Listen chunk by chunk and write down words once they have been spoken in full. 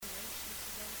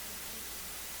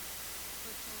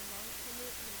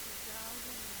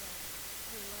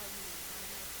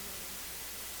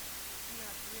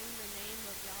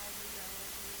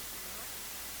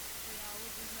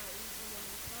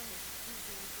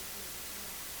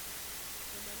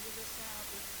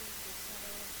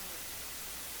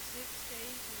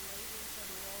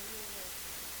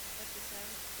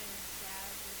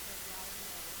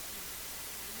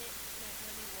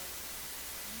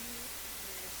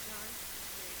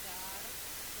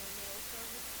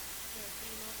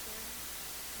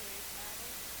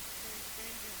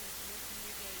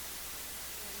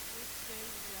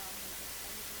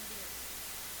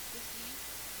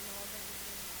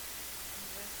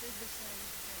with the same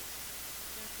face,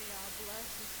 that they are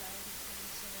blessed inside the same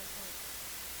son at home.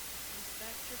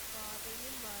 Respect your father and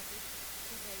your mother,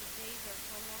 so that your days are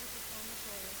prolonged upon this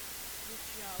earth,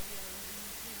 which Yahweh your Elohim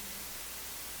gives you.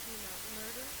 Do not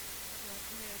murder, do not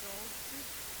commit adultery,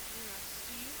 do not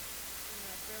steal, do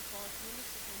not bear false witness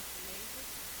against your neighbor,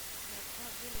 do not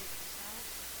covet your neighbor's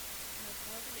house, do not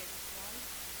covet your neighbor's wife,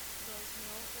 those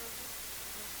male servants,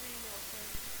 those female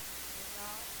servants, your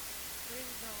dogs, or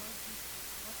your donkeys,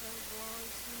 whatever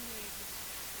belongs to your neighbors.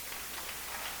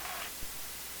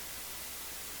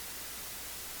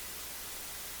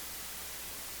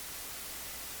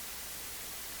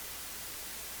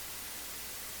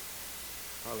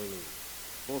 Hallelujah.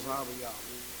 Most High we are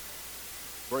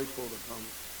grateful to come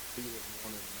to you this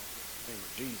morning in the name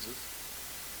of Jesus.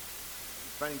 We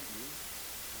thank you.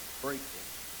 I'm grateful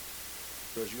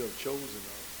because you have chosen us in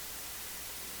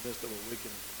the midst of a wicked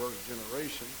and perverse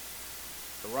generation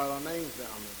to write our names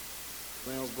down in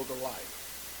the Lamb's Book of Life.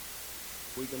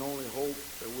 We can only hope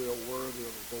that we are worthy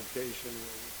of a vocation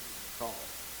where we can be called.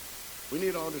 We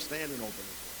need an understanding open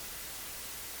as well.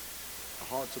 Our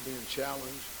hearts are being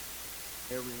challenged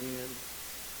every end,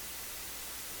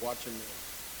 watching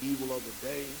the evil of the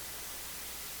day.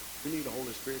 We need the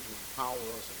Holy Spirit to empower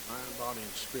us in mind, body,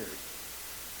 and spirit.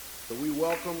 So we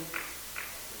welcome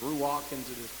the Ruach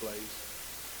into this place,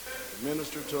 to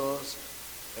minister to us,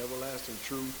 everlasting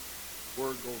truth. The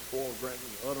word goes forward,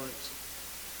 granting the utterance.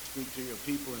 Speak to your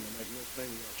people in the magnificent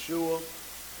name of Yeshua.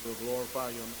 We'll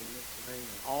glorify your magnificent name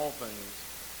in all things.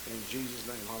 In Jesus'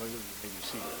 name, hallelujah. May you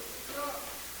see it.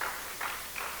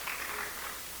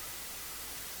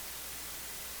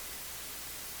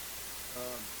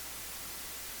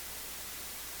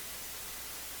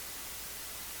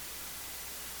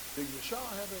 Did Yeshua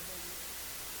have everything?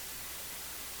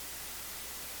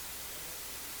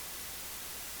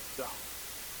 Yeah.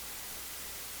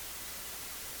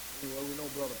 Anyway, we know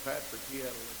Brother Patrick, he had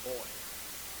a little boy.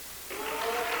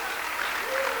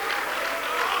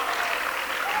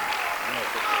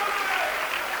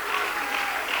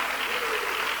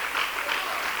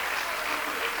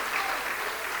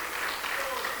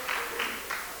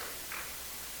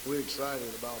 We're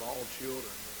excited about all children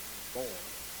that are born.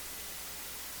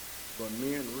 But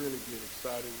men really get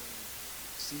excited when the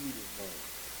seed is born.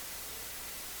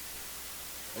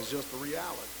 It's just the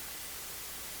reality.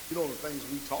 You know the things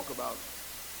we talk about,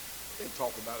 they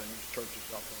talk about in these churches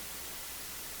y'all come to.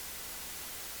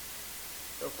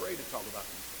 They're afraid to talk about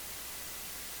these things.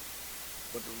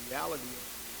 But the reality of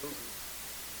it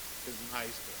is it's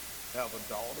nice to have a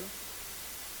daughter.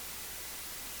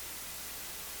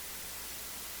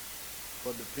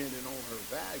 But depending on her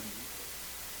value,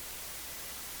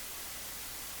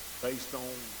 based on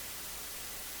the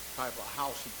type of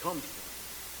house she comes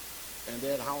from. And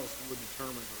that house would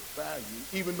determine her value,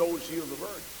 even though she is a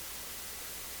virgin.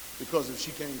 Because if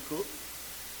she can't cook,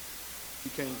 she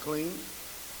can't clean,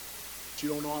 she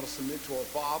don't know how to submit to her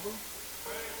father,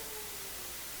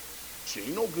 she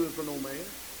ain't no good for no man.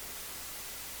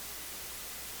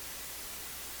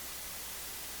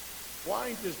 Why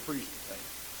ain't this preached today?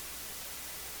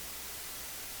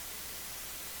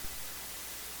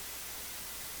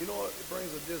 You know, it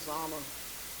brings a dishonor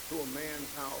to a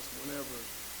man's house whenever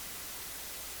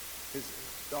his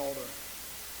daughter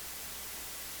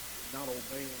is not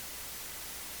obeying.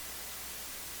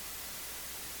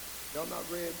 Y'all not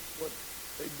read what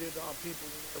they did to our people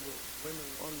whenever women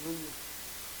were unruly?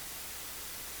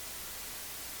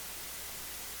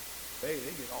 They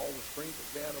get all the strength of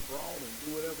God abroad and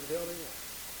do whatever the hell they want.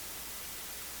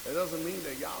 That doesn't mean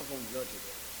that y'all gonna judge it.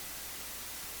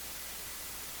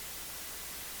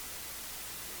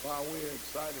 While we're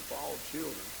excited for all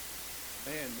children,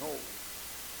 man knows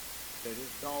that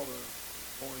his daughter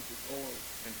is going to go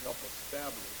and help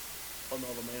establish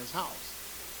another man's house.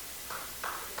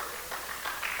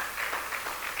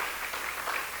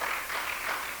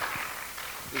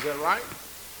 Is that right?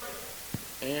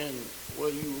 And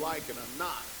whether you like it or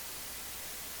not,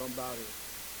 somebody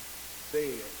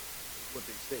said what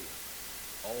they said.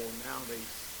 Oh, now they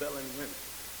selling women.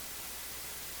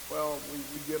 Well,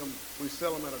 we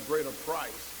sell them at a greater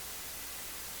price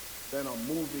than a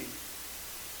movie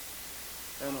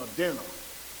and a dinner.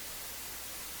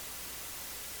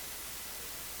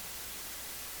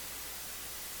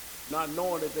 Not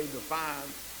knowing that they define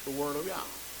the word of God.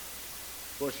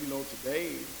 Of course, you know,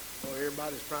 today,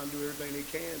 everybody's trying to do everything they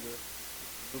can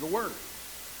to the word.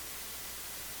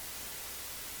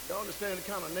 You understand the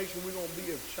kind of nation we're going to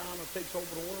be if China takes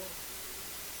over the world?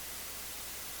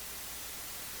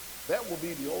 That will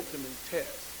be the ultimate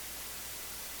test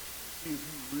to see if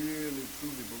you really,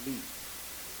 truly believe.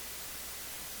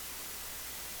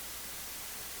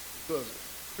 Because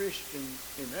Christians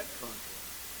in that country,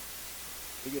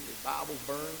 they get their Bibles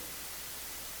burned.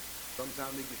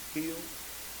 Sometimes they get killed.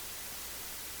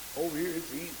 Over here,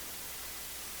 it's easy.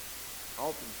 I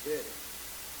often said it.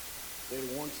 Said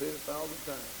it once, said it 1,000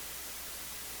 times.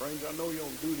 Friends, I know you're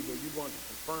on duty, but you're going to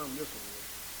confirm this one with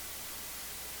me.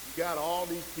 You got all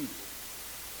these people,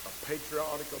 a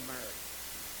patriotic American.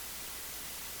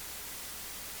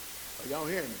 Are y'all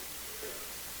hearing me?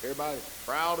 Everybody's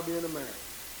proud to be an American.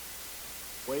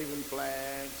 Waving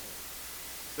flags,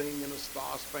 singing a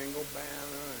Star-Spangled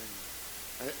Banner,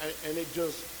 and they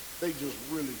just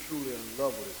really, truly in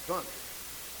love with this country.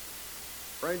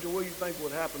 Ranger, what do you think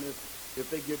would happen if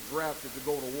they get drafted to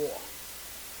go to war?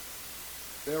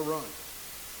 They'll run.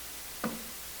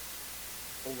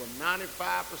 Over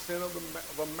 95% of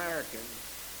Americans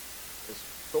is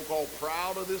so-called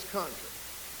proud of this country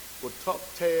will tuck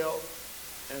tail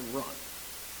and run.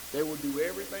 They will do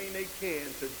everything they can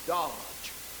to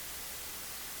dodge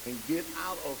and get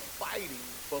out of fighting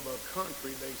for the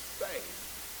country they say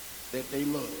that they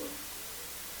love.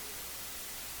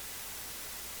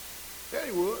 Yeah,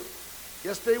 they would.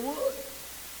 Yes, they would.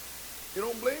 You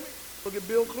don't believe me? Look at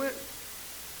Bill Clinton.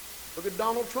 Look at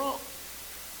Donald Trump.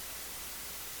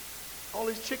 All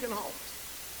these chicken hawks.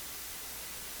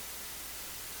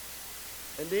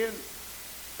 And then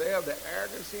they have the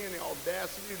arrogance and the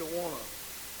audacity to want to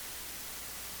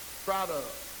try to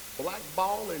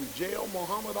blackball and jail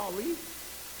Muhammad Ali,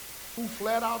 who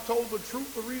flat out told the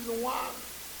truth, the reason why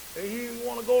and he didn't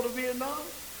want to go to Vietnam.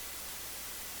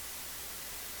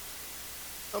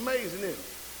 Amazing, isn't it?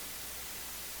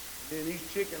 And then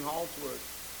these chicken hawks were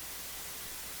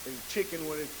chicken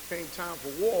when it came time for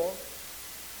war,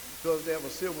 because they have a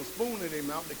silver spoon in their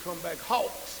mouth, they come back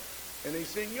hawks, and they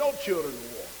send your children to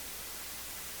war.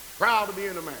 Proud to be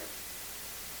an American.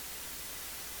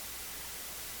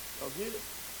 Y'all get it?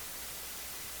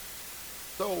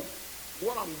 So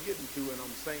what I'm getting to, and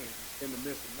I'm saying in the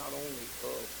midst of not only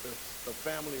of the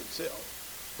family itself,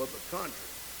 but the country,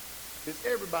 is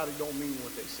everybody don't mean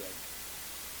what they say.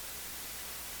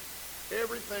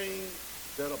 Everything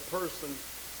that a person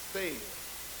says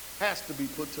has to be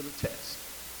put to the test.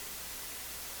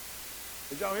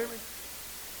 Did y'all hear me?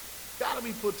 Got to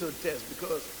be put to the test,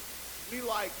 because we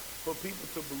like for people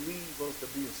to believe us to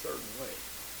be a certain way.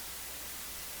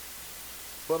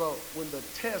 But when the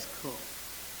test comes,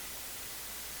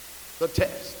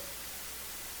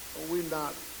 we're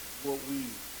not what we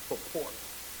purport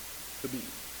to be.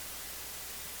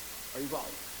 Are you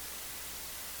following?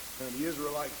 And the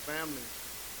Israelite family,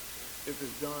 if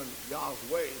it's done Yah's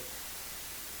way,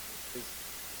 is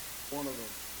one of the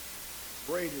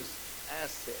greatest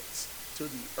assets to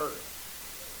the earth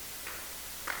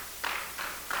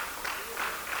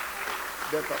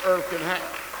that the earth can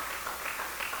have.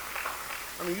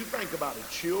 I mean, you think about it,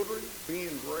 children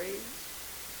being raised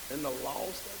in the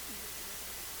laws that you.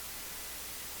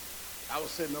 I was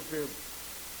sitting up here,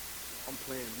 I'm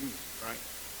playing music, right?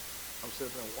 I'm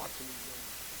sitting there watching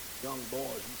these young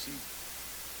boys. You see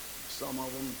some of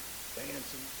them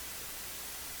dancing,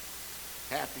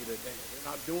 happy to dance. They're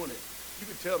not doing it. You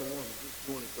can tell the ones that are just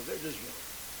doing it because they're just young.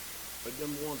 But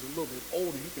them ones a little bit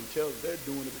older, you can tell that they're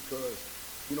doing it because,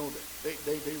 you know,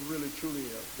 they really, truly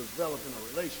are developing a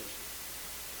relationship.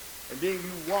 And then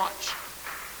you watch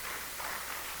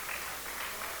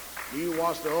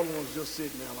the other ones just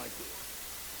sitting there like this.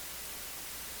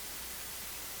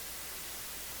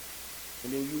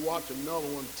 And then you watch another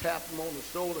one tap him on the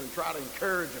shoulder and try to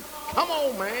encourage him. Come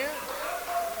on, man.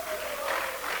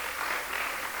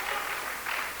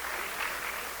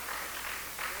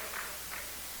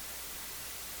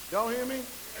 Y'all hear me?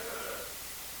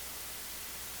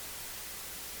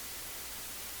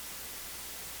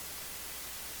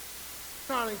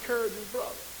 Trying to encourage his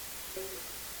brother.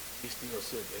 He still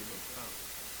said they were trying.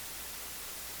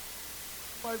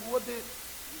 Like, what did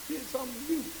he did something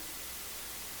to you?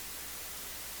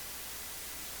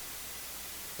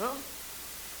 Huh?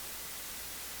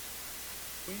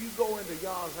 When you go into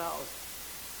Yah's house,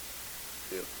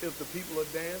 if the people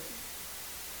are dancing,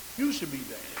 you should be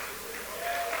dancing.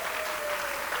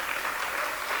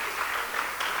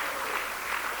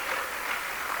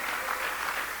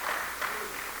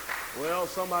 Well,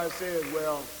 somebody says,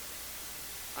 well,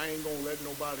 I ain't going to let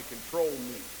nobody control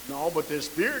me. No, but their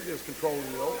spirit is controlling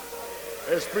you, though.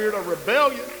 Their spirit of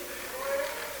rebellion.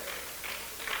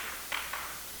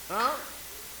 Huh?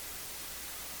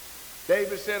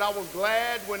 David said, I was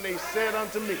glad when they said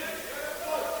unto me,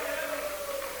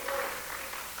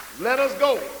 let us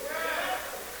go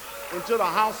into the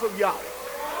house of Yahweh.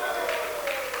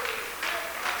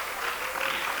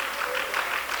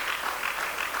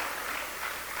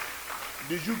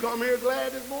 Did you come here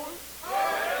glad this morning?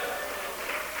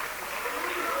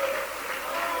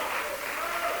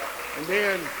 And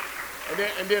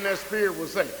then that spirit will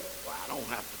say, well, I don't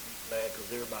have to be glad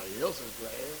because everybody else is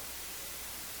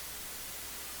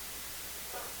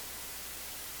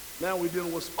glad. Now we're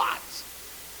dealing with spots.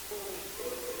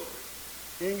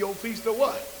 In your feast of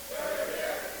what?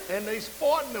 And they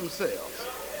sporting themselves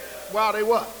while they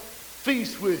what?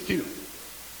 Feast with you.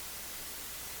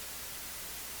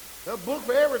 There's a book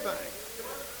for everything.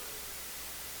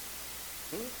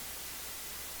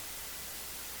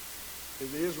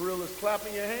 If Israel is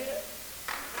clapping your hand,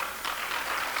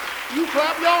 you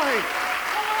clap your hand.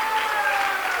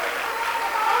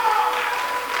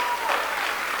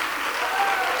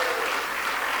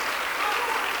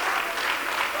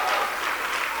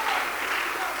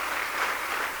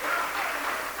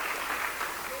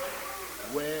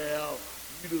 Well,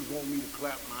 you just want me to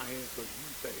clap my hands because you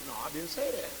say, no, I didn't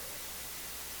say that.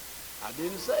 I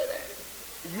didn't say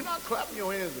that. You're not clapping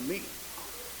your hands to me.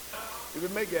 If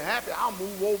it make you happy, I'll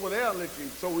move over there and let you,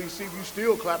 so we see if you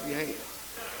still clap your hands.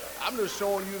 I'm just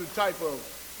showing you the type of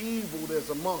evil that's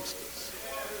amongst us.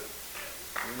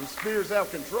 When the spirits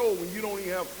have control, when you don't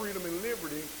even have freedom and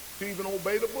liberty to even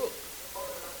obey the book.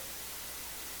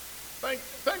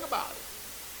 Think about it.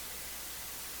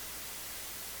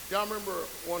 Y'all remember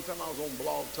one time I was on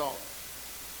Blog Talk,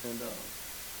 and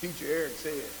Teacher Eric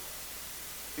said,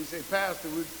 he said, Pastor,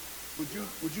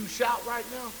 would you shout right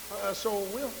now? I sure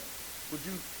will. Would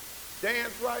you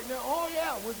dance right now? Oh,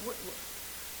 yeah.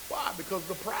 Why? Because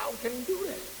the proud can't do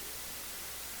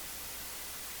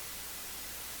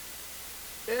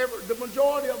that. The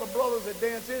majority of the brothers that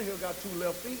dance in here got 2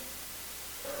 left feet.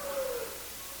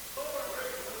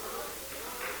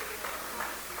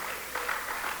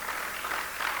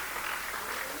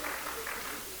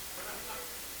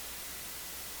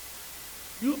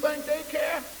 You think they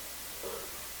care?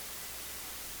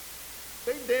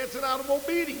 They dancing out of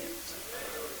obedience.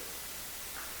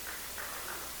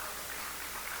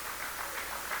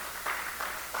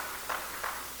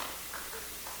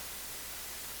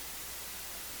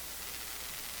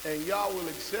 And y'all will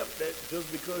accept that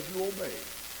just because you obey.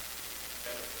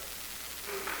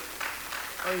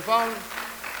 Are you following?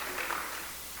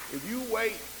 If you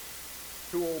wait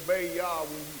to obey Yah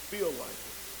when you feel like it.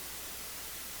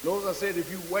 Notice I said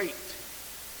if you wait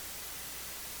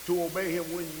to obey him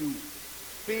when you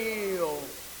feel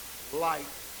like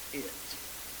it.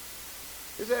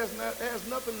 This has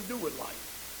nothing to do with life.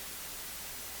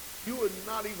 You would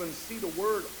not even see the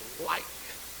word like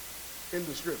in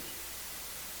the scripture.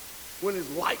 When it's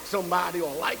like somebody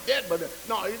or like that, but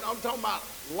no, I'm talking about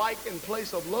like in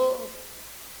place of love.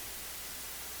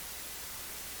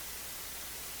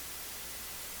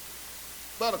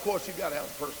 But of course, you got to have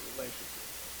a personal relationship.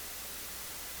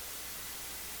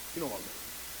 You know what I mean?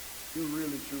 You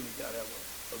really, truly got to have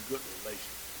a good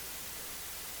relationship.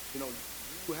 You know,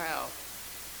 you have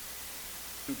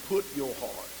to put your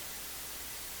heart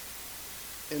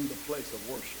in the place of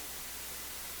worship.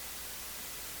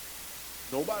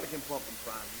 Nobody can pump and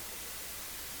prime you.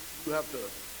 You have to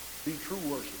be true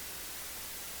worship.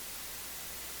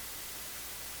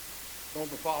 Don't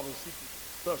the Father seek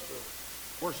us to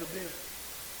worship him?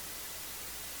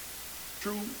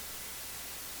 True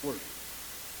worship.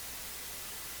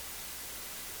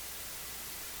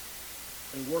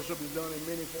 And worship is done in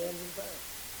many forms and fashions.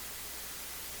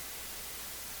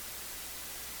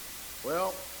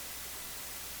 Well,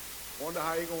 wonder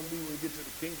how you're going to be when you get to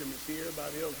the kingdom and see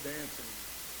everybody else dancing.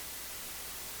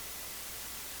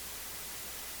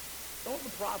 Don't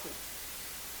the prophet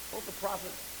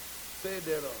said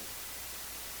that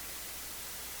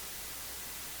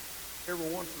every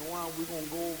once in a while we're going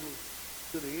to go over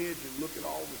to the edge and look at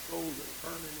all the souls that are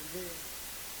burning in hell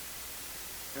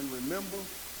and remember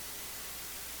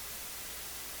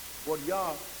what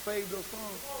Yah saved us from.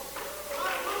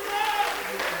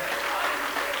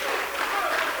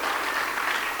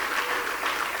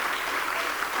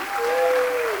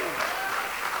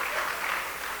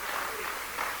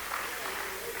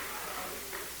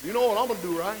 You know what I'm going to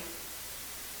do, right?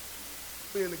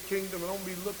 Be in the kingdom and I'm going to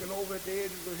be looking over at the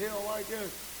edges of hell like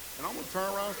this. And I'm going to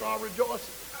turn around and start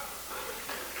rejoicing.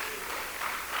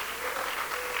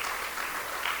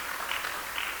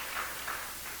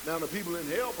 Now the people in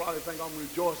hell probably think I'm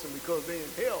rejoicing because they're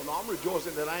in hell. No, I'm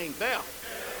rejoicing that I ain't there.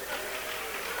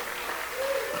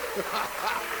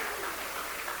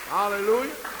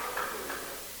 Hallelujah.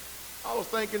 I was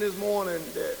thinking this morning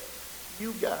that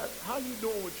you got, how you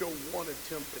doing with your one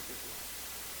attempt at this life?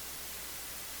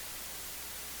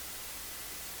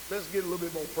 Let's get a little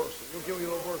bit more personal. You get a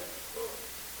little personal.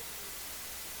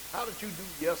 How did you do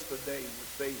yesterday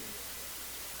with saving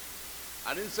yourself?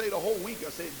 I didn't say the whole week. I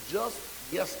said just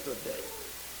yesterday.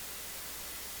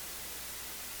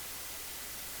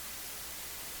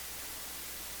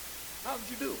 How did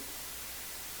you do?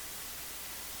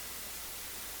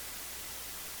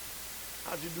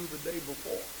 How did you do the day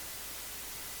before?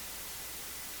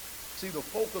 See, the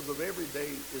focus of every day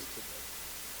is today.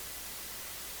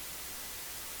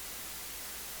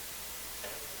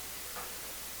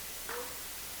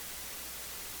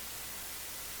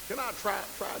 Can I try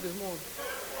this morning?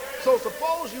 So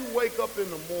suppose you wake up in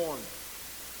the morning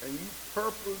and you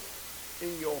purpose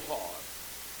in your heart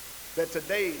that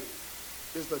today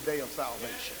is the day of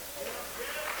salvation.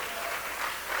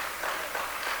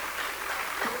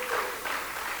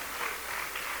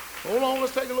 Hold on,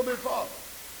 let's take it a little bit farther.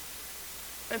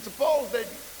 And suppose that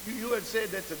you had said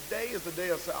that today is the day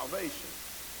of salvation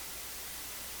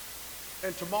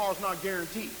and tomorrow's not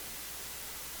guaranteed.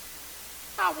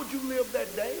 How would you live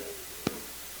that day?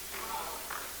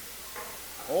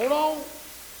 Hold on.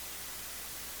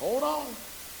 Hold on.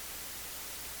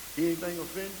 Anything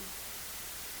offend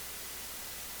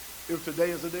you? If today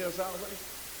is the day of salvation?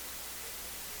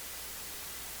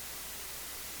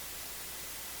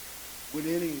 With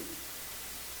any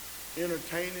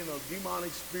entertaining of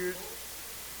demonic spirits,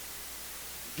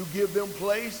 would you give them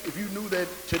place if you knew that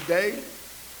today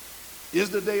is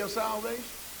the day of salvation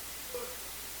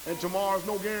and tomorrow's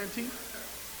no guarantee?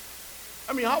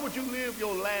 I mean, how would you live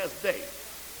your last day?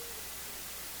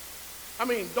 I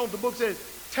mean, don't the book say,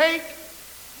 take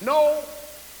no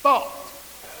thought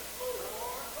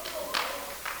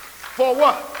for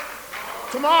what?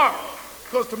 Tomorrow.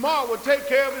 Because tomorrow will take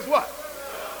care of his what?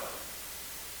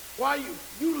 Why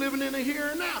you living in the here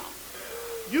and now?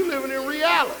 You living in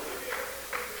reality.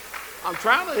 I'm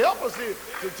trying to help us here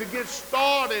to get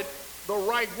started the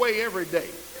right way every day.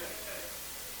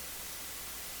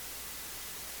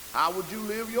 How would you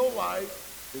live your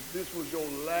life if this was your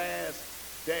last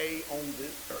day on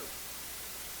this earth?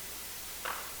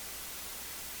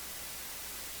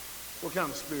 What kind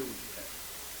of spirit would you have?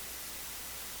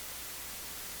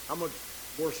 How much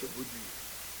worship would you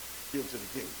give to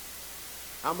the king?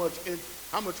 How much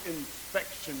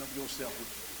inspection of yourself would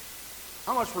you do?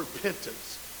 How much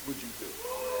repentance would you do?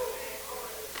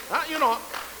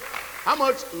 How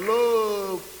much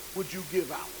love would you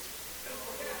give out?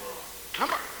 How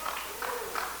much?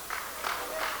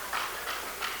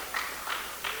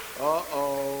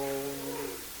 Uh-oh.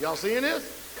 Y'all seeing this?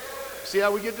 See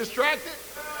how we get distracted?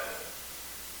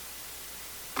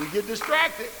 We get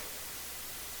distracted.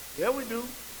 Yeah, we do.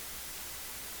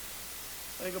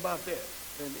 Think about that.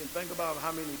 And think about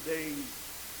how many days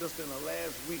just in the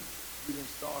last week you didn't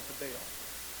start the day off.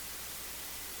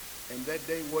 And that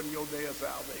day wasn't your day of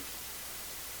salvation.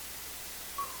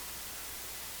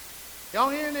 Y'all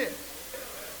hearing this?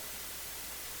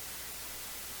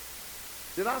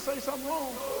 Did I say something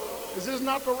wrong? Is this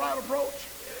not the right approach?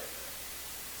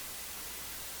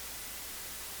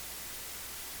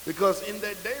 Because in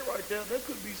that day right there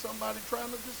could be somebody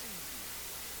trying to deceive you.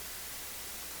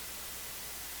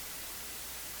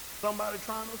 Somebody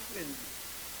trying to offend you.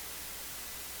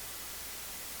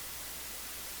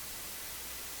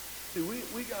 See,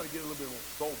 we got to get a little bit more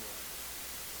sober.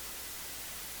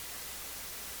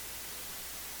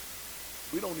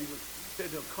 We don't even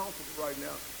sit here comfortable right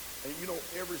now. And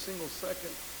every single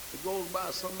second that goes by,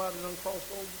 somebody done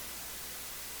crossed over.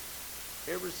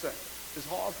 Every second. It's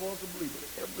hard for us to believe it.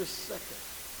 Every second,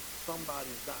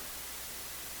 somebody's dying.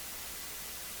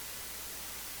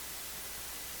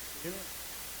 You know?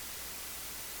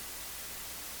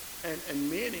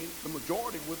 And many, the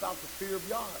majority, without the fear of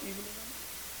God, even in them.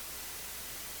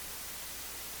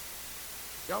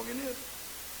 Y'all getting this?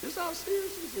 This is how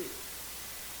serious this is.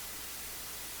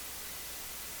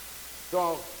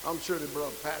 So I'm sure that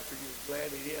Brother Patrick is glad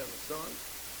that he has a son,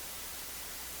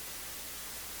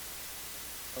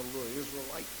 a little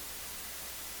Israelite,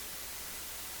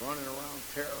 running around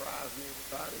terrorizing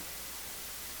everybody.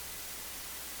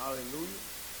 Hallelujah.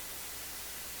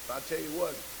 But I tell you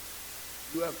what,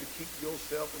 you have to keep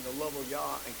yourself in the love of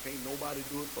Yah, and can't nobody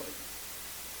do it for you.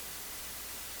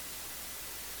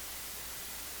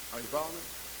 Are you following?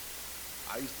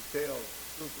 I used to tell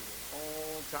sisters a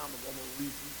long time ago, I'm going to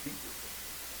read these people.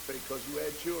 Say, because you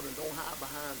had children, don't hide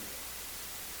behind them.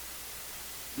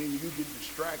 Meaning you get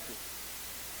distracted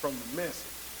from the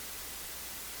message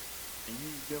and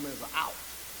use them as an out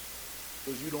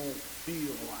because you don't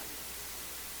feel like it.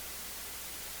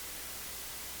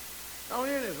 Now,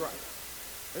 hear this right now.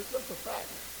 It's just a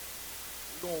fact now.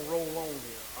 We're going to roll on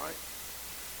here, all right?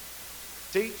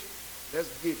 Teach, let's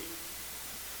get it.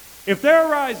 If there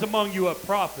arise among you a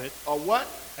prophet, A what?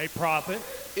 a prophet,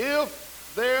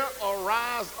 If there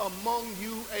arise among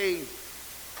you a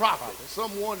prophet,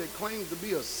 someone that claims to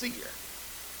be a seer.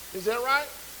 Is that right?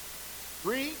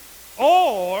 Read.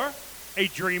 or a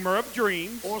dreamer of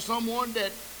dreams, Or someone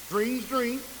that dreams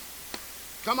dreams.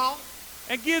 Come on.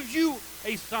 and gives you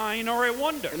a sign or a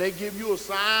wonder. And they give you a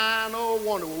sign or a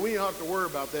wonder. Well, we don't have to worry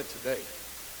about that today.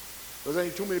 Because there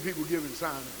ain't too many people giving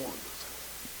signs and wonders.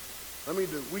 I mean,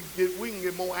 we can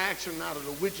get more action out of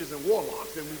the witches and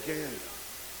warlocks than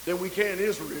we can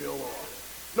Israel.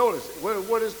 Notice,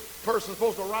 what is person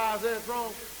supposed to rise at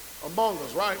from? Among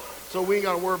us, right? So we ain't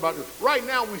got to worry about this. Right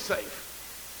now, we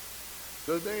safe.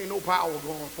 Because there ain't no power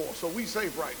going forth. So we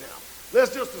safe right now.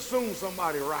 Let's just assume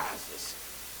somebody rises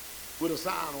with a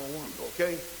sign or wonder,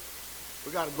 okay?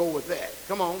 We got to go with that.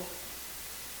 Come on.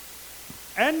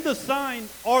 And the sign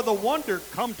or the wonder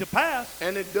come to pass,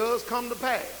 And it does come to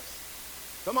pass.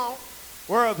 Come on.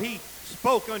 whereof he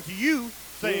spoke unto you,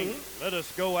 saying, let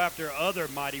us go after other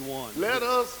mighty ones. Let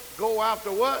us go after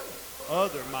what?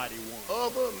 Other mighty ones.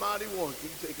 Other mighty ones. Can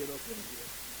you take it up in here?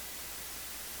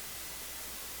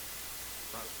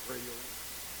 Try to spray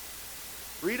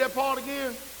your- Read that part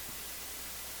again.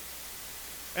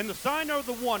 And the sign or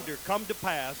the wonder come to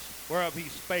pass, whereof he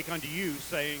spake unto you,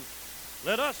 saying,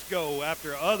 let us go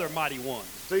after other mighty ones.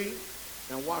 See?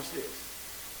 Now watch this.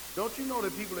 Don't you know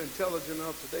that people are intelligent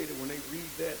enough today that when they read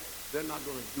that, they're not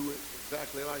going to do it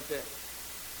exactly like that?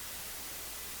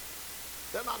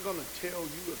 They're not going to tell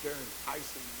you if they're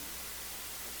enticing you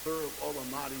to serve other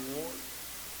mighty ones.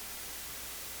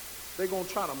 They're going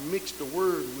to try to mix the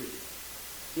word with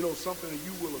it. You know, something that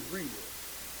you will agree with.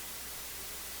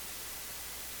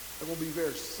 They're going to be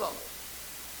very subtle.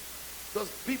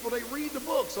 Because people, they read the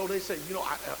book, so they say, you know,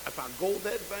 if I go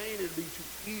that vein, it'd be too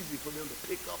easy for them to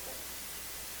pick up on.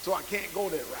 So I can't go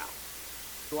that route.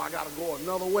 So I got to go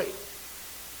another way.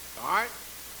 All right?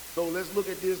 So let's look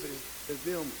at this as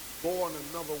them going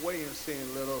another way and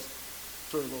saying, let us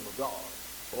serve other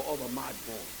gods or other mighty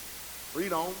ones.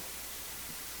 Read on.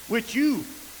 Which you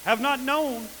have not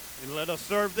known, and let us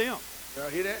serve them. Y'all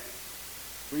hear that?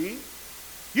 Read.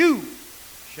 You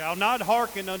shall not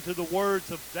hearken unto the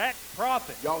words of that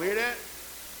prophet. Y'all hear that?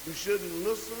 You shouldn't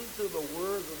listen to the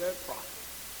words of that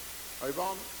prophet. Are you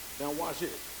following me? Now watch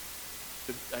this.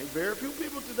 Ain't very few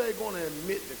people today going to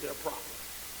admit that they're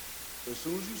prophets. As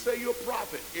soon as you say you're a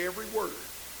prophet, every word,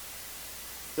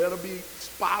 that'll be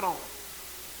spot on.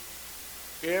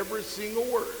 Every single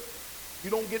word. You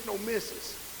don't get no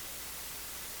misses.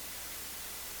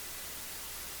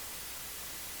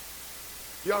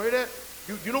 Y'all hear that?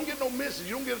 You don't get no misses.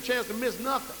 You don't get a chance to miss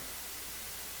nothing.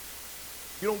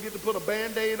 You don't get to put a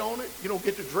Band-Aid on it. You don't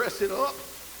get to dress it up.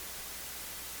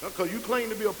 Because you claim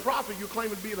to be a prophet, you claim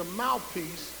to be the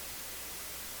mouthpiece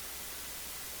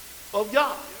of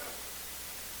Yah.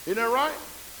 Isn't that right?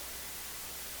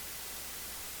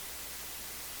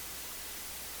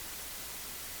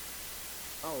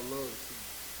 I would love to see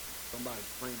somebody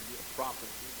claim to be a prophet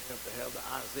and then have to have the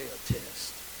Isaiah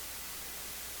test.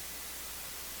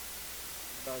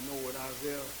 Anybody know what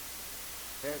Isaiah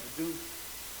had to do?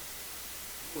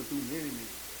 He went through many.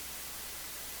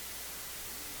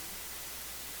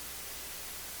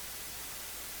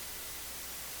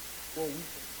 Well, we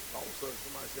think all of a sudden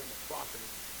somebody said I'm a prophet,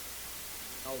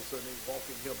 and all of a sudden they walk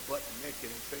in here butt naked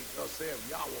and say, thus saith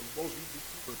Yahweh, most of you be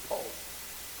repulsed.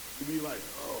 You be like,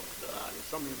 oh God, and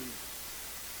some of you be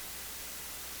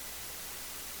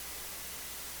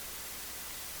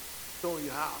showing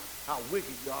you how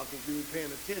wicked y'all can be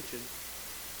paying attention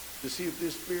to see if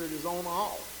this spirit is on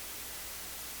or off.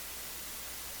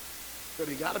 So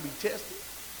they got to be tested.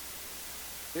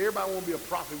 Everybody want to be a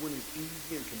prophet when it's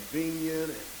easy and convenient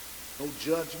and no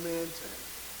judgment and,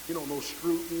 you know, no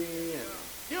scrutiny. And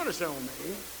you understand what I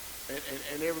mean?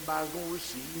 And everybody's going to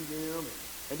receive them.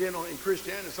 And then in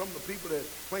Christianity, some of the people that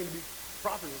claim to be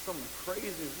prophets are some of the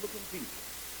craziest looking people.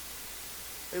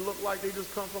 They look like they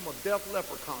just come from a Def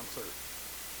Leppard concert.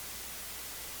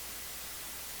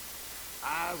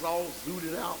 Eyes all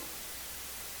zooted out.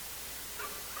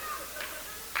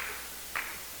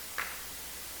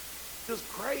 Just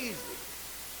crazy.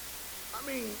 I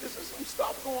mean, this is some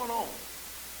stuff going on.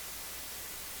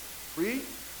 Read.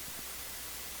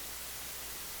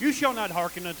 You shall not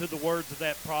hearken unto the words of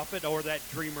that prophet or that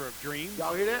dreamer of dreams.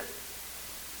 Y'all hear that?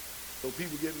 So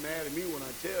people get mad at me when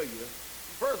I tell you.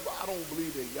 First of all, I don't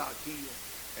believe that Yaki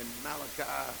and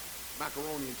Malachi,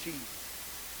 macaroni and cheese.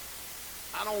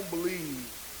 I don't believe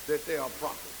that they are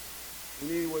prophets in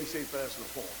any way, shape, fashion,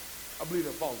 or form. I believe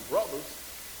they're false brothers.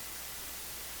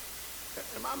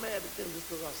 Am I mad at them just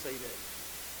because I say that?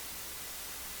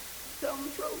 telling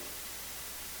the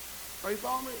truth. Are you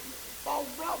following me? False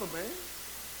brother, man.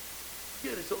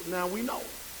 Get it? So now we know.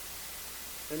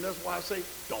 And that's why I say,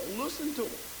 don't listen to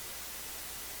them.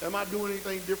 Am I doing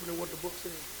anything different than what the book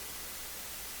says?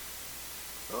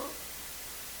 Huh?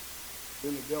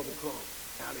 Then the devil comes.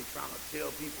 Now they trying to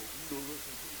tell people, you don't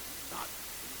listen to them. Not.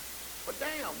 But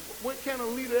damn, when can a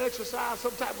leader exercise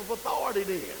some type of authority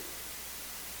then?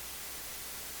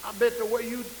 I bet the way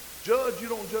you judge, you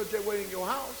don't judge that way in your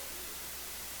house.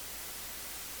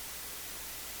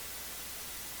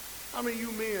 How many of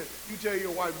you men, you tell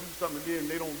your wife to do something, then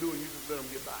they don't do it, and you just let them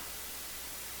get by?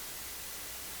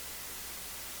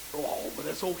 Oh, but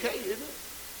that's okay, isn't it?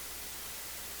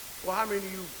 Well, how many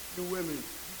of you women,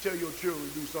 you tell your children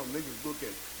to do something, they just look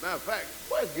at it? Matter of fact,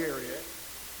 where's Gary at?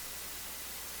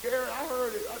 Gary, I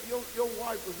heard it. Your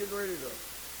wife was getting ready to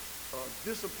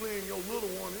discipline your little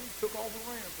one, and he took off and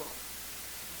ran from her.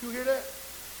 Did you hear that?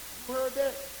 You heard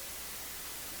that?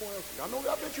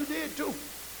 I bet you did too.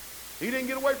 He didn't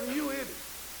get away from you, did he?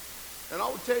 And I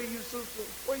would tell you, sister,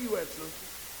 where you at,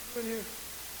 sister? You in here?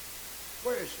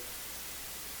 Where is she?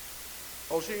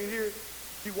 Oh, she ain't here?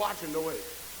 She watching the way.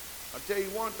 I tell you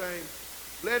one thing,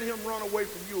 let him run away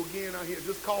from you again out here.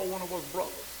 Just call one of us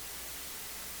brothers.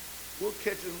 We'll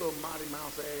catch his little mighty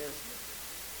mouse ass.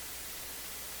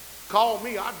 Call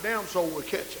me, I damn sure will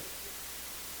catch him.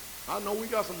 I know we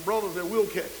got some brothers that will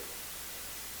catch him.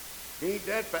 He ain't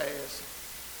that fast.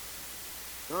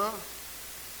 Huh?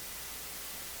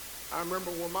 I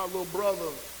remember when my little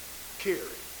brother, Kerry,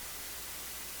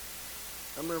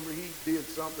 I remember he did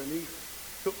something. He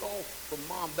took off from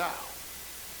Mom Dowell.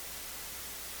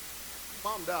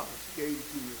 Mom Dowell, she's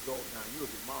 82 years old now. You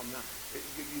look at Mom now,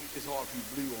 it's hard for you to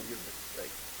believe on getting a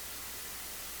mistake.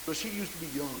 But she used to be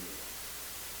younger.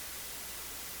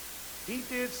 He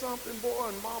did something, boy,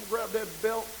 and Mom grabbed that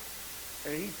belt,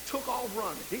 and he took off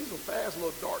running. He's a fast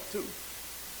little dart, too.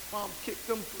 Mom kicked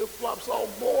them flip-flops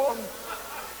off, boy.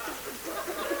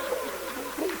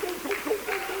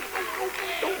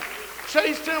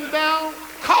 Chased him down,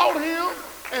 caught him,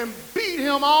 and beat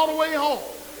him all the way home.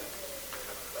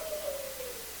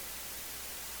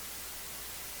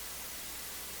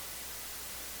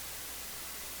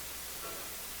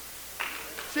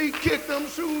 She kicked them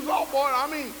shoes off, boy. I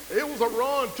mean, it was a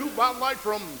run, too, about like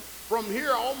from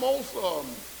here almost,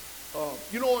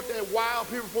 you know what, that Y up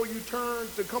here before you turn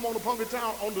to come on the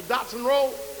Punkertown on the Dotson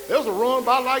Road? There was a run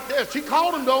by like that. She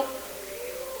caught him, though,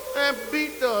 and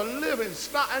beat the living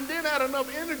snot, and then had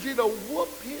enough energy to whoop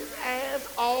his ass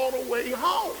all the way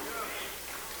home.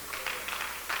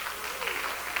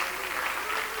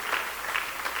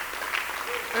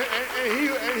 And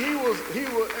he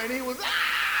was,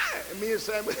 and me and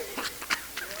Sam,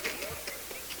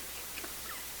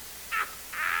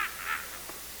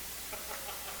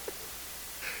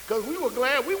 because we were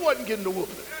glad we wasn't getting the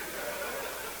whooping.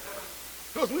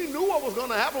 Because we knew what was going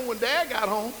to happen when Dad got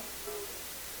home.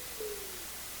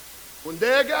 When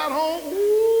Dad got home,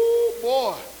 ooh,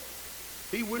 boy,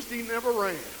 he wished he never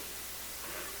ran.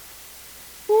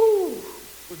 Ooh,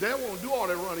 but Dad won't do all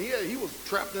that running. He was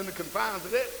trapped in the confines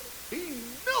of that. He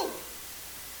knew.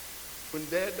 When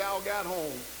Dad Dowell got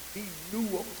home, he knew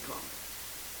what was coming.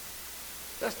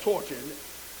 That's torture, isn't it?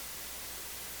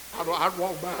 I'd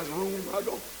walk by his room, I'd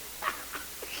go,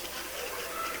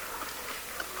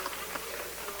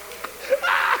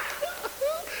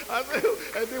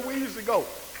 and then we used to go,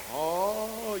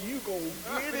 oh, you gonna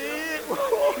get it?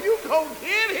 Oh, you gonna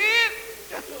get it?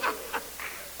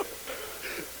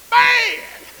 Man!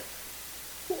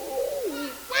 Ooh,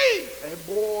 wait! And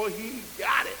boy, he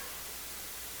got it.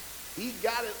 He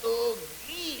got it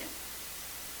again.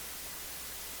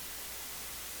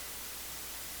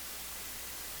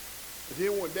 And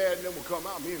then when Dad and them would come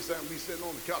out, me and Sam would be sitting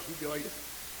on the couch, we'd be like this.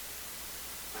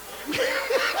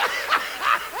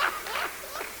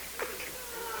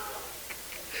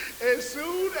 As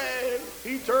soon as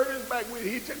he turned his back with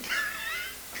it,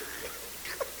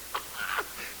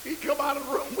 he come out of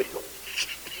the room with him.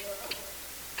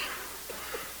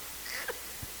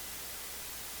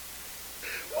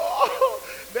 Oh,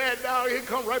 Dad down here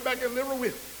come right back in the living room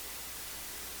with him.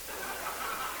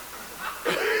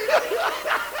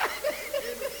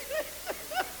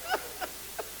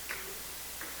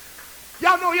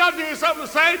 Y'all know y'all did something the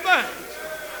same thing.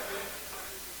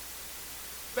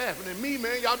 Laughing at me,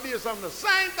 man. Y'all did something the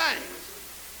same thing.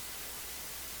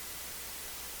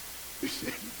 You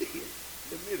said you did.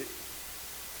 Admit it.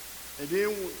 And then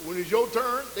when it's your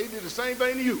turn, they did the same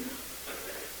thing to you.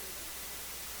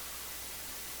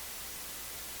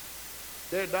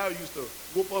 Dad Dowell used to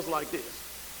whoop us like this.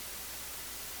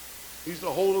 He used to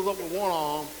hold us up with one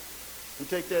arm We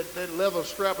take that leather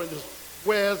strap and just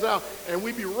wears out, and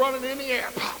we be running in the air.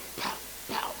 Pow, pow,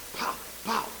 pow, pow,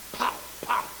 pow, pow,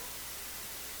 pow.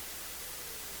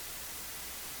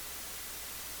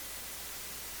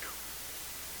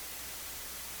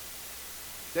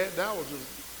 That was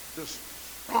just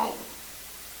strong.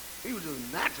 He was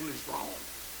just naturally strong.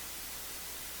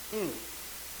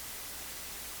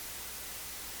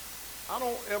 I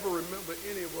don't ever remember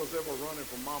any of us ever running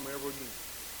from mama ever again.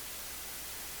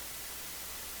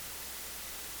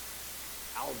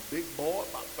 I was a big boy,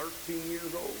 about 13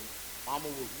 years old. Mama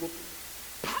was whooping.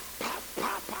 Pop, pop,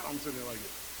 pop, pop. I'm sitting there like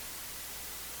this.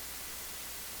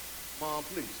 Mom,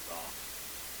 please stop.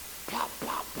 Pop,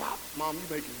 pop, pop. Mom, you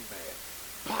making me mad.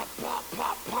 Pop, pop,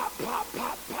 pop, pop, pop,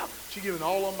 pop, pop. She giving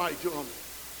all of my to him.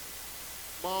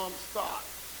 Mom, stop.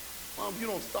 Mom, if you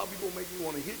don't stop, you're going to make me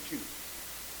want to hit you.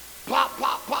 Pop,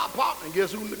 pop, pop, pop. And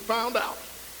guess who found out?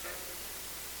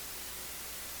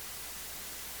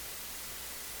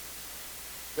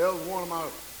 That was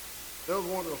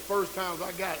one of the first times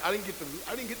I got it. I didn't get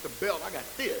the belt. I got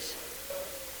this.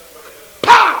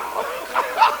 Pow!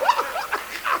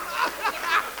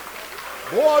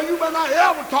 Boy, you better not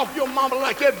ever talk to your mama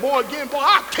like that, boy, again. Boy,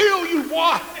 I'll kill you,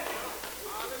 boy.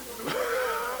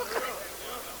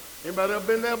 Anybody ever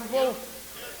been there before?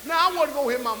 Now, I wasn't going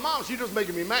to hit my mom. She just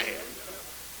making me mad.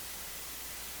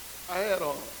 I had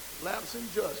a lapse in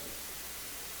judgment.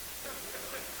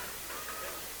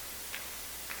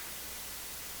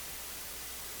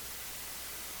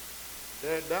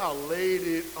 That Dowell laid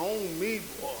it on me,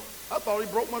 boy. I thought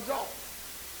he broke my jaw.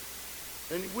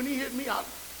 And when he hit me, I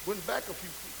went back a few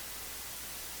feet.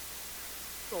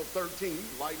 On 13, he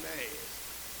was lighting the ass.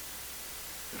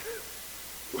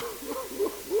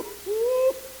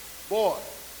 Boy,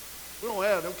 we don't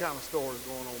have them kind of stories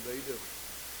going on, baby, do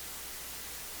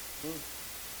we?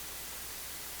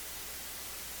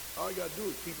 All you got to do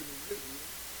is keep it in written.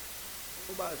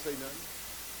 Nobody say nothing.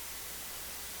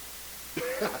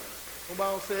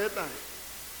 Nobody will say a thing.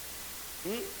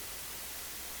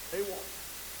 They won't.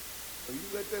 So you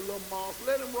let that little monster,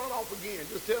 let him run off again.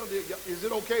 Just tell him, is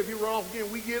it okay if he run off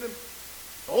again, we get him?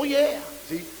 Oh, yeah.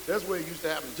 See, that's where it used to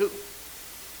happen, too.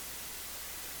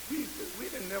 We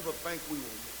didn't never think we were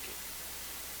wicked.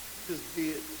 We just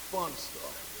did fun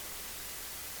stuff.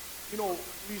 You know,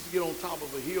 we used to get on top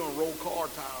of a hill and roll car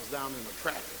tires down in the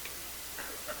traffic.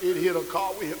 It hit a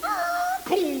car, we hit,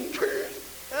 boom,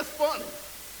 that's funny.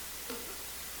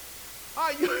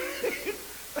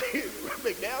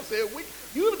 McDowell said,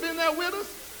 you'd have been there with us,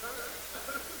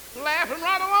 laughing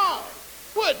right along,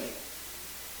 wouldn't he?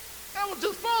 That was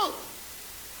just fun.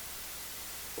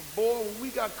 But boy, when we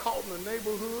got caught in the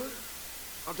neighborhood,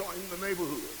 I'm talking in the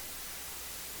neighborhood.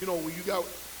 You know, when you got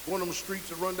one of them streets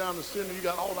that run down the center, you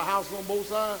got all the houses on both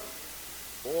sides.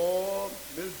 Boy,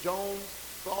 Miss Jones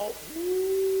thought,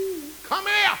 woo, come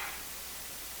here.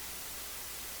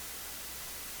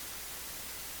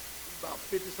 About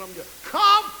 50-something years.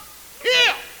 Come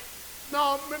here.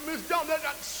 No, Miss Jones,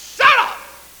 shut up.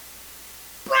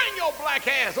 Bring your black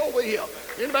ass over here.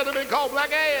 Anybody been called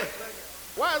black ass?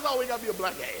 Why is always got to be a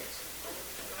black ass?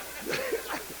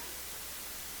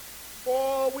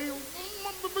 Boy,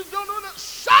 Miss Jones,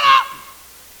 shut up.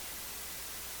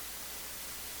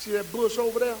 See that bush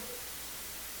over there?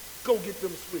 Go get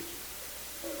them switches.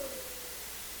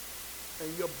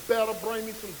 And you better bring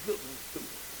me some good ones too.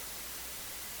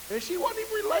 And she wasn't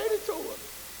even related to her.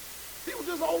 She was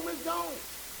just old Miss Jones.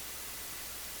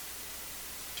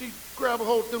 She grabbed a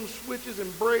hold of them switches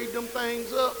and braid them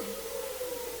things up.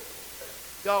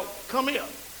 Y'all, come here.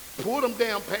 Pull them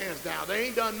damn pants down. They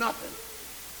ain't done nothing.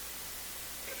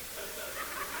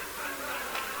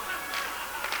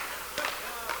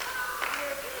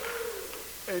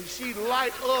 And she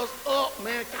light us up,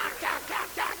 man.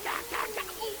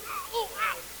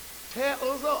 Tear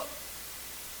us up.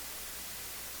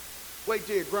 Wait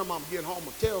till your grandmama get home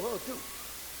and tell her too.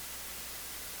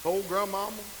 Told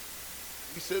grandmama,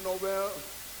 we sitting over there.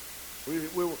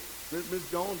 Miss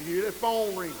Jones, you hear that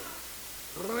phone ring?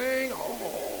 Ring.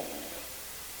 Oh.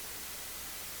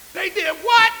 They did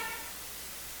what?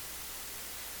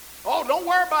 Oh, don't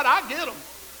worry about it. I get them.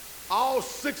 All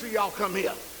 6 of y'all come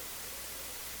here.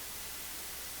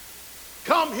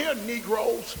 Come here,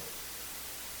 Negroes.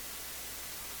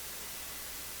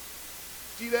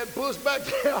 See that bush back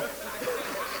there?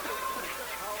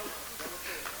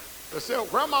 I said,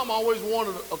 Grandmama always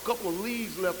wanted a couple of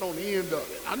leaves left on the end of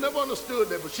it. I never understood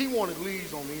that, but she wanted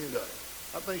leaves on the end of it.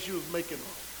 I think she was making them.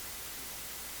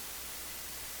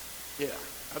 Yeah,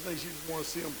 I think she just wanted to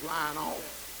see them flying off.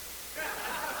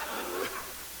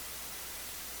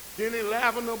 Then they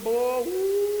laughing the boy,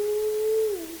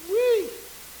 woo-wee.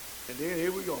 And then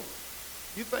here we go.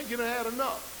 You think you done had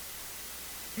enough?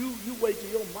 You wait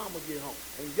till your mama get home.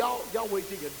 And y'all wait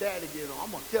till your daddy get home.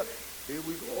 I'm going to tell you. Here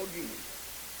we go again.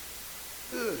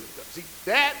 Ugh. See,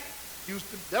 that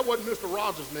wasn't Mr.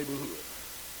 Rogers' neighborhood.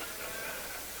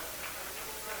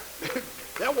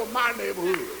 That was my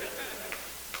neighborhood.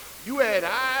 You had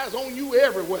eyes on you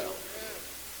everywhere.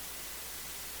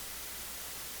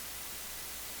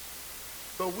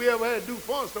 So if we ever had to do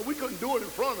fun stuff, we couldn't do it in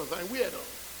front of things. We had to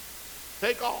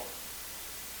take off.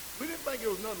 We didn't think there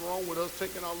was nothing wrong with us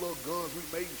taking our little guns we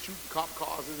made and shooting cop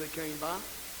cars as they came by.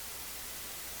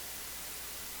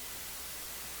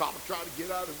 Cops tried to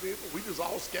get out of the vehicle. We just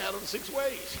all scattered 6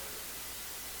 ways.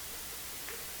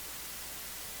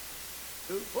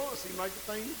 It was fun. Seemed like the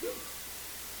thing to do.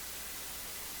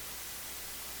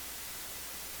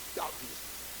 Y'all do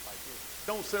something like this.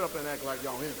 Don't sit up and act like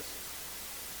y'all innocent.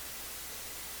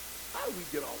 How did we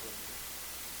get off of it?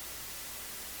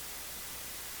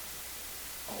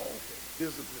 Oh, okay.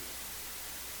 Discipline.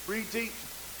 Reteach.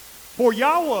 For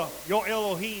Yahweh, your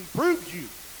Elohim, proves you.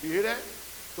 You hear that?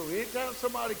 So anytime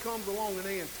somebody comes along and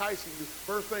they enticing you,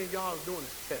 first thing y'all is doing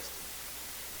is testing.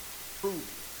 Prove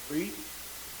it. Read.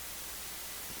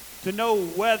 To know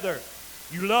whether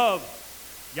you love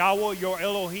Yahweh, your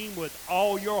Elohim, with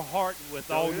all your heart and with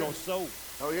all your soul.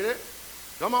 Oh, you hear that?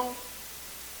 Come on.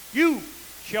 You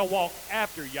shall walk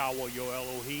after Yahweh, your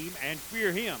Elohim, and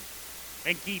fear him,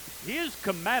 and keep his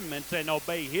commandments and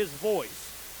obey his voice.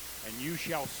 And you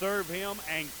shall serve him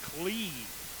and cleave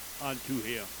unto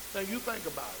him. Now you think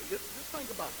about it. Just think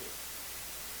about this.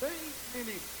 There ain't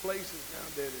many places now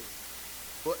that is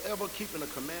forever keeping the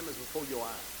commandments before your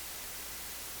eyes.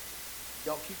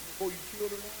 Y'all keep it before your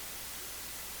children now?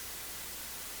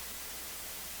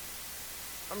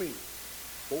 I mean,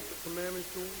 quote the commandments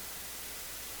to them.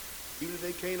 Even if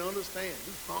they can't understand,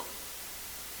 do something.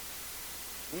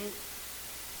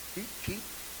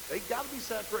 They got to be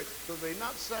saturated. Because they're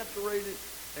not saturated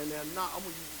and they're not, I'm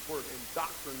going to use this word,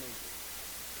 indoctrinated.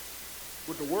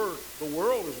 With the word, the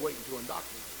world is waiting to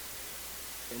indoctrinate.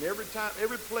 And every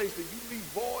place that you leave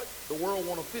void, the world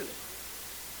want to fill it.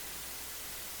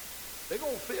 They're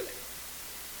going to fill it.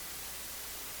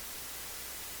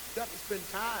 You got to spend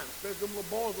time, especially them little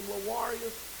boys, them little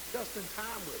warriors. You got to spend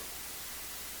time with them.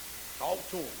 Talk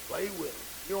to them, play with them.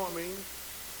 You know what I mean?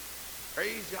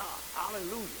 Praise God.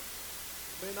 Hallelujah.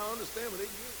 They may not understand, but they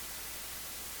get it.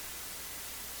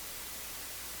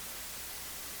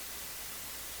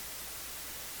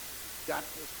 Got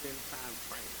to spend time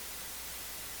training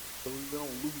so we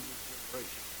don't lose this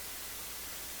generation.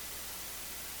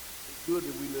 It's good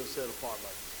that we live set apart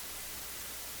like this.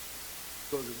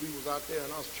 Because if we was out there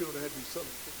and our children had to be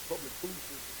subject to the public food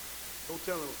system, don't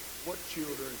tell them what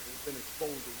children have been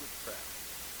exposed to witchcraft.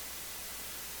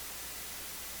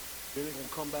 Then they're going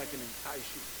to come back and entice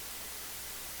you.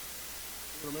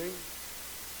 You know what I mean?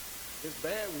 It's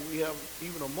bad when we have,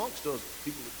 even amongst us,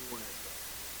 people are doing that stuff.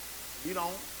 We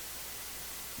don't.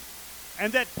 And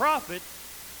that prophet,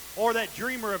 or that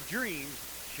dreamer of dreams,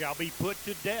 shall be put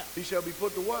to death. He shall be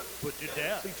put to what? Put to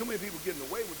death. See, too many people getting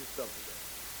away with this stuff today.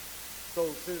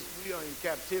 So since we are in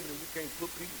captivity, we can't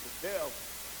put people to death.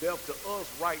 Death to us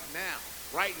right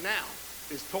now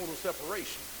is total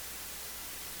separation.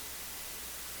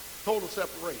 Total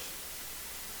separation.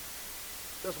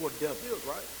 That's what death is,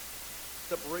 right?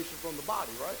 Separation from the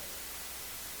body, right?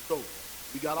 So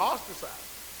we got ostracized.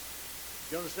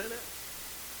 You understand that?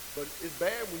 But it's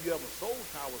bad when you have a soul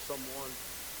tie with someone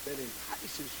that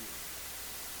entices you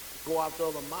to go after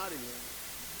other mighty ones.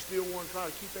 You still want to try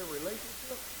to keep that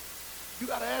relationship? You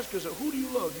got to ask yourself, who do you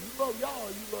love? Do you love y'all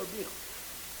or you love them?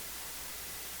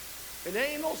 And there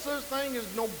ain't no such thing as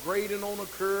no grading on a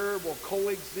curve or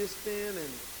coexisting.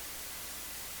 And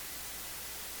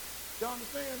y'all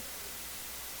understand?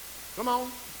 Come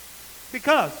on.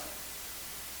 Because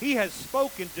he has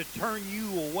spoken to turn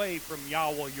you away from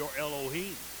Yahweh, your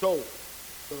Elohim. So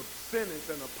the sentence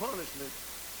and the punishment,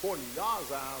 according to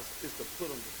God's eyes, is to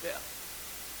put them to death.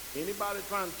 Anybody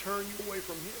trying to turn you away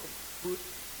from him, put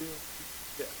them to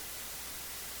death.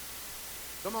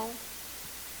 Come on.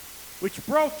 Which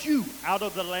brought you out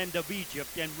of the land of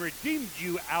Egypt and redeemed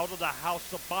you out of the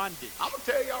house of bondage. I'm going to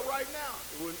tell y'all right now,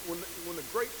 when the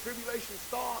great tribulation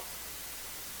starts,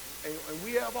 and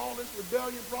we have all this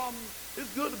rebellion problem, it's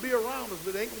good to be around us,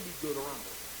 but it ain't going to be good around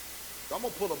us. So I'm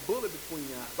going to put a bullet between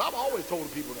your eyes. I've always told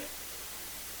the people that.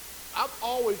 I've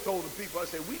always told the people, I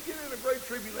say, we get in a great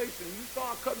tribulation and you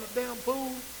start cutting the damn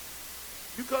food,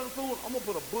 you cutting food, I'm going to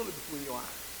put a bullet between your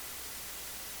eyes.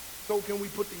 So can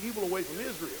we put the evil away from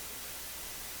Israel?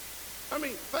 I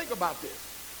mean, think about this.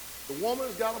 The woman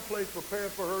has got a place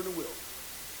prepared for her in the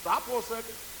wilderness. Stop for a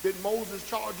second. Did Moses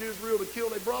charge Israel to kill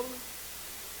their brothers?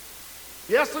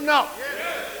 Yes or no?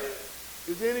 Yes.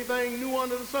 Is there anything new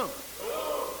under the sun?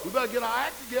 No. We better get our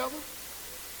act together.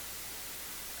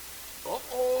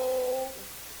 Uh-oh.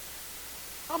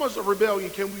 How much of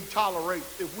rebellion can we tolerate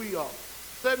if we are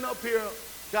sitting up here,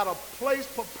 got a place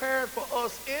prepared for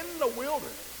us in the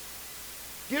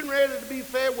wilderness, getting ready to be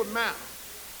fed with manna,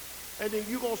 and then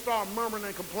you're going to start murmuring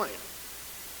and complaining?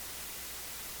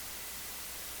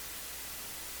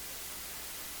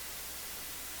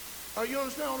 You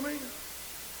understand what I mean?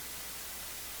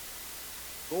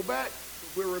 Go back.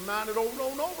 We're reminded over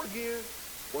and over again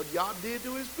what Yah did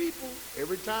to his people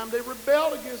every time they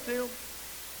rebelled against him.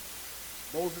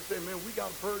 Moses said, man, we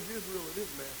got to purge Israel of this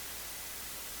mess.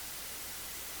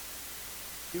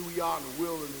 Here we are in the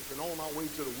wilderness, and on our way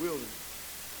to the wilderness,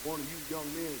 one of you young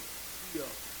men see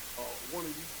one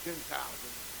of these Gentiles,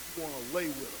 and you want to lay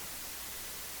with them.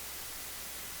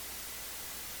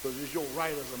 Because it's your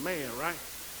right as a man, right?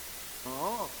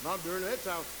 Not during that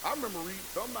time. I remember reading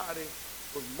somebody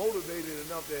was motivated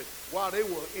enough that while they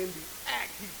were in the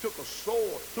act, he took a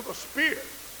sword, took a spear,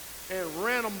 and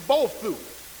ran them both through.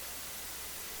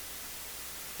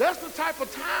 That's the type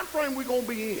of time frame we're going to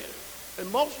be in.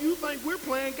 And most of you think we're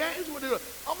playing games with it.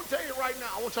 I'm going to tell you right now,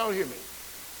 I want y'all to hear me.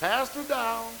 Pastor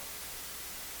Dowell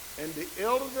and the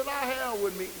elders that I have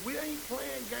with me, we ain't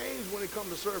playing games when it comes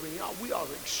to serving y'all. We are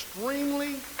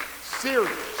extremely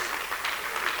serious.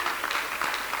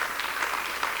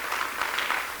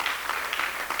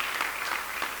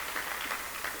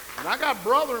 And I got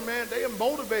brethren, man, they are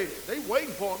motivated. They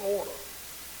waiting for an order.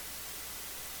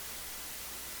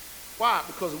 Why?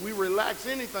 Because if we relax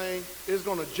anything, it's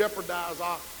going to jeopardize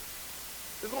us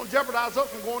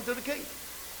from going to the kingdom.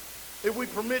 If we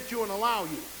permit you and allow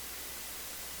you.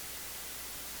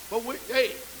 But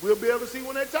we'll be able to see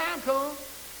when that time comes.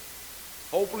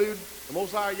 Hopefully, the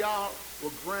Most High Yah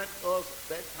will grant us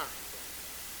that time.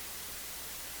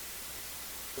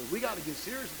 Because we got to get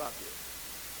serious about this.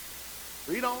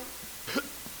 Read on.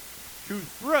 To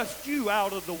thrust you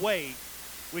out of the way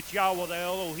which Yahweh the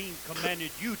Elohim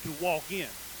commanded you to walk in.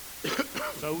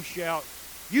 So shalt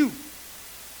you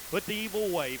put the evil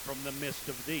way from the midst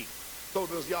of thee. So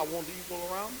does Yah want the evil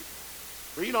around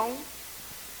you? Read on.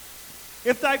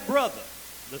 If thy brother,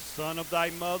 the son of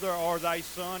thy mother, or thy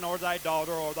son, or thy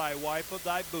daughter, or thy wife of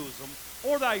thy bosom,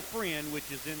 or thy friend which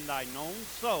is in thine own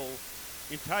soul,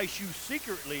 entice you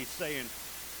secretly, saying,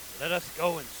 let us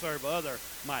go and serve other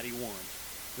mighty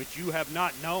ones, which you have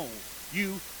not known,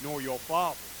 you nor your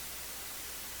fathers.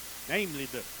 Namely,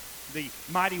 the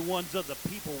mighty ones of the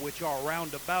people which are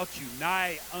round about you,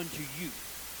 nigh unto you,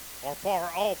 or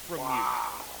far off from you.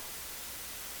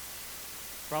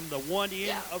 From the one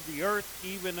end of the earth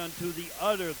even unto the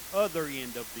other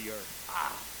end of the earth.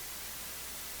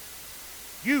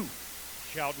 You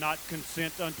shall not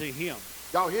consent unto him.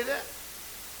 Y'all hear that?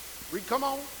 Read, come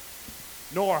on.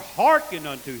 Nor hearken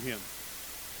unto him.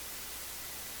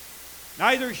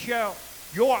 Neither shall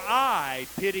your eye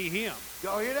pity him.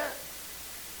 Y'all hear that?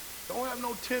 Don't have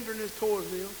no tenderness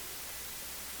towards them.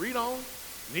 Read on.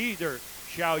 Neither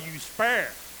shall you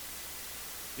spare.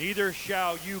 Neither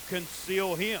shall you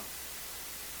conceal him.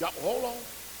 Hold on.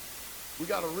 We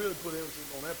got to really put emphasis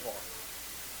on that part.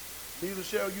 Neither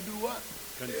shall you do what?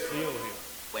 Conceal him.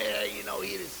 Well,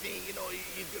 he the sin, you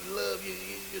can love,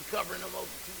 you're covering them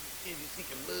multitude of sins, you're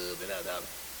seeking love and other.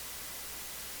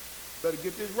 Better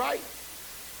get this right.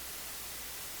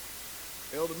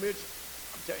 Elder Mitch,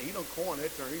 I'm telling you, he done coined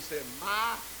that term. He said,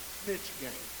 my snitch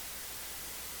game.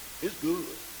 It's good.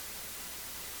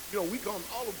 We come,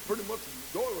 pretty much the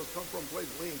majority of us come from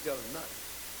places we ain't telling nothing.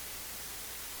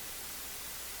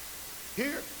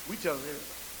 Here, we telling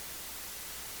everything.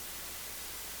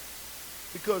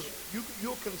 Because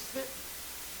you'll consent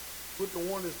with the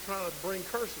one that's trying to bring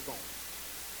curses on you.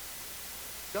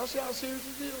 Y'all see how serious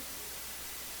this is?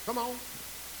 Come on.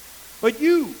 But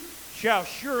you shall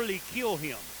surely kill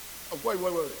him. Oh, wait.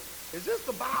 Is this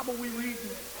the Bible we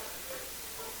reading?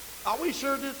 Are we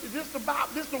sure is this the Bible?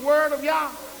 This the word of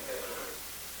Yah?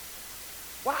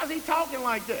 Why is he talking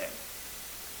like that?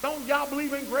 Don't y'all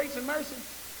believe in grace and mercy?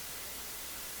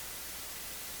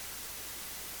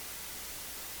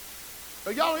 So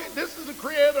y'all, this is the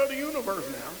creator of the universe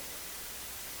now.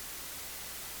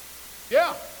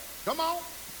 Yeah, come on.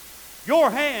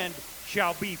 Your hand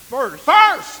shall be first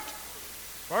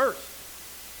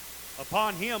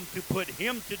upon him to put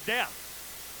him to death,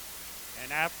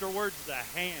 and afterwards the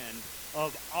hand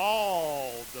of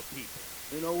all the people.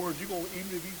 In other words, even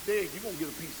if he's dead, you're going to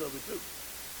get a piece of it too.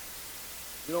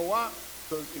 You know why?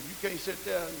 Because if you can't sit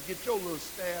there and get your little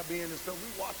stab in and stuff,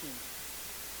 we watching you.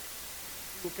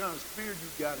 what kind of spirit you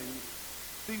got in you.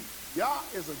 See, Yah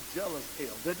is a jealous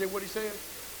hell. Is that what he said?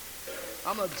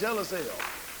 I'm a jealous hell.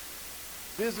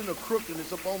 Visiting the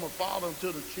crookedness upon the father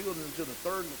unto the children, unto the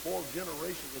third and the fourth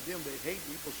generations of them that hate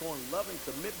me, for showing loving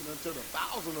commitment unto the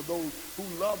thousand of those who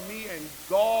love me and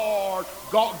guard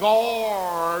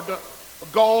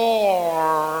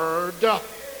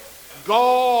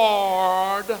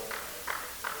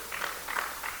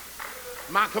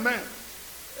my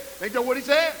commandments. Ain't that what he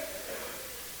said?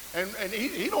 And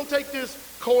he don't take this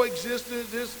coexistence,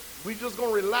 this we just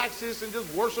gonna relax this and just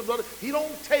worship the other. He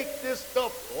don't take this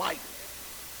stuff lightly.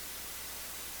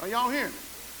 Are y'all hearing me?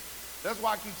 That's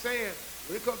why I keep saying,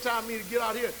 when it comes time for me to get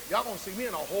out here, y'all gonna see me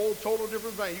in a whole total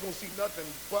different vein. You're gonna see nothing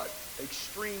but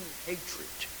extreme hatred.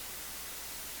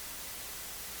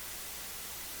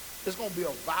 It's gonna be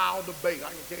a vile debate. I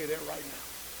can tell you that right now.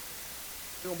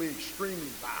 It's gonna be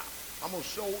extremely vile. I'm gonna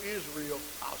show Israel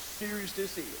how serious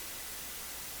this is.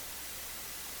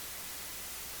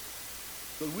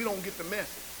 Because we don't get the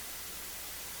message.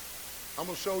 I'm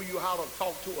gonna show you how to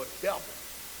talk to a devil.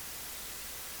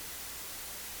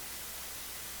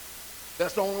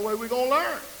 That's the only way we're going to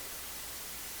learn.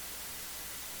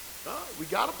 We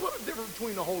got to put a difference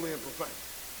between the holy and profane.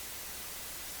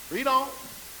 Read on.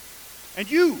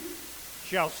 And you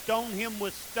shall stone him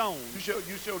with stones. You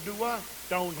shall do what?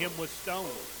 Stone him with stones.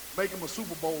 Make him a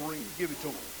Super Bowl ring. Give it to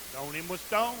him. Stone him with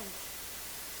stones.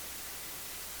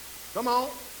 Come on.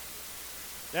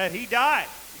 That he died.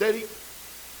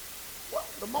 Well,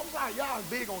 the Most High, y'all is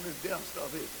big on this death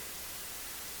stuff,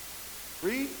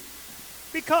 isn't it? Read.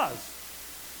 Because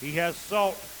he has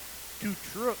sought to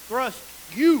thrust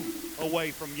you away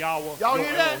from Yahweh. Y'all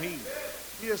hear that? Elohim.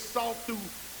 He has sought to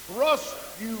thrust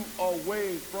you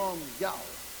away from Yahweh.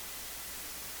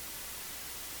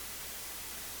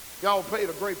 Yahweh paid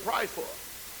a great price for us.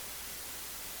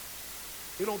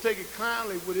 He don't take it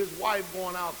kindly with his wife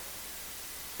going out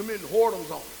committing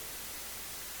whoredoms on him.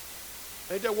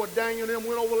 Ain't that what Daniel and them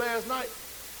went over last night?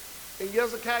 In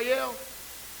Yezekiel?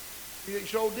 He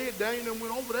sure did. Daniel and them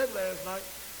went over that last night.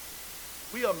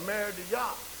 We are married to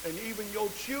Yah, and even your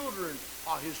children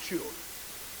are his children.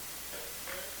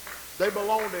 They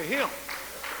belong to him.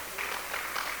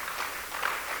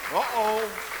 Uh-oh.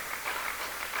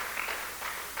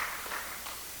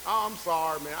 Oh, I'm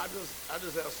sorry, man. I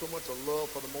just have so much of love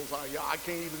for the Most High Yah. I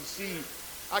can't even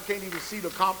see the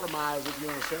compromise, if you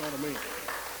understand what I mean.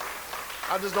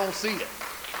 I just don't see it.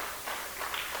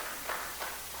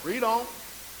 Read on.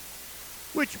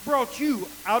 Which brought you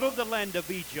out of the land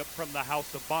of Egypt from the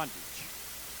house of bondage.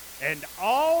 And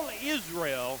all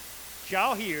Israel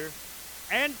shall hear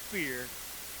and fear,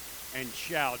 and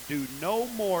shall do no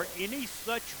more any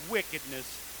such wickedness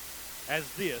as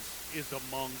this is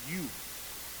among you.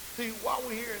 See, while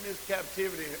we're here in this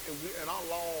captivity, and our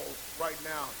laws right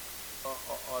now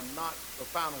are not the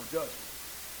final judgment,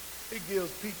 it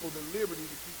gives people the liberty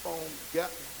to keep on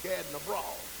gadding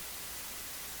abroad,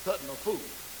 cutting the food.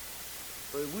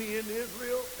 But if we in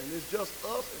Israel and it's just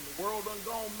us and the world done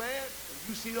gone mad, and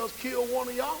you see us kill one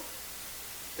of y'all,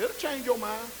 it'll change your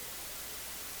mind.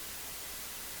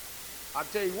 I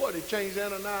tell you what, it changed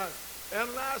Ananias.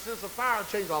 Ananias, since the fire,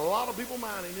 changed a lot of people's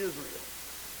mind in Israel.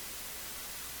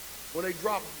 When they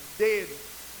dropped dead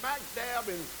smack dab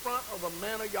in front of the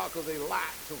man of Yah because they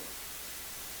lied to him.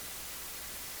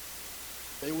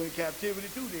 They went in captivity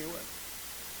too, then, right?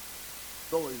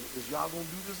 So is y'all going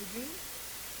to do this again?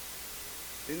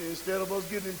 And instead of us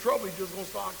getting in trouble, he's just going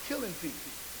to start killing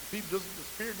people. The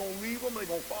spirit going to leave them, they're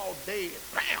going to fall dead.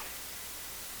 Bam!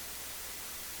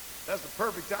 That's the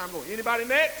perfect time to go. Anybody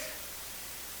next?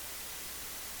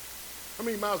 I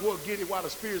mean, you might as well get it while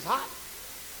the spirit's hot.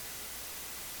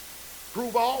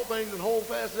 Prove all things and hold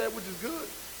fast to that which is good.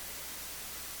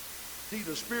 See,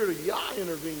 the spirit of Yah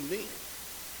intervened then.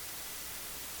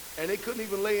 And they couldn't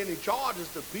even lay any charges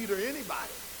to Peter or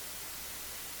anybody.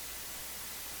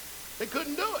 They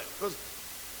couldn't do it because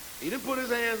he didn't put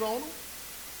his hands on them.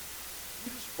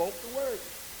 He just spoke the word.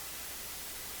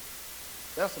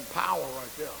 That's some power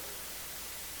right there.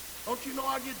 Don't you know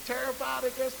I get terrified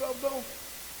at that stuff, though?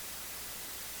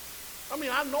 I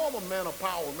mean, I know I'm a man of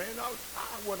power, man. I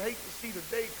would hate to see the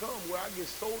day come where I get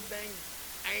so dang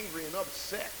angry and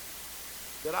upset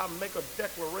that I make a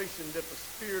declaration that the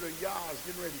spirit of Yah is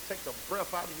getting ready to take the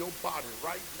breath out of your body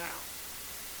right now.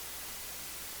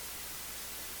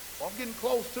 Well, I'm getting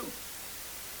close to.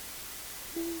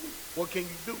 What can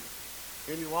you do?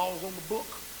 Any laws on the book?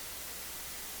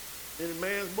 Any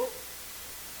man's book?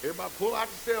 Everybody pull out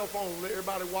your cell phone and let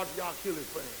everybody watch Yah kill his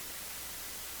fans.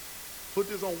 Put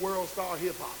this on World Star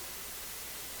Hip Hop.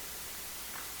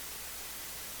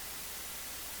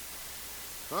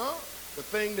 Huh? The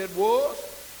thing that was,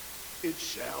 it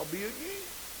shall be again.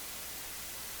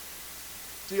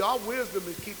 See, our wisdom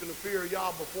is keeping the fear of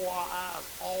Yah before our eyes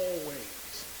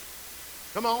always.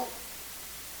 Come on.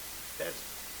 That's,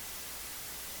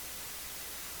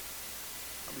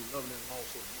 I be loving that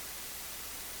also.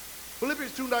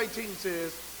 Philippians 2:19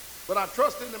 says, but I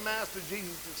trust in the Master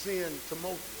Jesus to send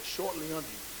Timothy shortly unto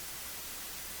you,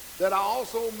 that I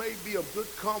also may be of good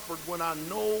comfort when I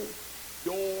know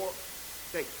your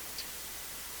state.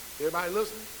 Everybody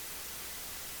listening?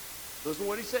 Listen to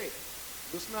what he said.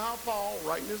 Listen to how Paul,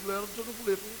 writing his letter to the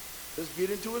Philippians, let's get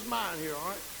into his mind here, all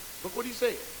right? Look what he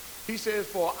said. He says,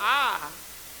 for I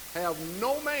have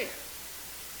no man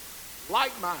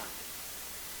like-minded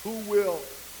who will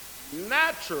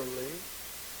naturally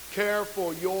care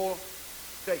for your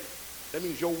state. That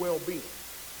means your well-being.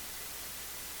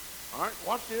 All right,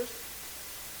 watch this.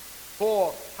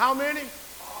 For how many?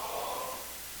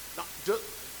 Not just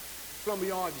some of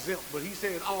y'all exempt, but he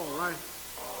said all, right?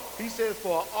 He says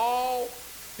for all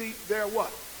seek their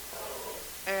what?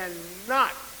 And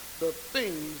not the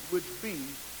things which be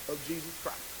of Jesus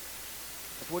Christ.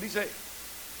 That's what he said.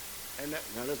 And that,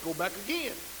 now let's go back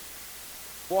again.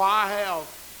 For I have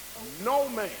no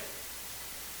man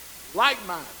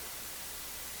like-minded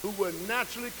who would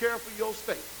naturally care for your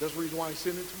state. That's the reason why he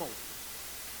sent it to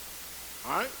Moses.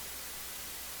 All right?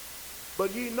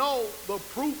 But ye know the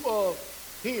proof of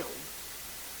him,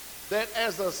 that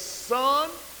as a son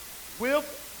with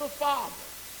the Father,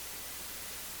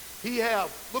 he have,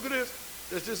 look at this,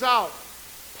 this is how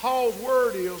Paul's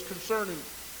word is concerning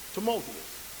Timotheus.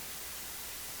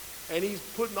 And he's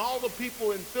putting all the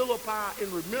people in Philippi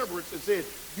in remembrance and said,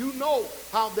 you know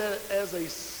how that as a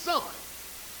son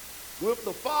with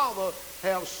the Father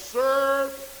have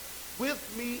served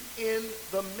with me in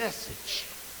the message.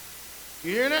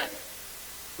 You hear that?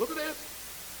 Look at this.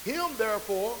 Him,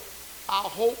 therefore, I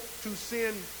hope to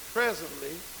send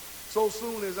presently, so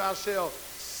soon as I shall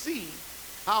see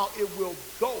how it will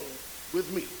go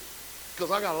with me.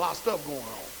 Because I got a lot of stuff going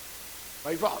on.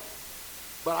 Right, Father?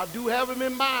 But I do have him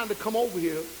in mind to come over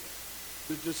here,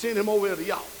 to send him over here to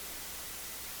y'all.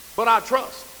 But I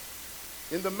trust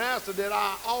in the Master that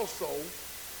I also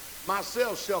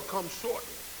myself shall come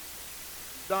shortly.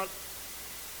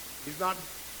 He's not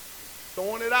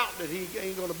throwing it out that he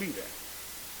ain't going to be there.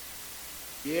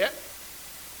 Yet,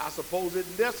 I suppose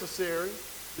it's necessary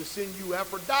to send you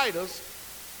Epaphroditus,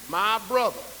 my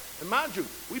brother. And mind you,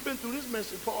 we've been through this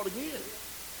message part again.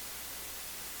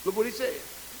 Look what he said.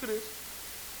 Look at this.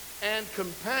 And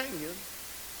companion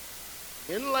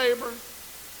in labor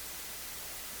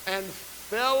and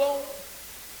fellow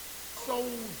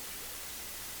soldier.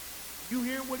 You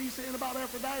hear what he's saying about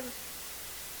Epaphroditus?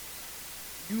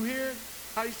 You hear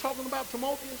how he's talking about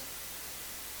Timotheus?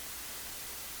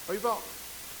 What do you thought?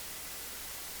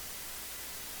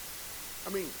 I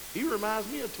mean, he reminds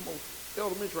me of Timotheus.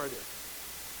 Elder Mitch right there.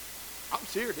 I'm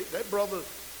serious. That brother,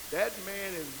 that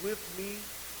man is with me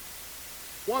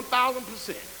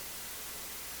 1,000%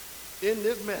 in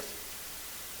this message.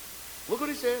 Look what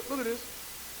he said. Look at this.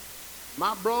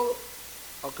 My brother,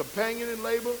 a companion in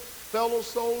labor, fellow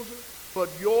soldier, but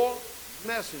your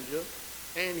messenger,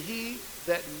 and he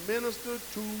that ministered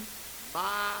to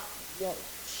my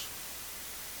wants.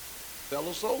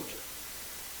 Fellow soldier.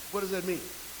 What does that mean?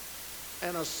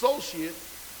 An associate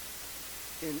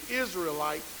in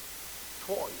Israelite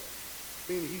toil.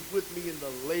 Meaning he's with me in the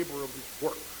labor of his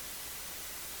work.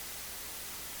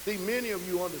 See, many of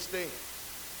you understand,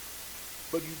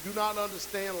 but you do not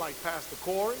understand like Pastor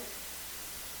Corey,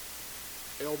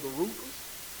 Elder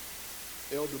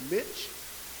Rufus, Elder Mitch,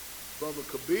 Brother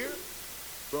Kabir,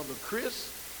 Brother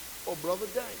Chris, or Brother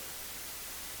Daniel.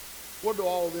 What do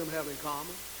all of them have in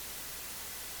common?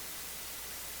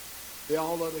 They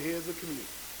all are the heads of the community.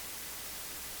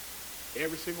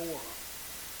 Every single one of them.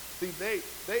 See,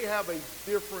 they have a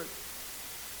different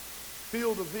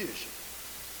field of vision,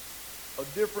 a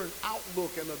different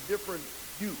outlook, and a different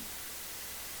view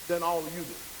than all of you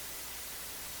do.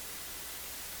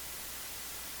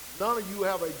 None of you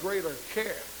have a greater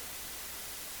care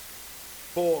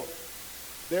for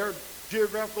their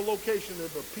geographical location than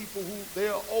the people who they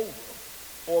are over,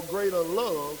 or greater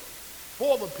love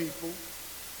for the people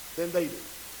than they do.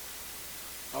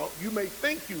 You may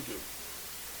think you do.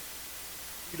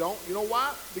 You don't. You know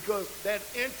why? Because that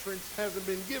entrance hasn't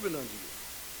been given unto you.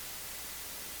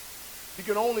 You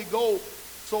can only go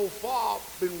so far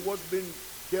in what's been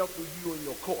dealt with you in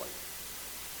your court.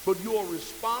 But you're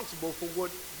responsible for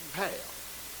what you have.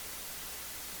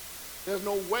 There's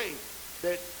no way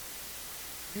that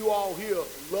you all here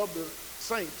love the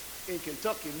saints in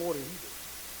Kentucky more than he does.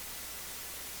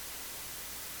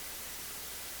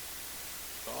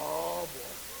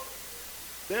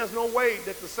 There's no way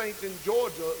that the saints in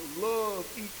Georgia love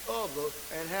each other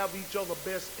and have each other's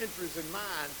best interests in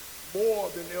mind more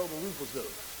than Elder Rufus does.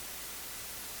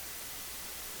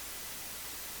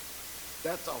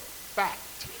 That's a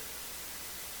fact.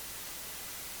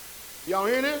 Y'all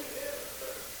hear this?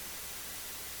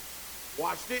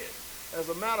 Watch this. As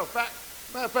a matter of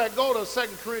fact, go to 2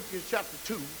 Corinthians chapter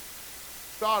 2,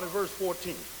 start at verse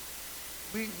 14.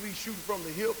 We shoot from the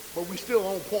hip, but we still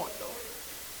on point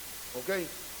though. Okay?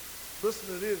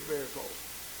 Listen to this very close.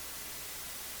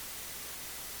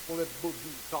 We'll let the book do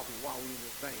the talking while we in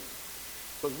this thing,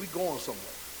 because we going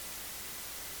somewhere.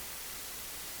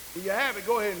 When you have it,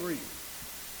 go ahead and read.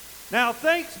 Now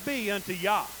thanks be unto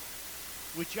Yah,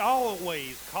 which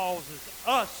always causes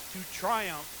us to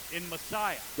triumph in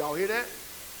Messiah. Y'all hear that?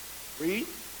 Read.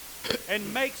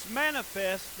 And makes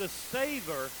manifest the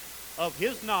savor of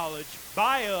his knowledge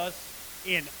by us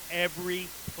in every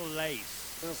place.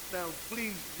 Now,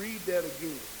 please read that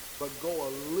again, but go a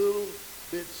little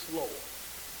bit slower.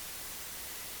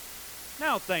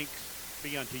 Now thanks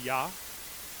be unto Yah,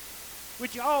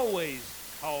 which always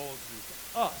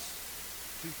causes us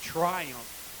to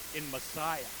triumph in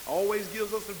Messiah. Always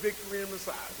gives us the victory in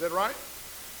Messiah. Is that right?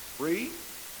 Read.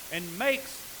 And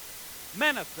makes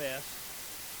manifest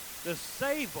the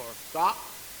savor. Stop.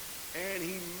 And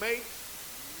he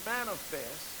makes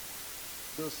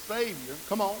manifest the Savior.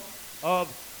 Come on. Of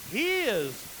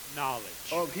his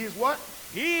knowledge. Of his what?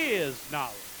 His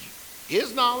knowledge.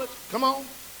 His knowledge. Come on.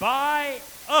 By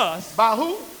us. By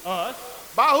who? Us.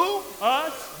 By who?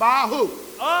 Us. By who?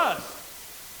 Us.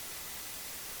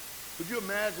 Could you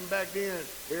imagine back then,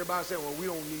 everybody saying, well, we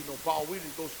don't need no Paul. We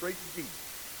just go straight to Jesus.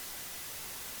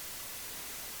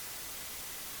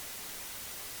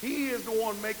 He is the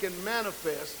one making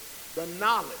manifest the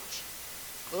knowledge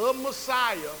of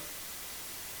Messiah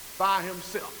by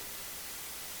himself.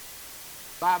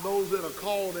 By those that are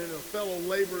called and are fellow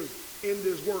laborers in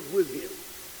this work with him.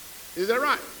 Is that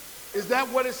right? Is that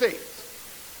what it says?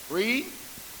 Read.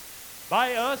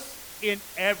 By us in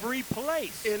every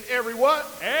place. In every what?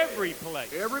 Every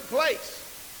place. Every place.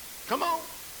 Come on.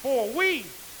 For we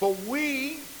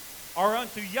are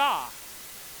unto Yah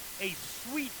a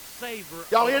sweet savor.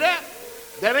 Y'all hear that?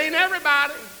 That ain't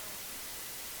everybody.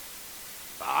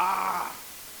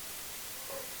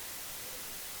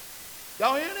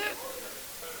 Y'all hear this?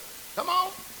 Come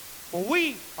on. For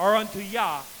we are unto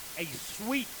Yah a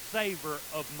sweet savor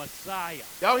of Messiah.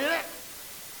 Y'all hear that?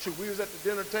 Shoot, we was at the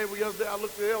dinner table yesterday. I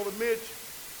looked at Elder Mitch.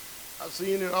 I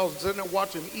seen him. I was sitting there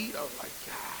watching him eat. I was like,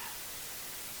 God.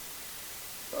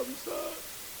 Love you, son.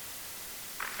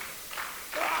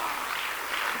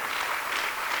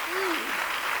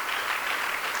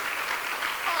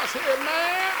 I said,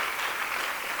 man,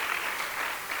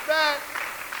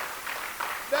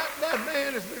 that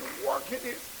man has been working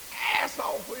his ass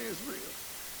off for Israel.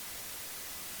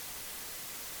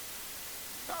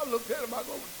 I looked at him, I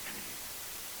go,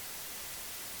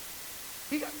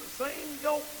 he got the same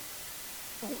yoke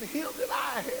on him that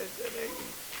I had at that age.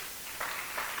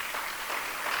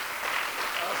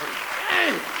 I said,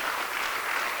 dang.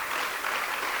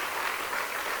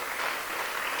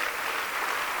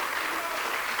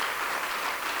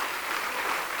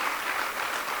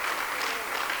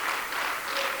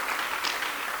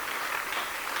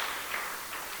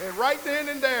 And right then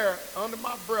and there, under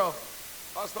my breath,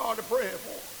 I started praying for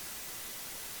him.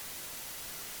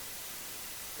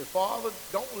 And Father,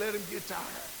 don't let him get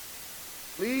tired.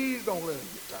 Please don't let him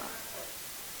get tired.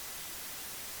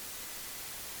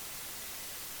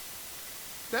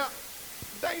 Now,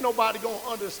 there ain't nobody going to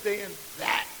understand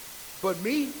that but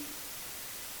me.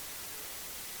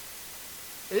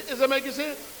 Is that making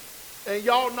sense? And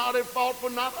y'all not at fault for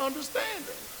not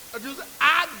understanding.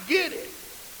 I get it.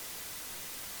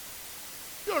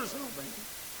 You understand, man?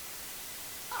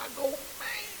 I go,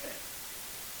 man,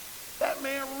 that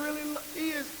man really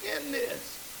is in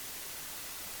this.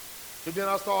 So then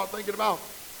I start thinking about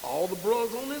all the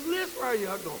brothers on this list right here.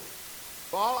 I go,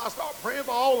 Father, I start praying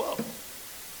for all of them.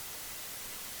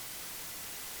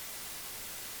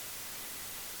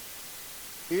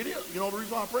 It is. You know the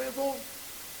reason why I'm praying for them?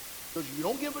 Because you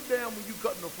don't give a damn when you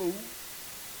cutting the food.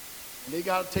 And they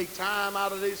got to take time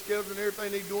out of their schedule and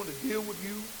everything they doing to deal with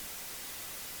you.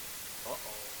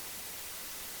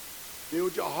 Deal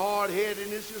with your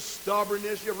hard-headedness, your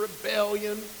stubbornness, your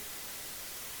rebellion.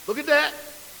 Look at that.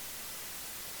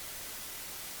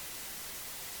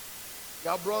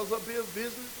 Y'all brothers up here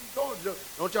visiting from Georgia.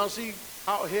 Don't y'all see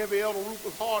how heavy Elder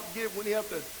Rufus' heart get when he have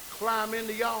to climb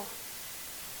into y'all?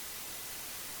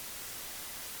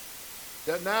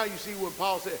 That now you see what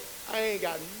Paul said, I ain't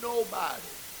got nobody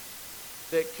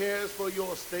that cares for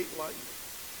your estate like you.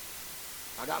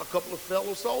 I got a couple of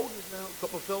fellow soldiers now, a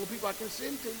couple of fellow people I can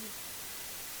send to you.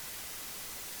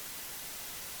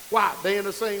 Why? They in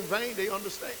the same vein, they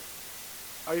understand.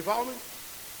 Are you following me?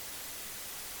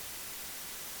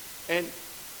 And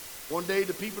one day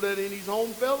the people that are in these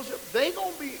home fellowships, they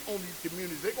going to be on these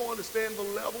communities. They're going to understand the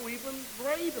level even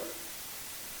greater.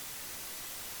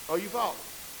 Are you following?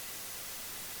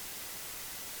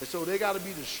 And so they got to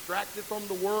be distracted from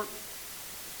the work,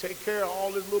 take care of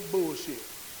all this little bullshit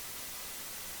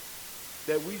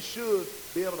that we should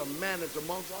be able to manage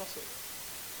amongst ourselves.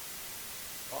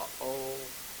 Uh-oh.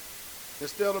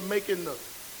 Instead of making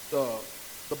the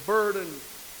burden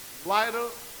lighter,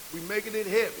 we making it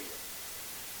heavier.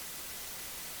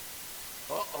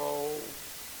 Uh-oh.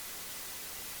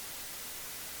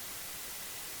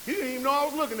 You didn't even know I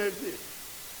was looking at this.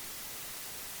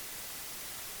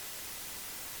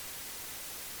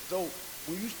 So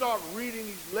when you start reading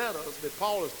these letters that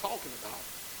Paul is talking about,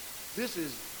 this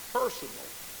is personal.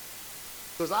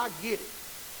 Because I get it.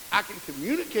 I can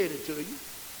communicate it to you,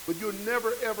 but you'll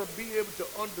never ever be able to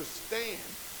understand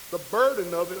the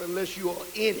burden of it unless you are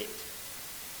in it.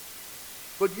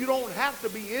 But you don't have to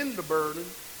be in the burden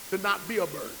to not be a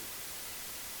burden.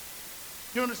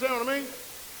 You understand what I mean?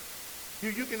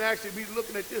 You can actually be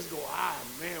looking at this and go,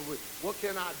 man, what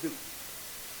can I do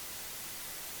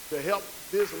to help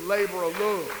this labor of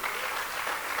love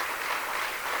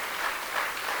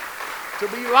to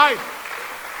be lighter?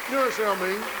 You understand what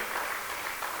I mean?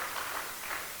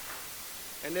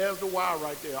 And there's the why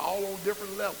right there, all on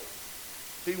different levels.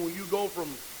 See, when you go from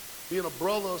being a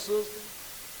brother or sister,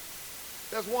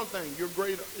 that's one thing. You're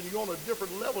greater, and you're on a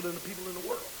different level than the people in the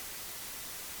world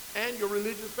and your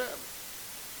religious family.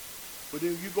 But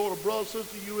then you go to brother,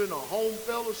 sister, you in a home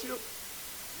fellowship,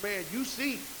 man, you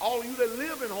see, all of you that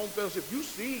live in home fellowship, you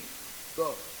see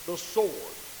the sword,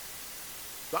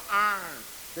 the iron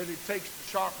that it takes to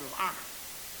sharpen iron.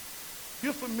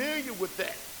 You're familiar with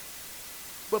that.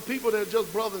 But people that are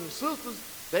just brothers and sisters,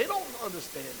 they don't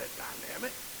understand that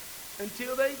dynamic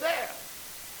until they're there.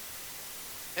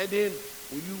 And then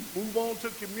when you move on to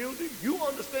community, you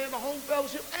understand the home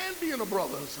fellowship and being a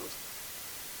brother and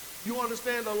sister. You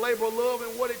understand the labor of love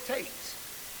and what it takes.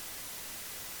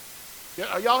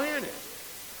 Are y'all hearing that?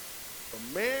 But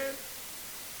man,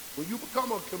 when you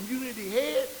become a community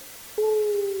head,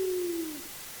 whoo,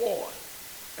 boy.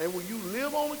 And when you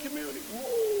live on a community,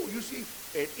 whoa, you see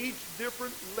at each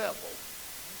different level,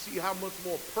 you see how much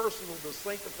more personal the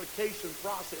sanctification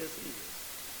process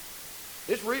is.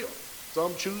 It's real.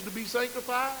 Some choose to be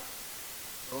sanctified,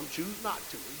 some choose not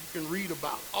to. You can read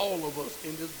about all of us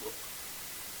in this book.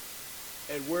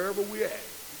 And wherever we're at,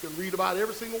 you can read about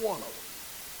every single one of us.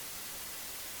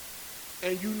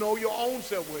 And you know your own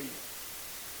self where you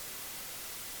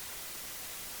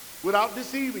are. Without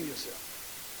deceiving yourself.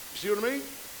 You see what I mean?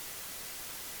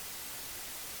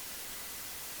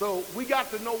 So we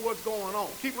got to know what's going on.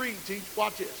 Keep reading, Teach.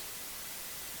 Watch this.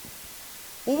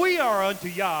 For we are unto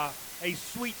Yah a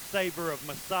sweet savor of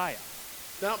Messiah.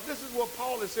 Now, this is what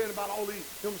Paul is saying about all these,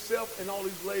 himself and all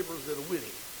these laborers that are with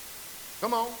him.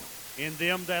 Come on. In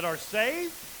them that are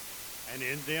saved, and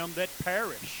in them that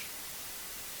perish.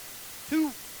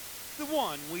 To the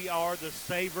one we are the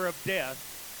savor of death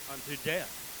unto death,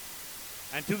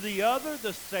 and to the other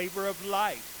the savor of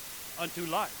life unto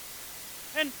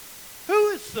life. And who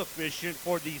is sufficient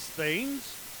for these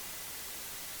things?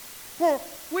 For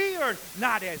we are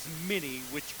not as many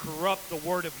which corrupt the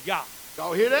word of Yah.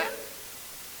 Y'all hear that?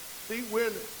 See,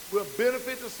 we'll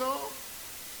benefit to some,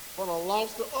 but a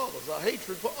loss to others, a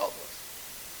hatred for others.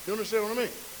 You understand what I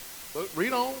mean? But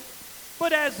read on.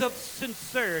 But as of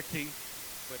sincerity,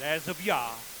 but as of Yah,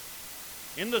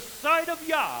 in the sight of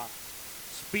Yah,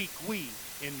 speak we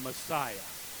in Messiah.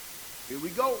 Here we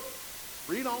go.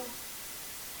 Read on.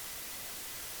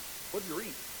 What did you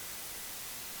read?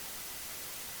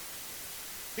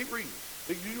 Keep reading.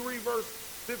 Did you read verse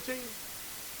 15?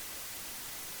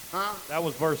 Huh? That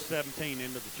was verse 17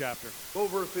 into the chapter. Go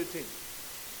verse 15.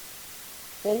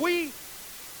 For we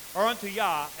are unto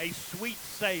Yah a sweet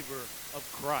savor of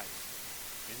Christ,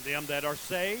 in them that are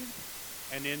saved,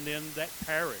 and in them that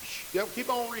perish. Yep, keep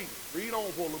on reading. Read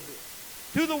on for a little bit.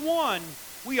 To the one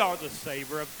we are the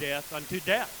savor of death unto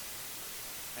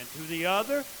death, and to the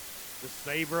other the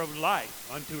savor of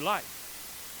life unto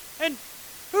life. And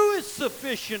who is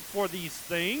sufficient for these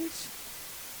things?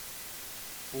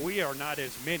 For we are not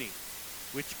as many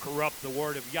which corrupt the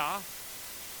word of Yah,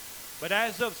 but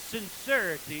as of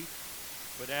sincerity,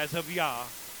 but as of Yah,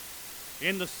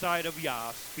 in the sight of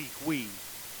Yah speak we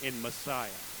in Messiah.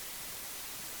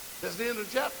 That's the end of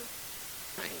the chapter.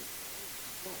 Dang.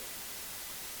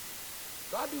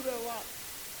 So I do that a lot.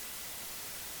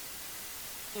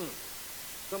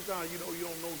 Sometimes, you don't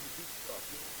know you do stuff.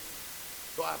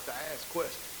 So I have to ask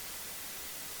questions.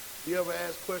 You ever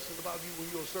ask questions about you when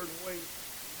you're a certain way?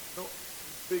 You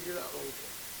figure it out.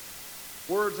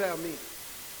 Okay. Words have meaning.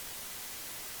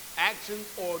 Actions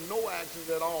or no actions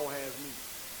at all has meaning.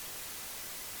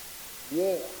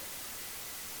 War.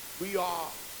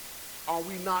 Are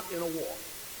we not in a war?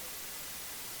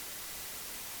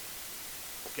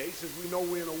 Okay, since we know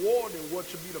we're in a war, then what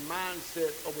should be the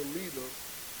mindset of a leader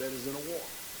that is in a war?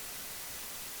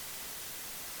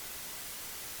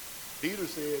 Peter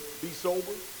said, be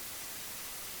sober,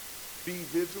 be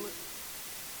vigilant,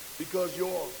 because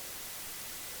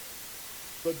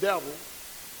the devil,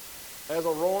 as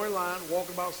a roaring lion,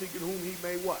 walking about seeking whom he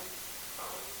may what?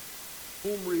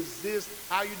 Whom resist.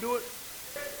 How you do it?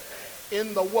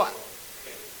 In the what?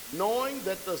 Knowing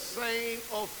that the same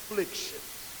afflictions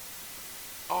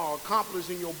are accomplished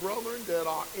in your brethren that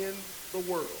are in the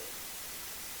world.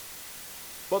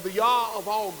 But the Yah of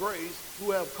all grace,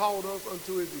 who have called us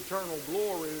unto his eternal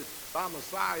glory by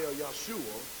Messiah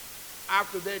Yeshua,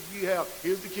 after that you have,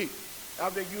 here's the key,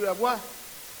 after that you have what?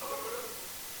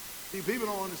 See, people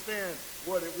don't understand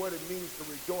what it means to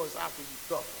rejoice after you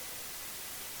suffer.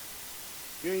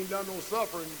 You ain't done no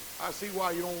suffering, I see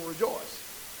why you don't rejoice.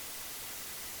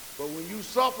 But when you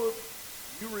suffer,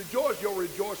 you rejoice, your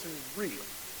rejoicing is real.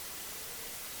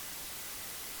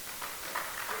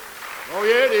 Oh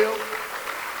yeah, it is.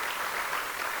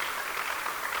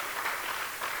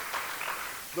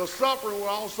 The suffering will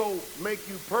also make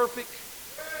you perfect.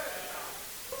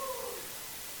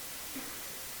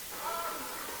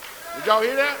 Did y'all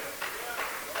hear that?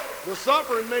 The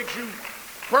suffering makes you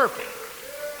perfect,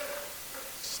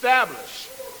 established,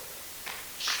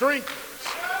 strengthens,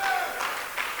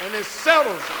 and it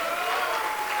settles you.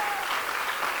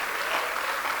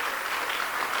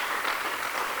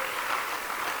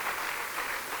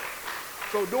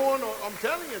 So I'm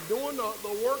telling you, doing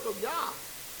the work of Yah,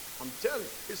 I'm telling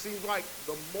you, it seems like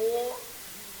the more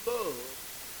you love,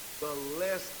 the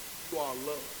less you are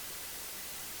loved.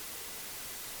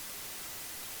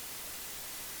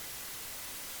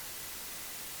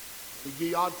 We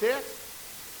give y'all a test.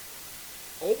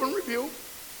 Open rebuke.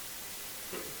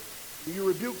 When you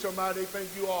rebuke somebody, they think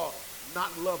you are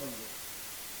not loving them.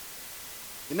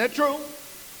 Isn't that true?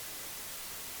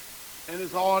 And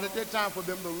it's hard at that time for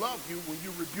them to love you when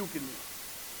you're rebuking them,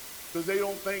 because they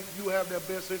don't think you have their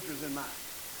best interest in mind.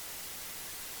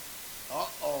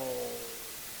 Uh-oh.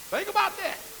 Think about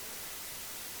that.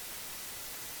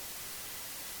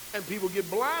 And people get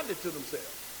blinded to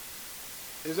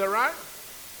themselves. Is that right?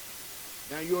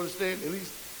 Now you understand at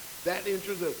least that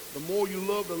interest, the more you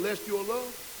love, the less you'll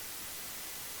love.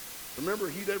 Remember,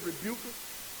 he that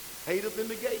rebuketh, hateth in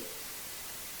the gate.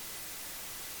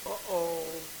 Uh-oh.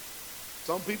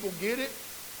 Some people get it.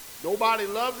 Nobody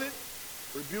loves it.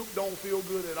 Rebuke don't feel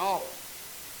good at all.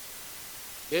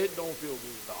 It don't feel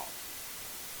good at all.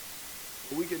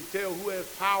 But we can tell who has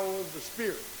power over the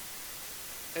Spirit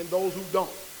and those who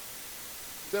don't.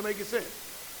 Does that make sense?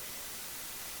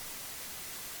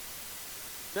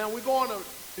 Now we're going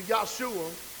to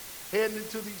Yeshua, heading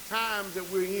into these times that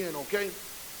we're in, okay?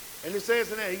 And it says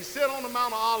in there, he sat on the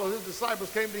Mount of Olives, his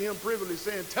disciples came to him privily,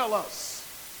 saying, tell us,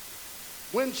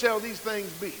 when shall these things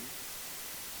be?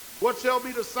 What shall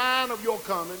be the sign of your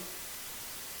coming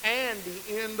and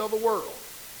the end of the world?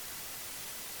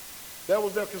 That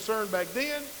was their concern back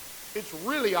then. It's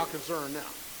really our concern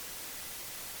now.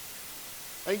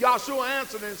 And Yeshua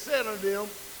answered and said unto them,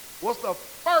 what's the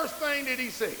first thing that he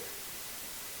said?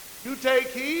 You take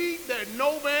heed that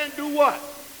no man do what?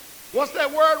 What's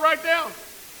that word right there?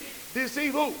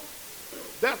 Deceive who?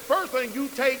 That first thing, you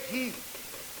take heed.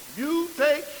 You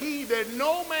take heed that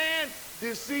no man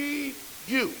deceive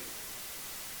you.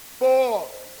 For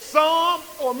some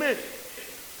or many.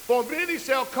 For many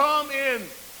shall come in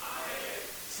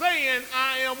saying,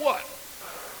 I am what?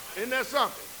 Isn't that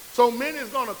something? So many is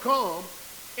going to come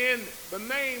in the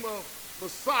name of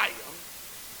Messiah,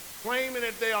 claiming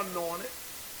that they are anointed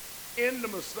in the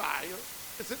Messiah.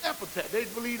 It's an epithet. They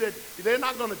believe that they're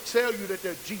not going to tell you that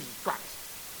they're Jesus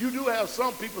Christ. You do have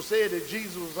some people say that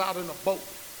Jesus was out in a boat,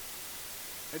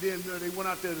 and then they went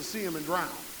out there to see him and drowned.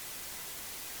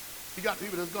 You got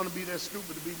people that's going to be that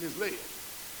stupid to be misled.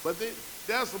 But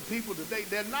there's some people today,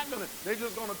 they're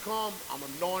just going to come, I'm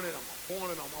anointed, I'm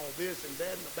appointed, I'm all this and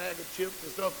that, and a bag of chips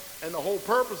and stuff. And the whole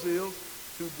purpose is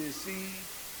to deceive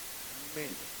men.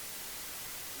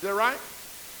 Is that right?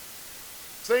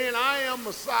 Saying, I am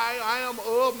Messiah, I am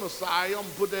of Messiah, I'm going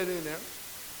to put that in there.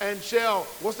 And shall,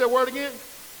 what's that word again?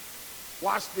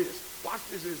 Watch this. Watch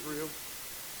this, Israel.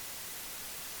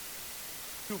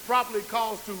 To properly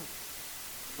cause to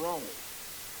wrong.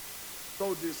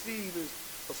 So deceive is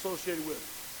associated with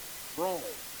wrong.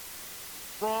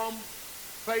 From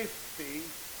safety,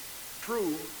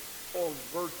 truth, or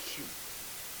virtue.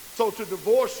 So to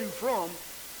divorce you from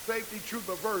safety, truth,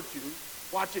 or virtue,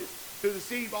 watch it. To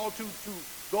deceive, all to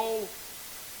go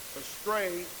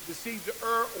astray, deceive to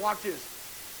err, watch this.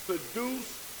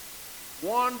 Seduce,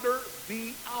 wander,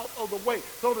 be out of the way.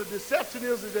 So the deception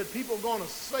is that people are going to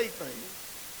say things.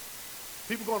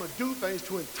 People are going to do things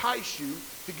to entice you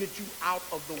to get you out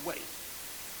of the way.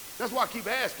 That's why I keep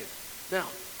asking. Now,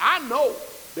 I know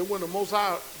that when the Most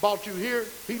High brought you here,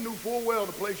 he knew full well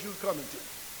the place you was coming to.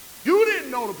 You didn't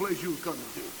know the place you was coming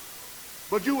to,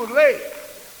 but you was led.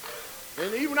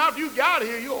 And even after you got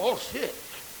here, you go, oh, shit.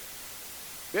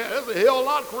 Yeah, there's a hell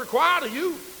lot required of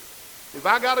you. If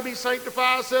I got to be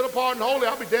sanctified, set apart, and holy,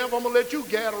 I'll be damned if I'm going to let you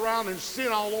gad around and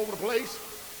sin all over the place.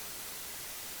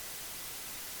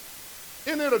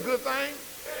 Isn't it a good thing?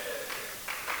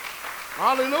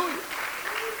 Hallelujah.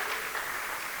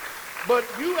 But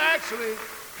you actually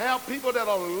have people that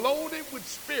are loaded with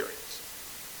spirits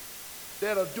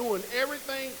that are doing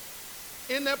everything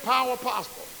in their power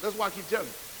possible. That's why I keep telling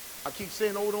you. I keep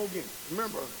saying over and over again.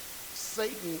 Remember,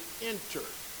 Satan entered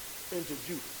into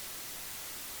Judas.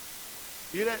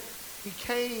 You hear that? He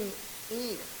came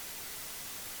in.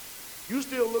 You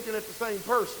still looking at the same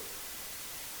person.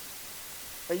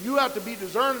 And you have to be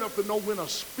discerning enough to know when a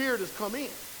spirit has come in.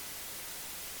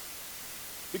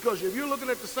 Because if you're looking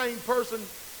at the same person,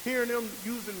 hearing them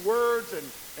using words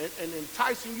and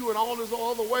enticing you in all this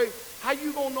other way, how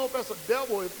you going to know if that's a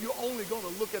devil if you're only going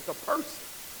to look at the person?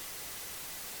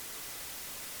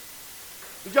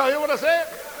 Did y'all hear what I said?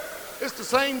 It's the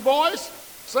same voice,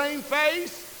 same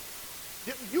face.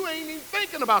 You ain't even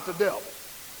thinking about the devil.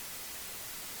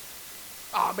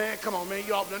 Oh, man, come on, man.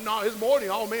 Y'all, no, it's more than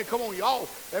y'all. Man, come on, y'all.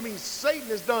 That means Satan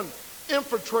has done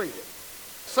infiltrated.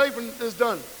 Satan has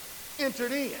done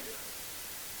entered in.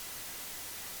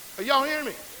 Are y'all hearing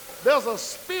me? There's a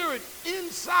spirit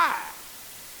inside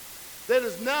that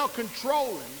is now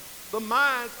controlling the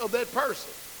mind of that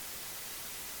person.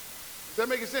 Does that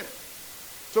make sense?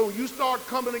 So you start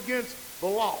coming against the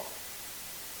law,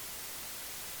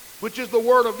 which is the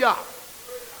word of Yah.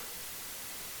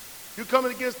 You're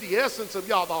coming against the essence of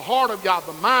Yah, the heart of Yah,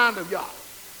 the mind of Yah.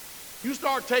 You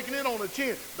start taking it on the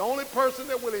chin. The only person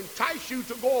that will entice you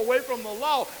to go away from the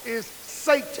law is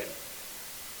Satan.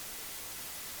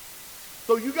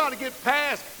 So you got to get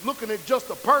past looking at just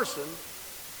a person.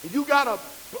 And you got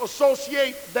to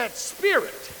associate that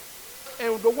spirit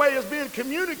and the way it's being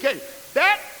communicated.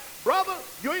 That, brother,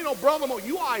 you ain't no brother more.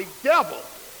 You are a devil.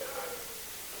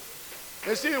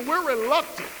 And see, and we're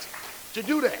reluctant to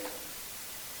do that.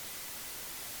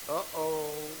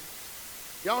 Uh-oh.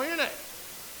 Y'all hear that?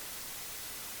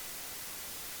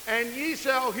 And ye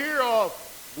shall hear of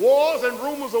wars and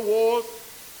rumors of wars.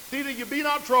 See that you be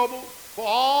not troubled, for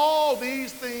all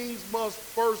these things must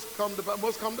come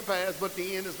to pass, but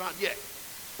the end is not yet.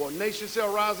 For nation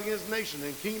shall rise against nation,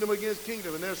 and kingdom against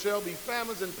kingdom, and there shall be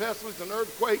famines and pestilence and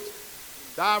earthquakes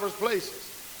in divers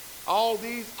places. All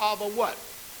these are the what?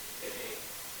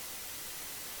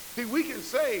 See, we can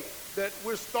say that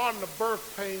we're starting the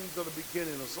birth pains of the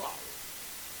beginning of sorrow.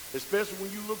 Especially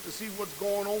when you look to see what's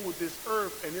going on with this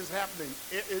earth, and it's happening.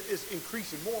 It's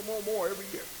increasing more and more and more every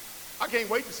year. I can't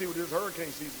wait to see what this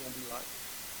hurricane season is going to be like.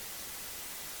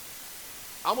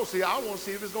 I want to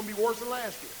see if it's going to be worse than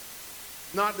last year.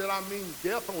 Not that I mean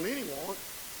death on anyone.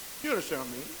 You understand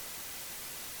what I mean?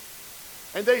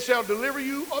 And they shall deliver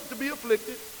you up to be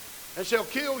afflicted, and shall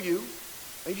kill you,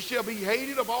 and you shall be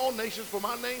hated of all nations for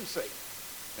my name's sake.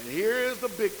 And here is the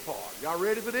big part. Y'all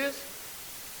ready for this?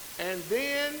 And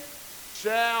then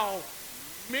shall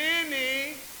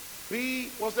many be,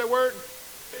 what's that word?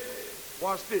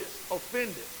 Watch this.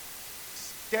 Offended.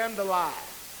 Scandalized.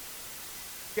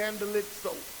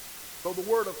 Scandalizo. So the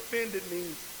word offended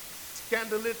means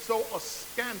scandalizo or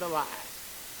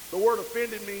scandalized. The word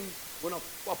offended means when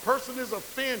a person is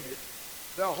offended,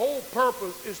 their whole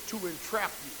purpose is to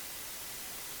entrap you.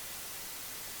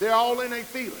 They're all in their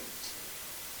feelings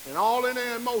and all in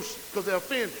their emotions because they're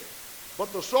offended.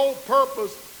 But the sole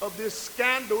purpose of this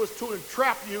scandal is to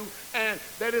entrap you, and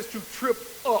that is to trip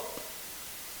up.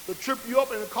 To trip you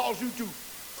up and cause you to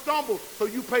stumble, so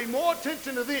you pay more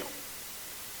attention to them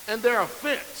and their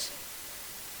offense.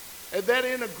 And that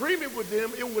in agreement with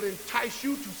them, it would entice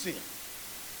you to sin.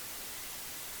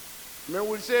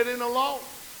 Remember what he said in the law?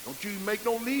 Don't you make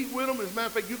no league with them. As a matter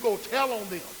of fact, you go tell on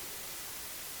them.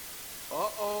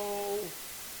 Uh-oh.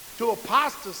 To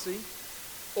apostasy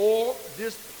or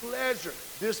displeasure.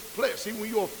 Displeasure. See, when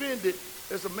you're offended,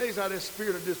 it's amazing how that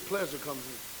spirit of displeasure comes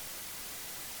in.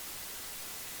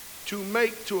 to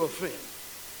make, to offend,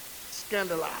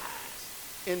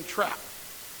 scandalize, entrap.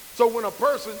 So when a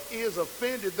person is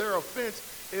offended, their offense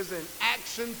is an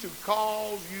action to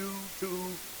cause you to,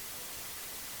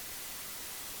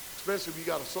 especially if you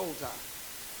got a soul tie.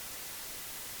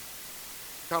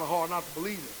 Kind of hard not to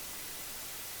believe it.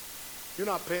 You're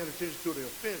not paying attention to the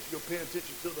offense. You're paying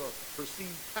attention to the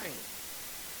perceived pain.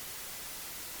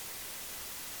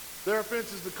 Their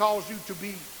offense is to cause you to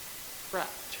be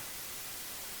trapped.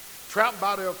 Trapped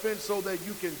by their offense so that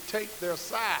you can take their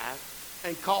side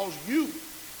and cause you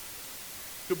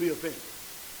to be offended.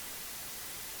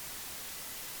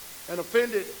 An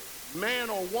offended man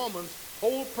or woman's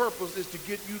whole purpose is to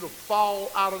get you to fall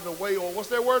out of the way, or what's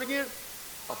that word again?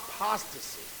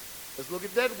 Apostasy. Let's look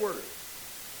at that word.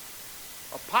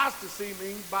 Apostasy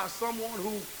means by someone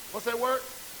who, what's that word?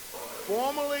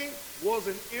 Formerly was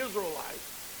an Israelite,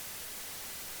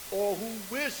 or who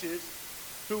wishes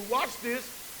to, watch this,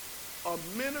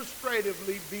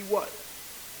 administratively be what?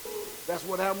 That's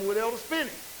what happened with Elder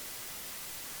Spinney.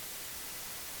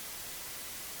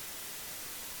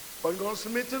 Wasn't going to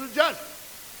submit to the judgment.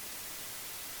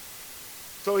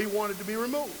 So he wanted to be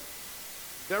removed.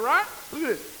 Is that right? Look at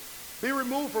this. Be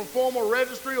removed from formal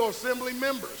registry or assembly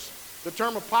members. The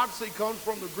term apostasy comes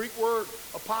from the Greek word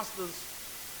apostasia.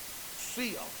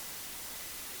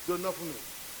 Good enough for me.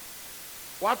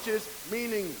 Watch this,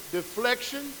 meaning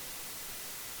deflection,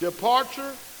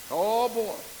 departure. Oh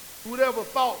boy, who'd ever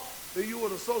thought that you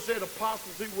would associate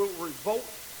apostasy with revolt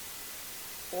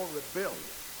or rebellion?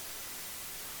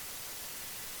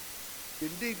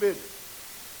 Getting deep in it.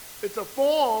 It's a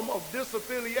form of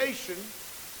disaffiliation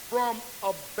from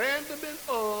abandonment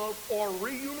of or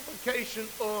reunification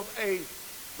of a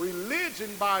religion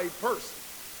by a person.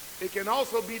 It can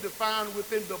also be defined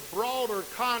within the broader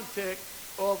context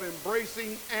of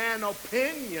embracing an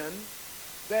opinion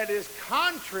that is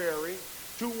contrary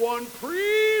to one's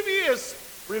previous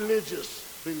religious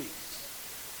beliefs.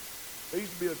 There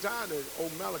used to be a time that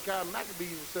old Malachi Maccabee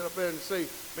would sit up there and say,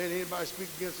 man, anybody speak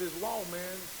against this law,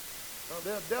 man,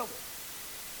 they're a devil.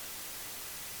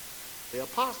 They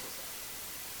apostatize.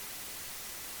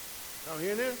 Y'all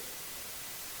hearing this?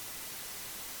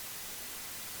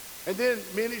 And then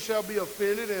many shall be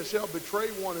offended and shall betray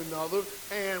one another.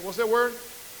 And what's that word?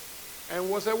 And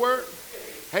what's that word?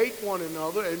 Hate one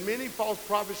another. And many false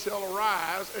prophets shall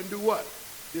arise and do what?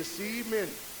 Deceive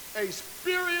many. A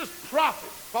spurious prophet,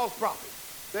 false prophet,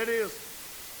 that is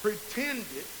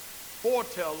pretended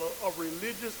foreteller of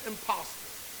religious impostors.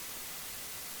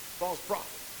 False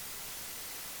prophet.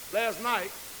 Last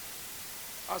night,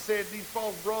 I said these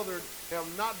false brothers have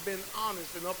not been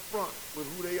honest and upfront with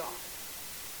who they are.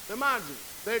 Now mind you,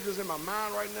 they're just in my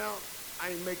mind right now. I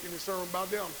ain't making a sermon about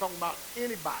them. I'm talking about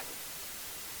anybody.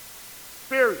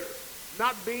 Period.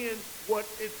 Not being what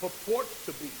it purports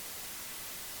to be.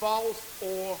 False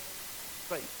or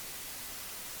fake.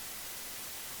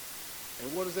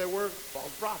 And what is that word?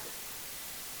 False prophet.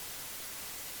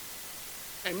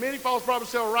 And many false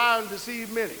prophets shall rise and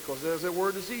deceive many, because there's that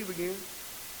word deceive again.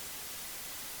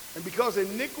 And because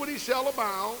iniquity shall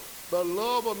abound, the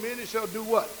love of many shall do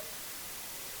what?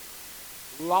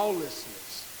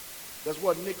 Lawlessness. That's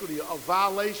what iniquity is, a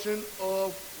violation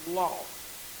of law.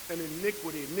 And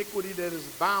iniquity that is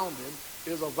bounding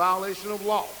is a violation of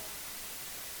law.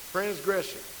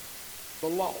 Transgression, the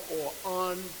law, or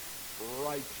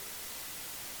unrighteous.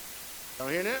 Y'all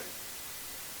hear that?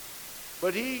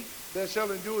 But he that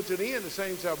shall endure to the end, the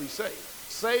same shall be saved.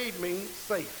 Saved means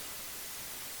safe.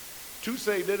 To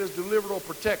save, that is delivered or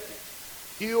protected.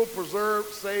 Heal, preserve,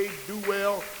 save, do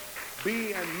well,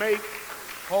 be and make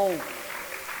whole.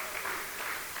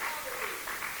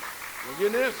 You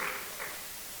getting this?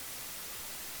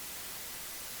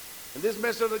 And this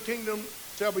message of the kingdom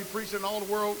shall be preached in all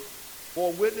the world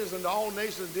for a witness unto all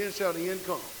nations, then shall the end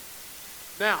come.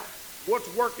 Now, what's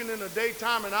working in the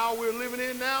daytime and hour we're living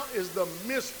in now is the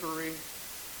mystery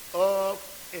of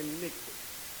iniquity.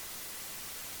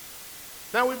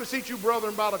 Now we beseech you,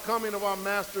 brethren, by the coming of our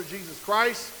Master Jesus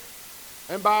Christ,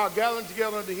 and by our gathering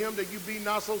together unto him, that you be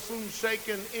not so soon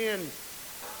shaken in,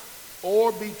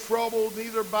 or be troubled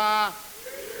neither by,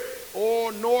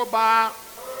 or nor by,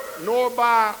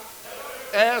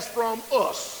 as from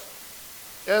us,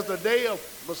 as the day of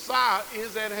Messiah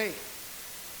is at hand.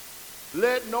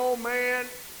 Let no man,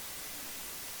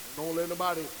 don't let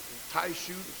nobody entice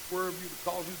you, to swerve you, to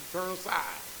cause you to turn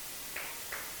aside.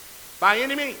 By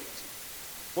any means.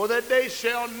 For that day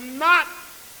shall not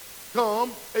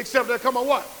come, except there come a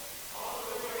what?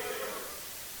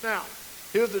 Now,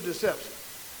 here's the deception.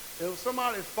 If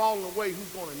somebody's falling away, who's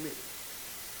going to admit it?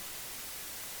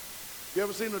 You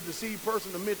ever seen a deceived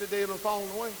person admit that they have fallen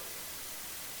away?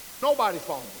 Nobody's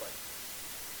falling away.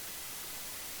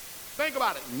 Think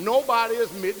about it. Nobody is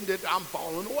admitting that I'm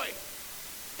falling away.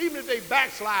 Even if they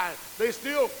backslide, they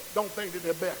still don't think that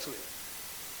they're backslid.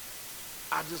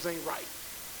 I just ain't right.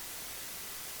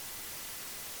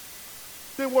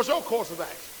 Then what's your course of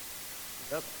action?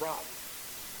 That's the problem.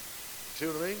 See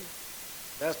what I mean?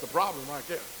 That's the problem right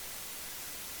there.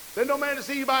 Let no man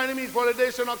deceive you by any means, for the day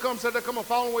shall not come, said there come a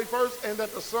falling away first, and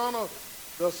that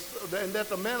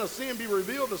the man of sin be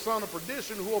revealed, the son of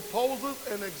perdition, who opposes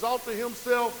and exalteth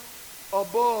himself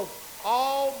above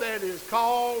all that is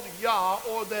called Yah,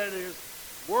 or that is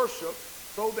worshiped,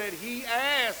 so that he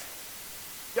asks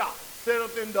Yah,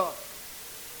 setteth in the,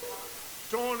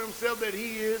 showing himself that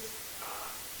he is.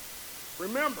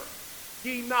 Remember,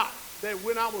 ye not that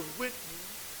when I was with you,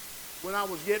 when I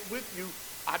was yet with you,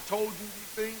 I told you these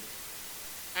things,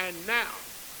 and now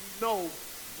you know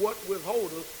what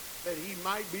withholdeth, that he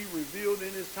might be revealed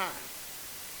in his time.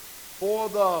 For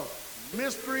the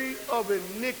mystery of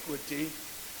iniquity,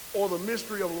 or the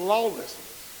mystery of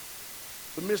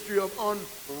lawlessness, the mystery of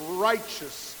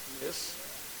unrighteousness,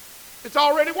 it's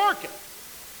already working.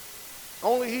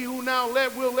 Only he who now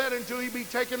will let until he be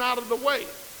taken out of the way.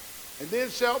 And then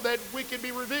shall that wicked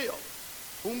be revealed,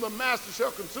 whom the master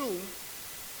shall consume,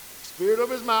 spirit of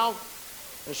his mouth,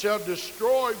 and shall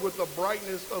destroy with the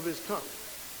brightness of his coming.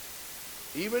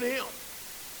 Even him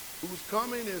whose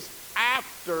coming is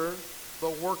after the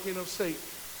working of Satan,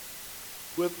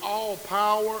 with all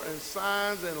power and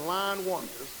signs and lying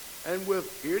wonders, and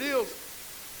with, here it is,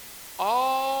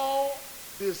 all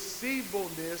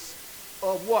deceivableness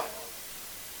of what?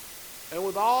 And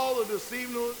with all the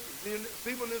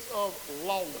deceivableness of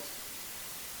lawlessness,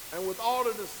 and with all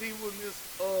the deceivableness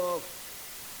of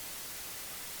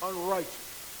unrighteousness.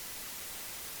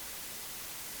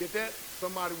 Get that?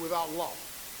 Somebody without law.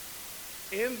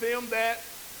 In them that,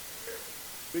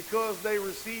 because they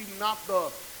receive not the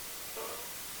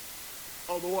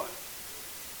what?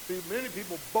 See, many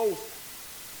people boast,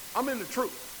 I'm in the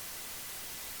truth.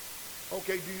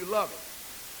 Okay, do you love it?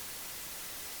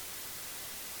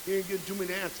 You ain't getting too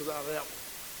many answers out of that one.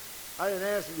 I didn't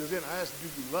ask you this in, I asked you,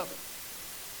 do you love it?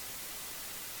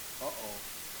 Uh-oh.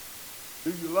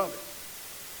 Do you love it?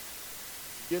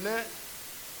 Getting that?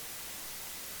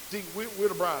 See, we're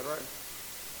the bride, right?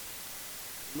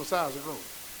 The Messiah's the groom.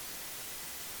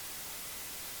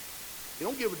 They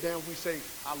don't give a damn if we say,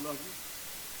 I love you.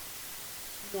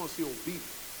 We want to see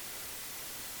obedience.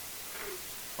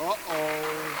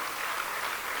 Uh-oh.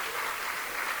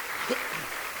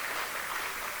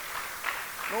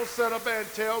 Don't sit up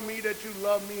and tell me that you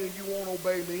love me and you won't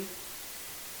obey me.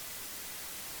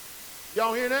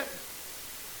 Y'all hear that?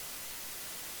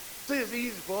 See, it's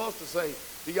easy for us to say,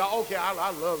 y'all, okay, I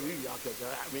love you, y'all, because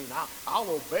I mean, I'll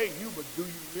obey you, but do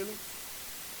you really?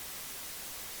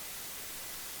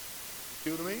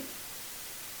 See what I mean?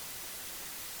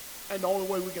 And the only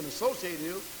way we can associate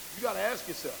is, you got to ask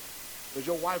yourself, does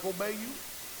your wife obey you?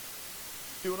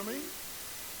 See what I mean?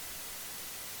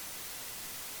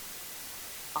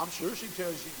 I'm sure she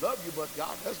tells you she loves you, but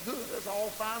God, that's good. That's all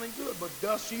fine and good. But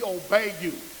does she obey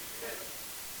you?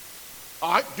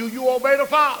 All right, do you obey the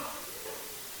Father?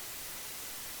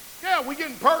 Yeah, we're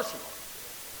getting personal.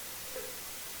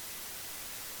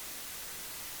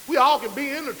 We all can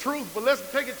be in the truth, but let's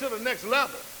take it to the next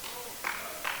level.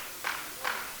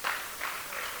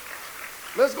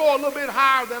 Let's go a little bit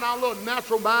higher than our little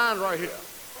natural mind right here.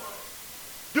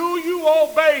 Do you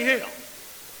obey him?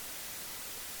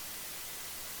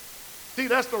 See,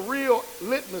 that's the real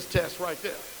litmus test right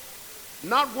there.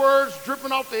 Not words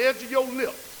dripping off the edge of your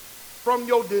lips from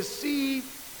your deceived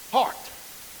heart.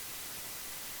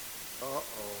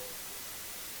 Uh-oh.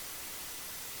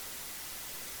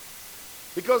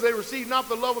 Because they receive not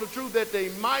the love of the truth, that they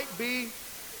might be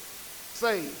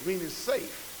saved, meaning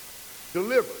safe,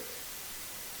 delivered,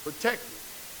 protected.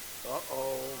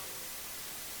 Uh-oh.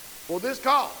 For this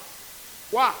cause.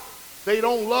 Why? They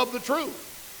don't love the truth.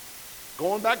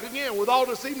 Going back again, with all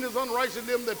deceiving unrighteous in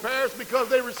them that perish, because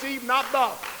they receive not the.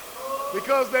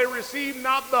 Because they receive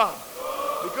not the.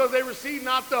 Because they receive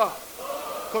not the.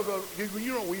 Because when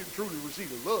you truly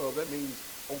receive the love, that means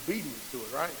obedience to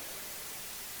it, right?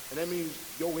 And that means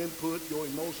your input, your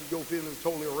emotions, your feelings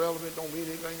totally irrelevant, don't mean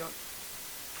anything else.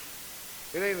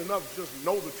 It ain't enough to just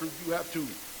know the truth, you have to.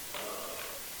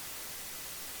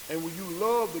 And when you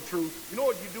love the truth, you know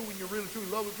what you do when you really truly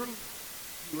love the truth?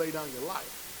 You lay down your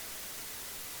life.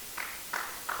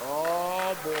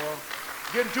 Oh boy,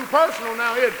 getting too personal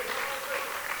now, isn't it?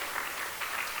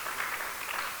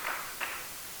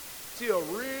 See, a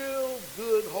real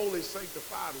good, holy,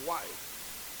 sanctified wife,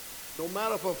 no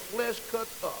matter if her flesh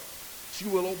cuts up, she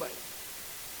will obey.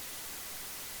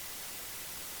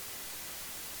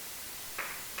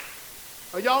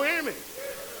 Are y'all hearing me?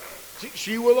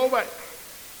 She will obey.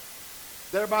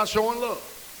 Thereby showing love.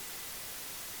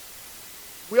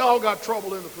 We all got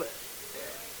trouble in the flesh.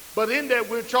 But in that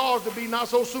we're charged to be not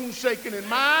so soon shaken in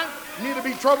mind, neither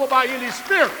be troubled by any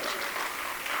spirit.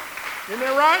 Isn't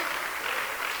that right?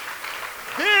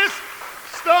 This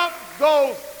stuff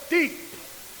goes deep.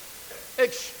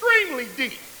 Extremely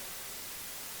deep.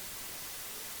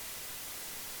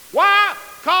 Why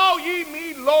call ye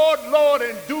me Lord, Lord,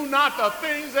 and do not the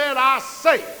things that I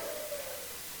say?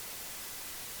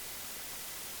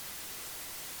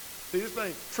 See, this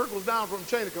thing trickles down from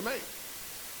chain of command.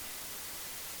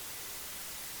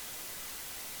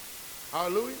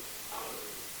 Hallelujah.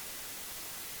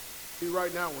 See,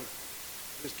 right now when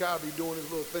this guy be doing his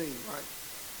little thing, right?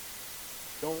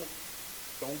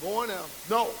 Don't go in there.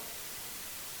 No.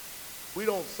 We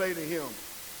don't say to him,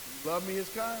 you love me,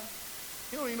 Hezekiah?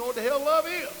 He don't even know what the hell love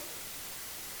is.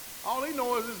 All he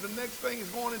knows is the next thing is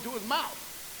going into his mouth.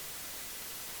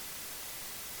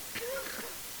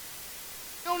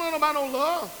 He don't know about no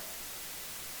love.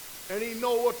 And he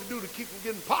know what to do to keep from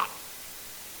getting popped.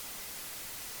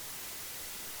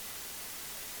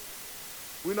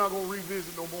 We're not going to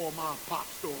revisit no more of my pop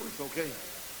stories, okay?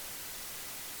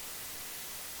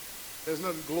 There's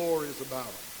nothing glorious about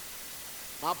them.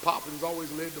 My poppings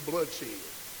always led to bloodshed.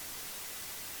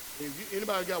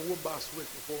 Anybody got whooped by a switch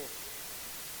before?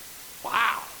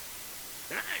 Wow.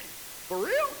 Dang. For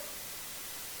real?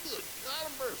 Good God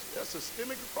of mercy. That's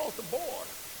systemic across the board.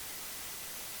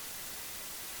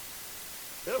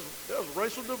 There's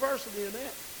racial diversity in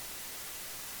that.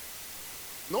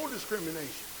 No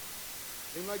discrimination.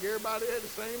 Seems like everybody had the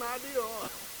same idea.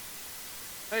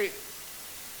 Hey,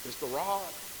 it's the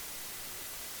rod.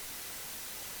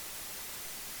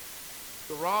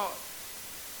 The rod.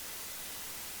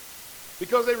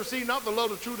 Because they receive not the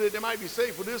love of truth that they might be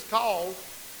saved. For this cause,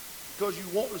 because you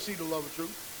won't receive the love of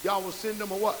truth, y'all will send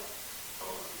them a what?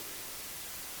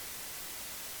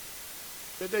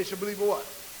 That they should believe a what?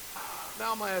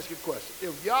 Now I'm going to ask you a question.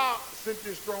 If y'all sent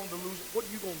this strong delusion, what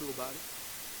are you going to do about it?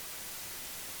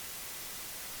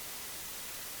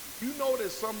 If you know that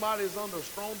somebody is under a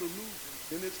strong delusion,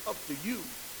 then it's up to you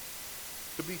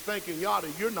to be thanking y'all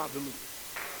that you're not deluded.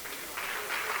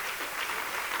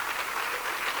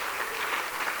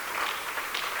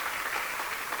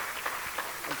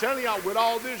 I'm telling y'all, with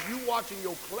all this, you watching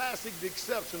your classic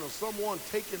deception of someone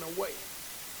taken away.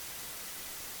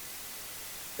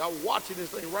 Y'all watching this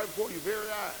thing right before your very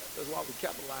eyes. That's why we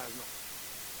capitalize on it.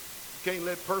 You can't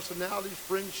let personalities,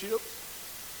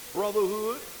 friendships,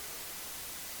 brotherhood,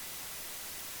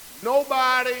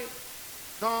 nobody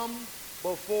come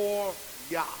before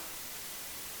Yah.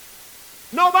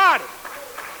 Nobody.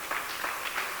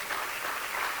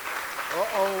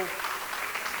 Uh-oh.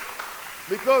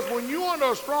 Because when you're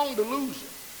under a strong delusion,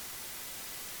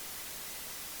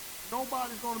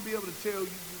 nobody's going to be able to tell you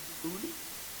you're deluded.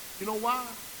 You know why?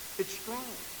 It's strong.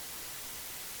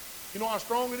 You know how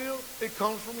strong it is? It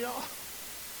comes from Yah.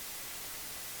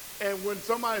 And when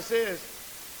somebody says,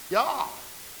 Yah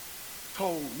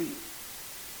told me,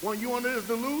 when you under this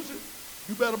delusion,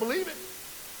 you better believe it.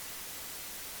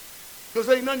 Because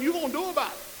ain't nothing you're going to do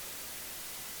about it.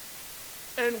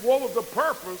 And what was the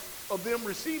purpose of them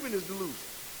receiving this delusion?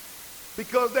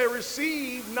 Because they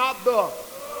received not the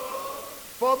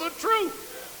for the truth.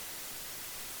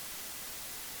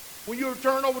 When you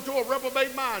turn over to a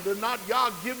reprobate mind, does not Yah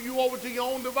give you over to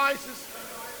your own devices?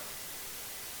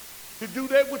 To do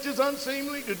that which is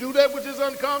unseemly, to do that which is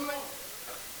uncomely?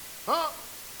 Huh?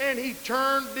 And he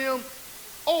turned them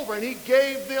over and he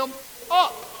gave them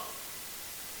up.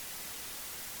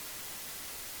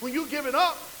 When you give it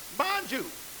up, mind you,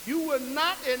 you will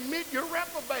not admit you're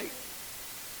reprobate.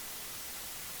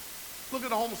 Look at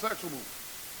the homosexual movement.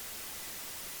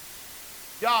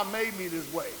 Y'all made me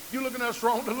this way. You looking at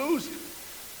strong delusion.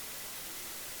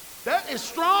 That is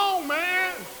strong,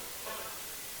 man.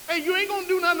 Hey, you ain't gonna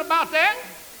do nothing about that.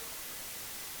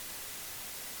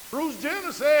 Bruce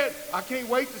Jenner said, I can't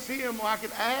wait to see him, or I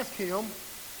can ask him.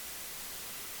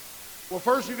 Well,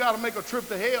 first you got to make a trip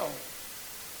to hell.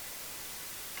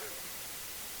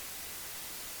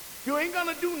 You ain't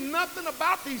going to do nothing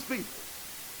about these people.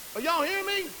 Are y'all hear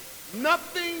me?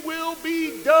 Nothing will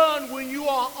be done when you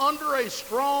are under a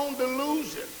strong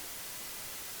delusion.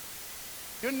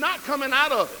 You're not coming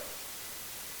out of it.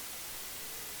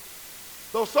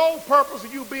 The sole purpose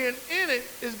of you being in it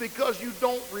is because you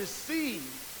don't receive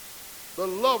the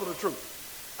love of the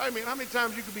truth. I mean, how many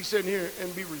times you could be sitting here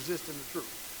and be resisting the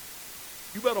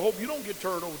truth? You better hope you don't get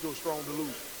turned over to a strong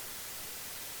delusion.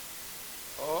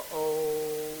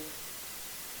 Uh-oh.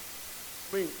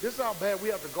 I mean, this is how bad we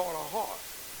have to guard our hearts.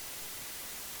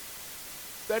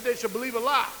 that they should believe a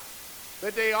lie,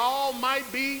 that they all might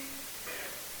be.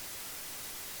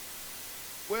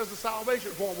 Where's the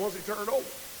salvation for them once he turned over?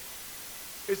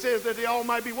 It says that they all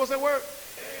might be, what's that word?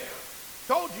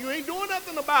 Told you ain't doing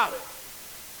nothing about it.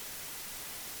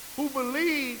 Who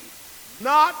believe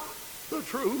not the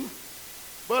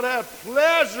truth, but have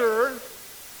pleasure,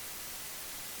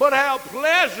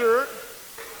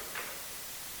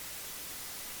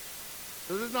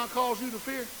 Does this not cause you to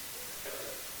fear?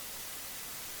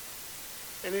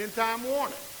 An end time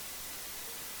warning.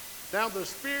 Now the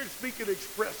Spirit speaking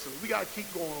expressly. We got to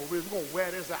keep going over this. We're going to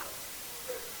wear this out.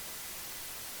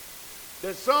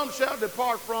 That some shall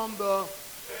depart from the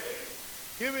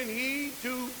giving heed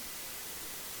to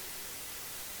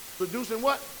producing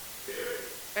what?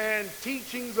 And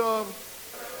teachings of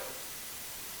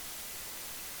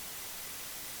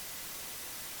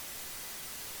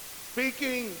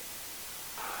speaking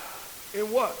in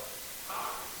what?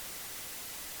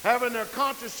 Having their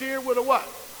conscience seared with a what?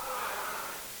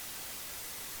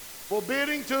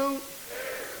 Forbidding to.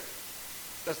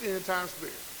 That's the end time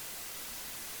spirit.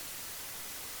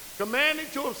 Commanding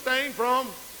to abstain from.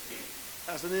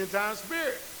 That's an end time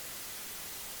spirit.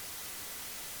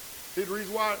 See the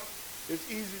reason why it's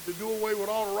easy to do away with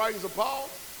all the writings of Paul?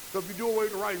 Because if you do away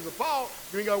with the writings of Paul,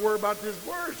 you ain't got to worry about this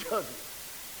word judgment.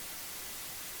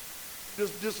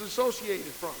 Just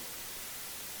disassociated from it.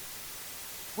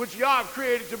 Which Yah have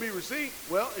created to be received.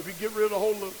 Well, if you get rid of the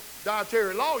whole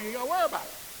dietary law, you ain't got to worry about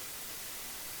it.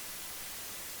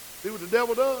 See what the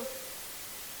devil does?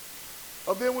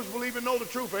 Of them which believe and know the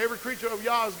truth, for every creature of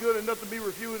Yah is good and nothing be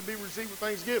refused to be received with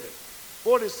thanksgiving.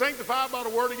 For it is sanctified by the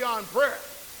word of Yah in prayer.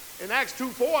 In Acts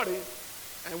 2:40,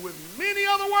 and with many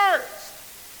other words,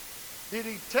 did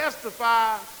he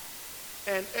testify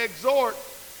and exhort,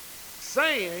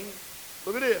 saying,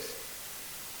 look at this,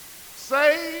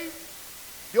 save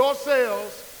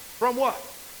yourselves from what?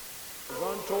 This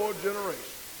untoward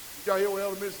generation. Did y'all hear what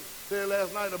Elder Miss said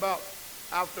last night about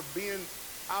after being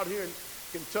out here in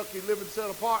Kentucky living set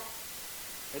apart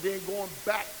and then going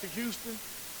back to Houston?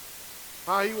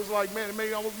 How he was like, man,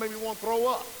 it almost made me want to throw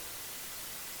up.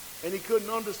 And he couldn't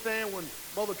understand when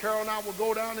Mother Carol and I would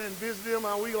go down there and visit him,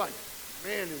 and we like,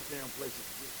 man, this damn place is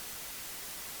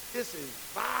good. This is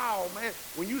foul, man.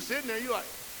 When you sitting there, you're like,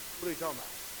 what are you talking about?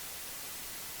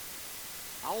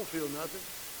 I don't feel nothing.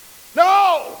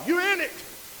 No, you're in it.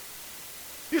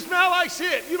 You smell like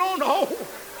shit. You don't know.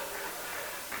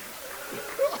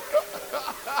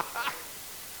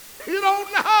 You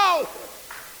don't know.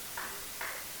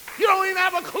 You don't even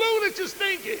have a clue that you're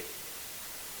stinking.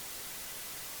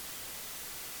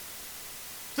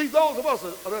 See, those of us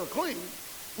that are clean,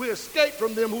 we escape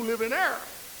from them who live in error.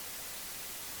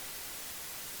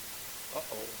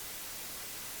 Uh-oh.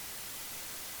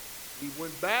 He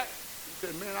went back. He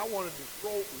said, man, I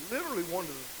literally wanted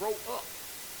to throw up.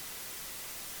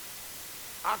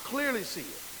 I clearly see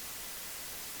it.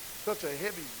 Such a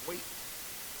heavy weight.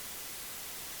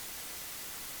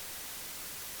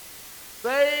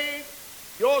 Save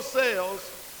yourselves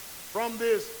from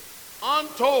this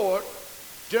untoward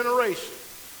generation.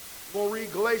 We'll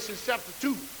read Galatians chapter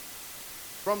 2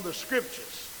 from the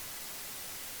scriptures.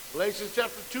 Galatians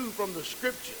chapter 2 from the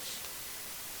scriptures.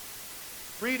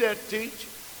 Read that, teach.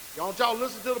 Y'all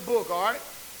listen to the book, all right?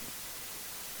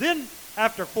 Then,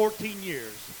 after 14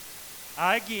 years,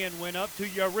 I again went up to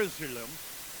Jerusalem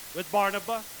with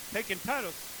Barnabas, taking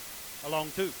Titus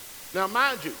along too. Now,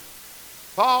 mind you,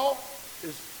 Paul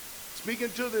is speaking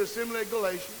to the assembly of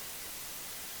Galatia.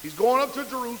 He's going up to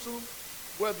Jerusalem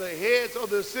where the heads of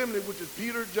the assembly, which is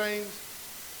Peter, James,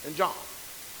 and John.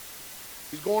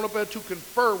 He's going up there to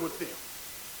confer with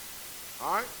them.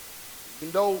 All right?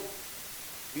 Even though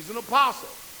he's an apostle,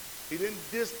 he didn't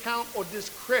discount or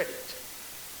discredit.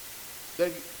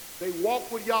 They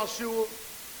walked with Yahshua.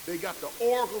 They got the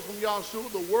oracles from Yahshua,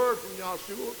 the word from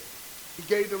Yahshua. He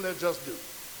gave them their just due.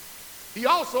 He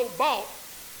also bought,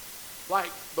 like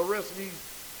the rest of these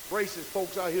racist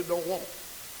folks out here don't want.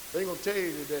 They're going to tell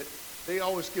you that they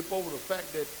always skip over the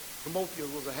fact that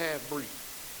Timotheus was a half-breed.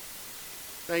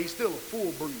 Now, he's still a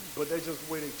full breed, but that's just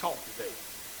the way they talk today.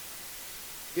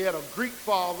 He had a Greek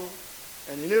father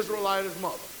and an Israelite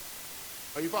mother.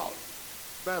 Are you following?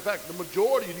 Matter of fact, the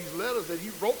majority of these letters that he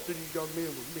wrote to these young men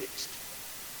was mixed.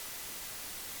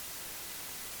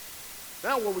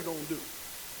 Now what are we going to do?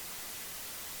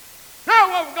 Now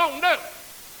what we going to do?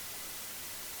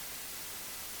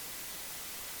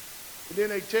 And then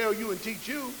they tell you and teach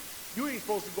you, you ain't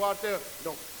supposed to go out there,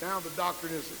 down the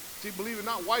doctrine is. See, believe it or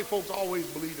not, white folks always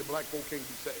believe that black folk can't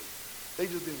be saved. They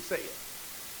just didn't say it.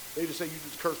 They just say you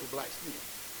just curse with black skin.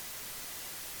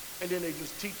 And then they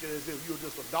just teach it as if you're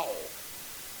just a dog.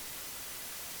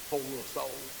 poor little soul.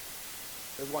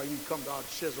 That's why you come to our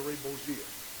Cesare Borgia.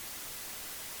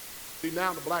 See,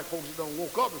 now the black folks that done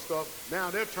woke up and stuff,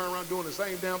 now they're turning around doing the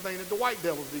same damn thing that the white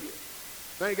devils did.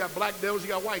 Now you got black devils, you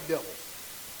got white devils.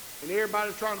 And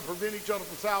everybody's trying to prevent each other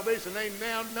from salvation. Ain't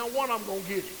now one of them going to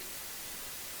get you.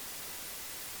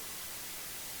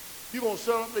 You're going to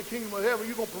set up the kingdom of heaven.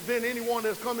 You're going to prevent anyone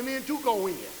that's coming in to go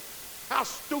in. How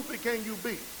stupid can you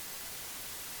be?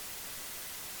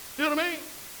 You know what I mean?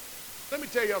 Let me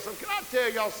tell y'all something. Can I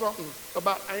tell y'all something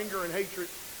about anger and hatred?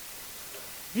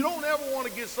 You don't ever want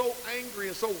to get so angry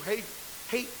and so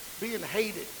being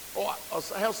hated or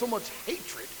have so much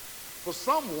hatred for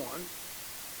someone.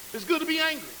 It's good to be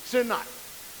angry. Sin not.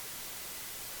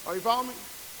 Are you following me?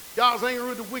 God's angry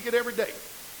with the wicked every day.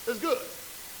 It's good.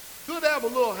 Good to have a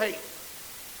little hate.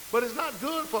 But it's not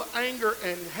good for anger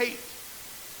and hate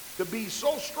to be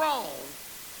so strong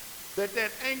that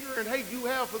that anger and hate you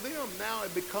have for them, now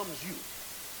it becomes you.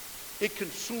 It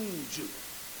consumes you.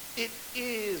 It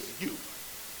is you.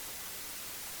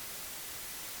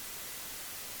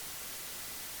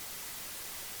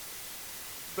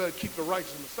 Better keep the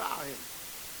righteous Messiah in.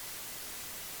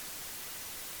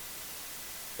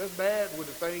 That's bad with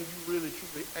the thing you really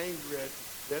truly angry at.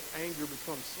 That anger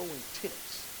becomes so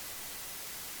intense.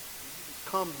 You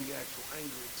become the actual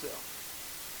anger itself.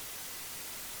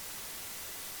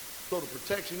 So the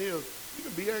protection is, you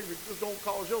can be angry, just don't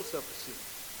cause yourself to sin.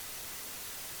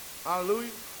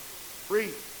 Hallelujah.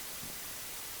 Read.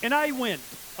 And I went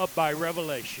up by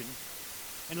revelation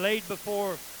and laid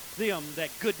before them that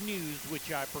good news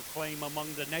which I proclaim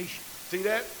among the nations. See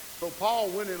that? So Paul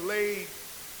went and laid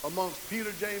amongst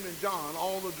Peter, James, and John,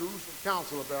 all the Jerusalem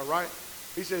council up there, right?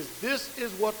 He says, this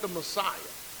is what the Messiah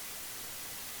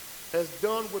has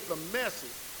done with the message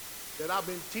that I've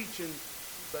been teaching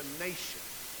to the nation,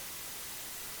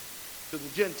 to the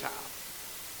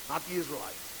Gentiles, not the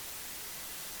Israelites.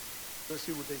 Let's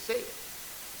see what they said.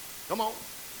 Come on.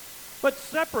 But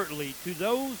separately to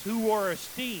those who are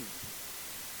esteemed,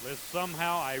 lest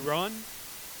somehow I run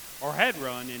or had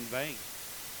run in vain.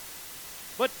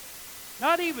 But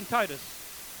not even Titus,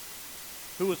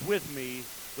 who was with me,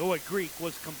 though a Greek,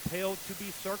 was compelled to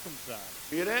be circumcised.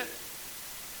 Hear that?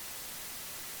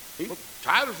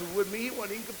 Titus was with me. He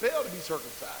wasn't even compelled to be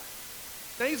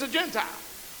circumcised. Now he's a Gentile,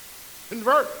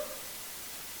 converted.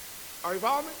 Are you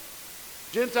following me?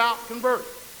 Gentile, converted.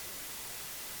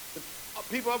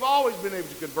 People have always been able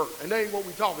to convert, and that ain't what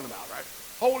we're talking about, right?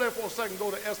 Hold there for a second.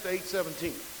 Go to Esther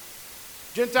 8:17.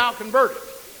 Gentile converted.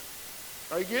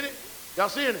 Are you getting it? Y'all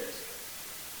seeing this?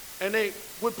 And they,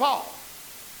 with Paul,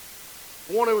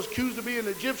 one that was accused of being an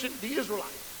Egyptian, the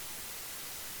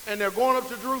Israelites. And they're going up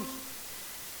to Jerusalem.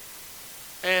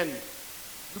 And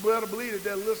you better believe that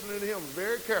they're listening to him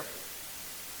very carefully.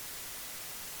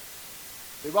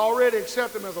 They've already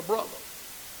accepted him as a brother.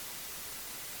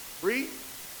 Read.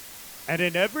 And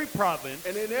in every province.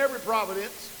 And in every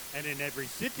providence. And in every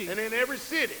city. And in every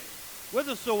city.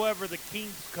 Whithersoever the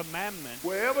king's commandment.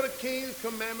 Wherever the king's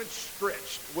commandment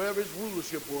stretched. Wherever his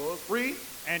rulership was. Read.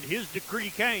 And his decree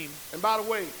came. And by the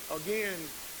way, again,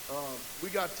 we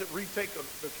got to retake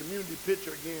the community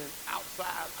picture again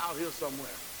outside, out here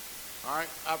somewhere. All right?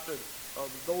 After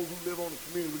those who live on the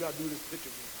community, we got to do this picture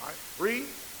again. All right? Read.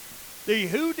 The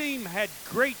Yehudim had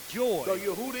great joy. The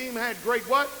Yehudim had great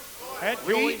what? Had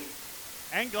Read. joy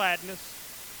and gladness,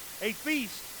 a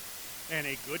feast and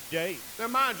a good day. Now,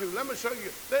 mind you, let me show you.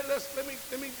 Let me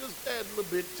just add a little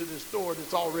bit to this story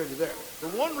that's already there. The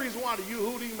one reason why the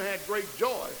Yehudim had great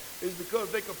joy is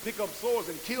because they could pick up swords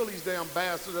and kill these damn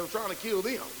bastards that were trying to kill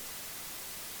them.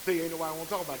 See, ain't nobody want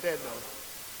to talk about that though.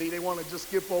 See, they want to just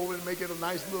skip over and make it a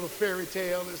nice little fairy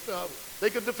tale and stuff. They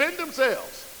could defend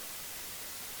themselves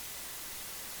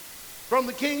from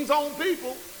the king's own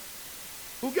people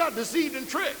who got deceived and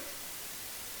tricked.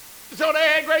 So they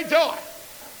had great joy.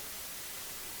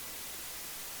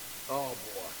 Oh,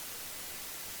 boy.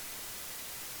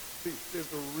 See, it's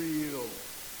the real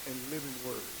and living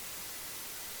word.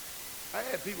 I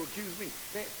had people accuse me,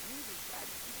 man, you just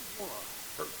want to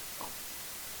hurt something.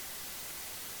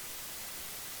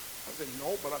 I said,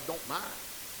 no, but I don't mind.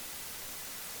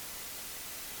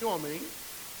 You know what I mean?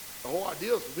 The whole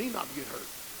idea is for me not to get hurt.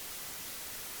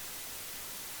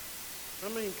 I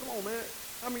mean, come on, man.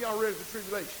 How many of y'all ready for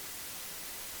tribulation?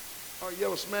 Or you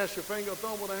ever smash your finger or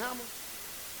thumb with a hammer?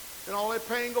 And all that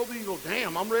pain goes through, you go,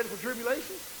 damn, I'm ready for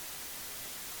tribulation?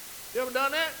 You ever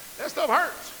done that? That stuff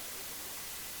hurts.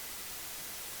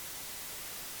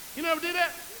 You never did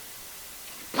that?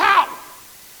 Pow!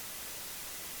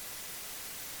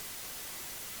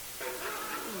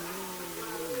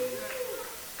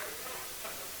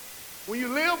 When you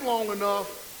live long enough,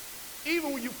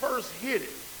 Even when you first hit it,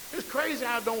 it's crazy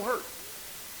how it don't hurt.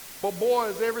 But boy,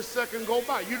 as every second go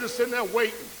by, you just sitting there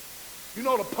waiting. You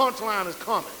know the punchline is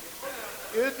coming.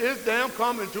 It's damn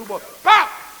coming too, but pop!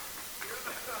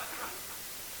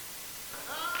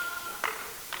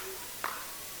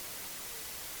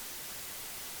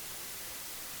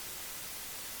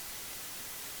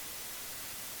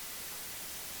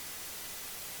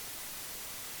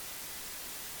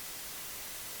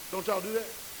 Don't y'all do that?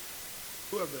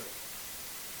 Whoever does it.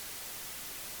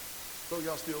 So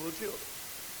y'all still little children.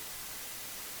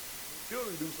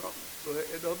 Children do something. So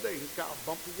the other day, this guy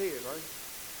bumped his head, right?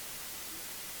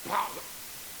 Pop!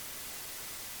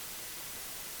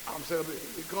 I'm saying, here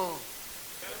it comes.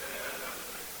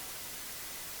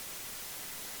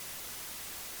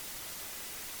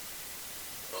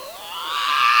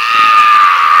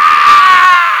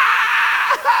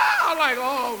 I'm like,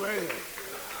 oh man.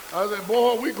 I said,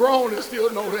 boy, we grown and still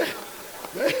know that.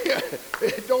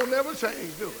 It don't never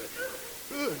change, do it?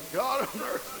 Good God of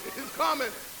mercy. It's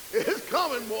coming. It's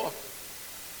coming, boy.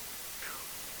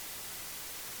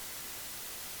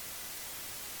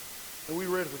 And we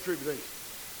ready for tribulation.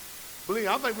 Believe me,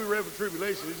 I think we ready for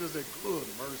tribulation. It's just that good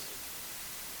mercy.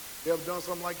 You ever done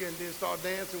something like that and then start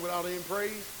dancing without any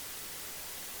praise?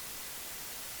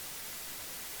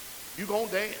 You gonna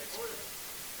dance.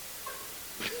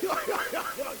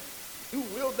 You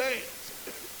will dance.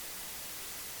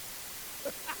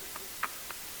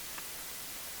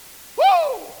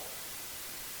 Woo!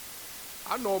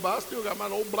 I know about it. I still got my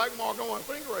old black mark on my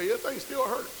finger right here. That thing still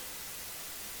hurts.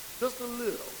 Just a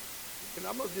little. And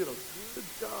I must did a good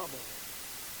job on it.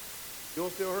 You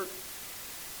don't still hurt?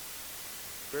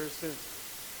 Very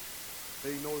sensitive.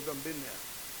 They know it's done been there.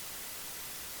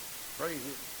 Praise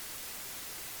it.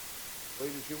 Way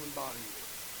this human body is.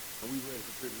 And we ready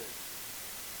for tribulation.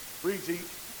 Read,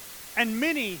 Chief. And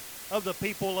many of the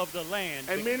people of the land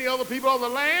many other people of the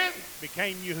land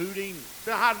became Yehudim.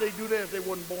 Now, how did they do that if they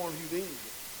wasn't born Yehudim?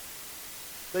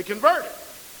 They converted.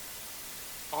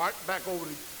 All right, back over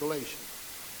to Galatians.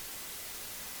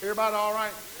 Everybody all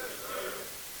right?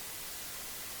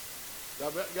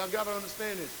 Y'all got to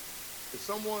understand this. If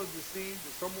someone's deceived,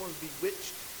 if someone's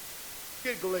bewitched,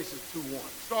 get Galatians 2:1.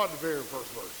 Start the very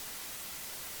first verse.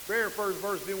 Very first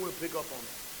verse, then we'll pick up on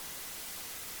that.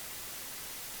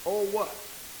 Oh, what?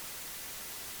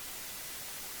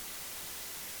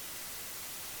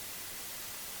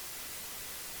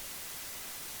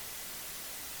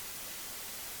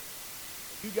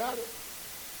 You got it?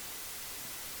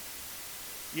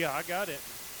 Yeah, I got it.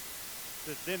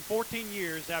 Then 14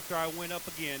 years after I went up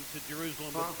again to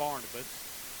Jerusalem with Barnabas.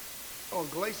 Oh,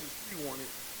 Galatians 3:1.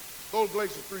 Go to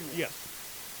Galatians 3:1. Yes.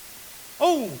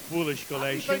 Oh, foolish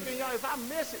Galatians. I'm thinking, y'all, if I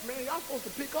miss it, man, y'all supposed to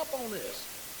pick up on this.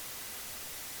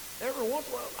 Every once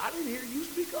in a while, I didn't hear you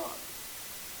speak up.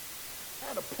 I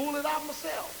had to pull it out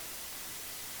myself.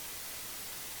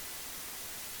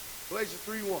 Galatians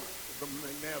 3:1. The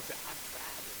McNabb said, I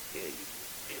tried to tell you.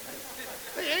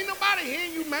 Hey, ain't nobody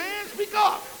hearing you, man. Speak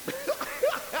up.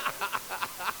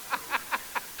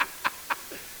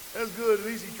 That's good. At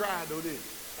least he tried, though, didn't he?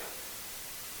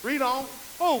 Read on.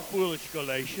 Oh, foolish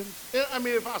Galatians. I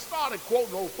mean, if I started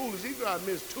quoting old foolish, even if I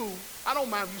missed 2, I don't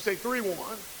mind if you say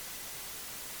 3:1.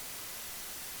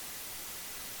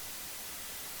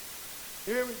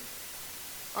 You hear me?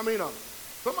 I mean,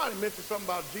 somebody mentioned something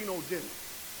about Geno Jennings.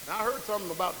 Now, I heard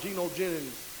something about Geno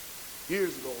Jennings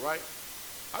years ago, right?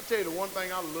 I'll tell you the one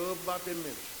thing I love about that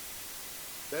ministry.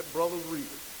 That brother's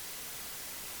reader.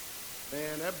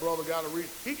 Man, that brother got a reader.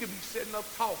 He could be sitting up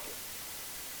talking.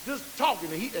 Just talking,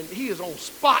 and he is on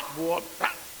spot, boy.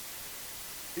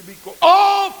 He'd be going,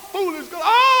 oh, foolish,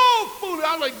 oh, foolish.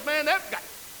 I was like, man, that guy,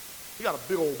 he got a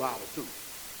big old Bible, too.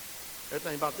 That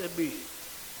thing about that big.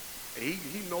 And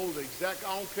he knows exactly,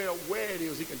 I don't care where it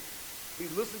is, he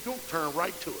listen to it, turn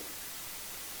right to it.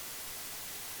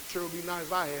 It sure would be nice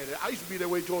if I had it. I used to be that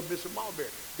way toward Bishop Marbury.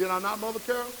 Did I not, Mother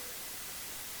Carol?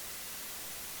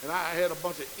 And I had a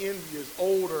bunch of envious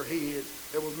older heads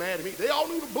that was mad at me. They all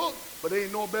knew the book, but they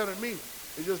didn't know better than me.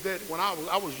 It's just that when I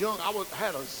was young, I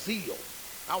had a zeal.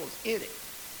 I was in it.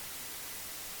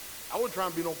 I wasn't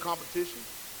trying to be no competition.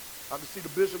 I could see the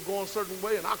bishop going a certain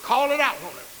way, and I call it out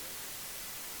on him.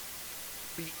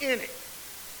 Be in it.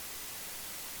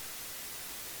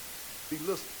 Be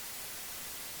listening.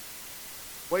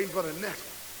 Waiting for the next one.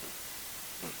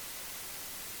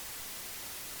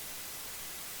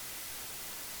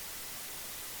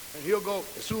 And he'll go,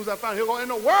 as soon as I find it, he'll go, in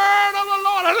the word of the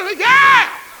Lord. Yeah!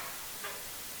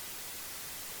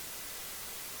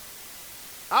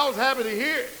 I was happy to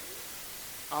hear it.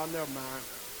 Oh, never mind.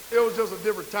 It was just a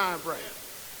different time frame.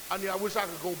 I wish I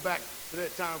could go back to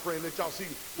that time frame. Let y'all see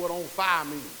what on fire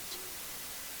means.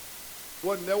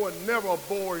 There was never a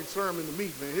boring sermon to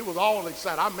me, man. It was all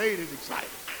exciting. I made it exciting.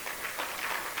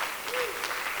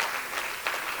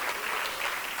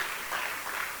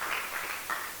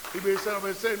 He been sitting up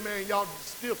and said, man, y'all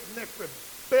stiff-necked,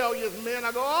 rebellious men.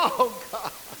 I go, oh,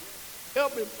 God,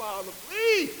 help me, Father,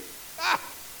 please.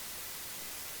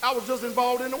 I was just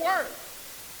involved in the Word.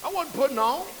 I wasn't putting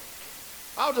on.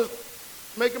 I was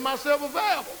just making myself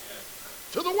available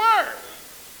to the Word.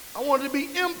 I wanted to be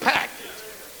impacted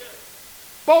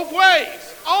both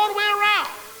ways, all the way around.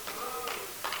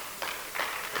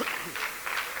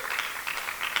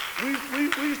 We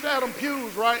used to have them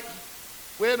pews, right?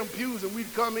 We had them pews, and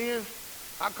we'd come in.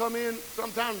 I'd come in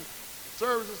sometimes,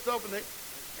 service and stuff, and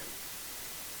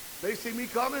they see me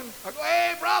coming. I go,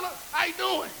 hey, brother, how you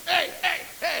doing? Hey, hey,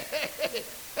 hey, hey,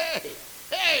 hey,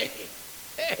 hey,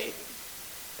 hey,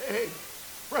 hey.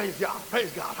 Praise God,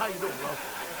 praise God. How you doing, bro?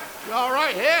 You all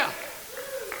right? Yeah.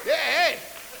 Yeah, hey.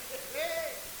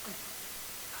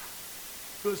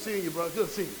 Good seeing you, brother. Good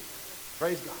seeing you.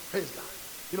 Praise God, praise God.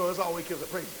 You know, that's all we kids are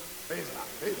praise God, praise God,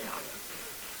 praise God.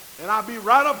 And I'll be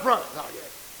right up front. Oh, yeah.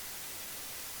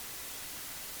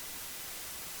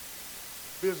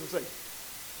 Business say,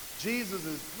 Jesus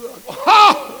is good.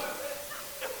 Oh!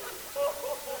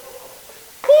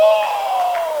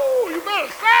 Oh! You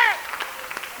better say it.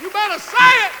 You better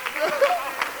say it.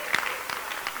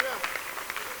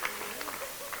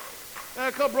 And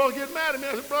a couple brothers get mad at me.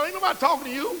 I said, brother, ain't nobody talking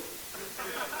to you.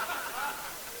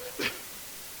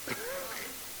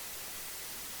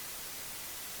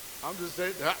 I'm just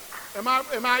saying, am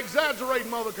I exaggerating,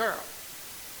 Mother Carol?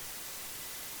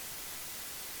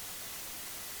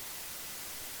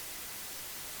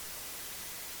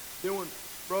 Then when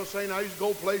Brother Shane and I used to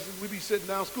go places, we'd be sitting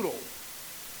down, scoot over.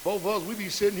 Both of us, we'd be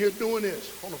sitting here doing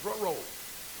this on the front row.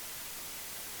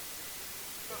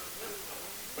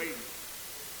 Waiting.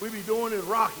 We'd be doing this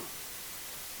rocking,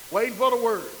 waiting for the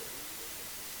word.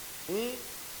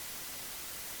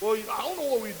 Well, I don't know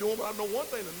what we were doing, but I know one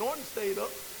thing, the anointing stayed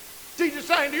up. Teacher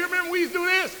Shane, do you remember we used to do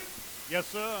this? Yes,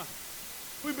 sir.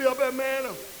 We'd be up there, man.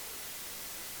 As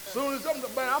soon as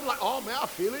something, man, I'm like, oh, man, I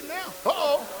feel it now.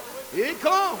 Uh-oh, here it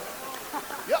comes.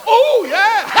 Yeah. Oh,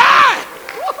 yeah. Hi!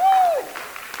 Woo-hoo!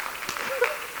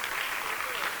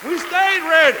 We stayed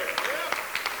ready.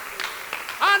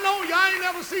 I know y'all ain't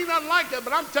never seen nothing like that,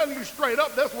 but I'm telling you straight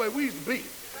up, that's the way we used to be.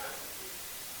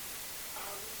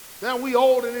 Now we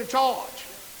old and in charge.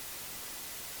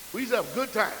 We used to have a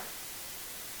good time.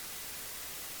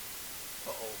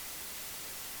 Uh-oh.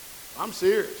 I'm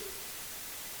serious.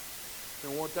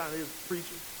 And one time he was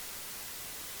preaching.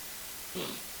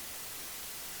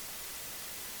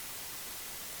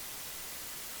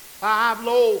 5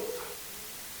 loaves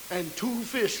and 2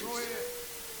 fishes.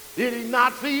 Did he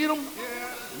not feed them?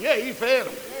 Yeah, he fed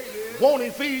them. Won't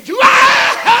he feed you?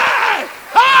 Hey!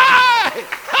 Hey!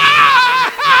 Hey!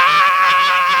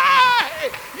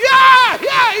 Yeah!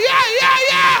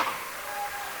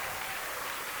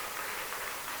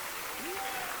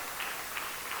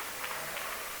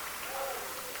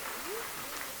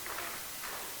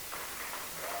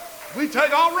 We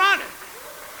take off running.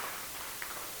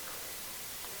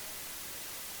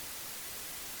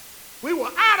 We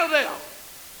were out of there.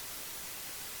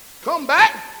 Come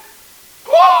back.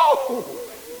 Whoa!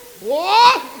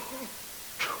 What?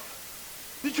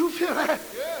 Did you feel that?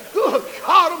 Yeah. Good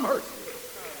God of mercy.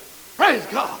 Praise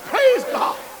God. Praise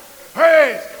God.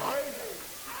 Praise God.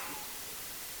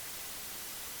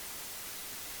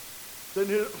 Didn't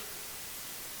hear it.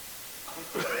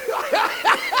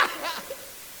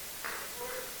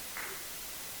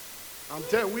 I'm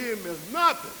telling you, we ain't missed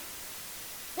nothing.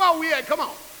 Where we at? Come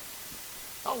on.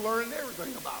 I'm learning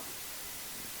everything about it.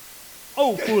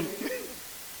 Oh, foolish.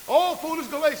 Oh, foolish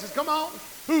Galatians, come on.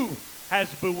 Who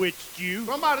has bewitched you?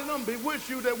 Somebody done bewitched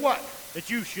you that what? That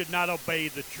you should not obey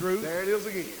the truth. There it is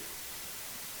again.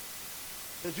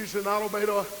 That you should not obey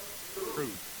the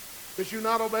Truth. That you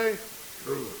not obey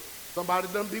truth. Somebody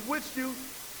done bewitched you.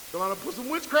 Somebody done put some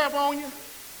witchcraft on you.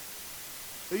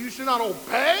 That you should not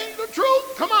obey the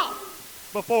truth. Come on.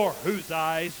 Before whose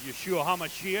eyes Yeshua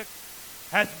HaMashiach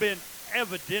has been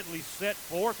evidently set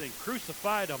forth and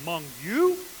crucified among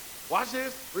you. Watch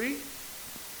this. Read.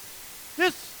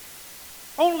 This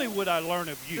only would I learn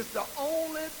of you. It's the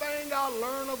only thing I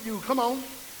learn of you. Come on.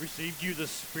 Received you the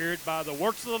Spirit by the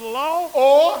works of the law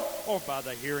or by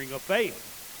the hearing of faith?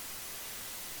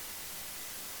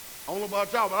 I don't know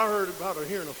about y'all, but I heard about the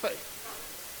hearing of faith.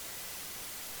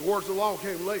 The works of the law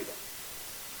came later.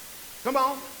 Come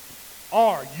on.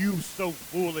 Are you so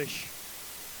foolish?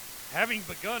 having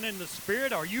begun in the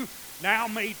spirit, are you now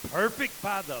made perfect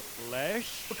by the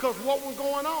flesh? Because what was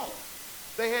going on?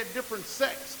 They had different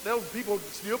sects. Those people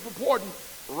still purporting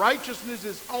righteousness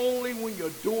is only when you're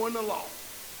doing the law.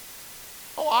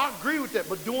 Oh, I agree with that,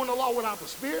 but doing the law without the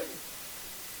Spirit?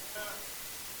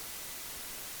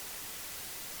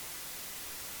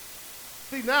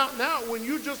 See, now when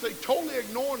you just totally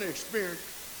ignoring the experience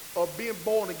of being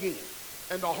born again,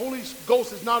 and the Holy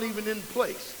Ghost is not even in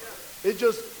place. It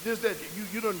just that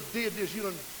you done did this, you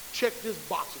done checked this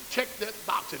box and checked that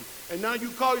box, and now you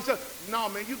call yourself, no,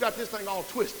 man, you got this thing all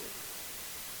twisted.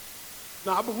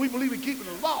 Nah, but we believe in keeping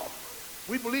the law.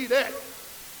 We believe that.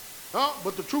 Huh?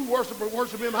 But the true worshiper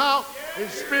worship him how? In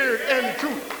spirit and in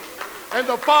truth. And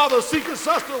the Father seeketh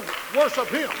us to worship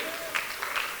him.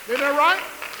 Isn't that right?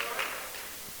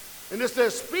 And it's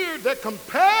that spirit that compels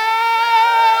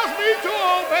me to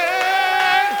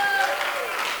obey.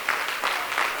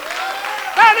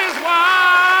 That is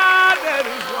why,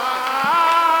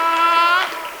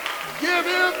 give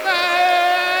him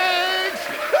thanks.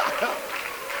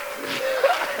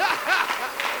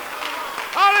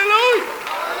 Hallelujah.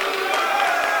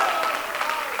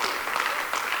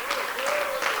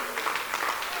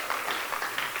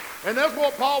 And that's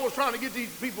what Paul was trying to get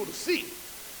these people to see.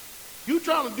 You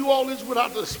trying to do all this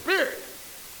without the Spirit,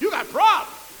 you got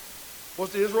problems.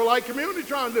 What's the Israelite community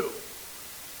trying to do?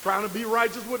 Trying to be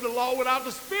righteous with the law without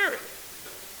the Spirit.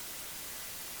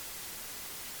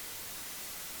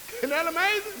 Isn't that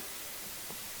amazing?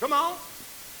 Come on.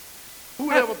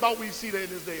 Who ever thought we'd see that in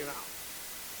this day and hour?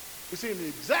 We're seeing the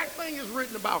exact thing is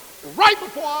written about right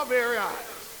before our very eyes.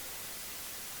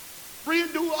 Free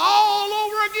and do all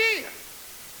over again.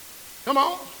 Come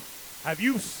on. Have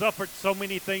you suffered so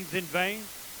many things in vain,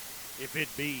 if it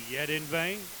be yet in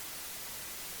vain?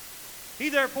 He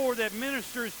therefore that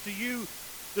ministers to you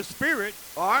the Spirit.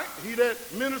 All right. He that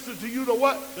ministers to you the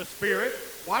what? The Spirit.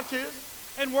 Watch this.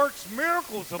 And works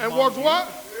miracles among you. And works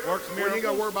what? Works miracles. Well, you ain't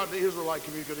got to worry about the Israelite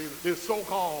community, because they're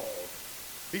so-called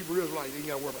Hebrew Israelites. You ain't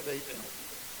got to worry about that. Ain't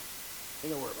got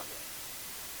to worry about that.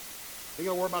 Ain't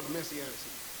got to worry about the Messianic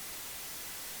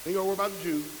seed. Ain't got to worry about the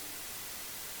Jews.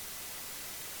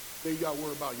 Then you got to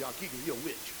worry about y'all keeping you a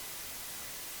witch.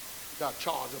 You got to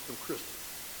charge up them crystals.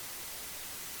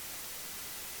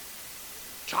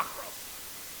 Chakras.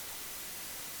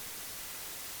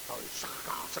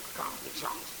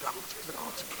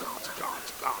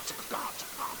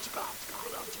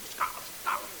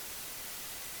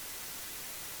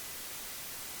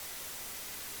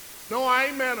 No, I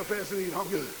ain't manifesting these. I'm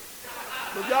good.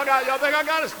 But y'all think I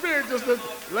got a spirit just to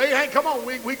lay hand. Come on,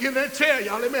 we get in that chair,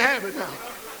 y'all. Let me have it now.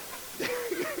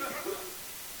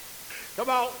 Come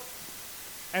on.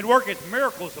 And worketh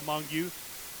miracles among you.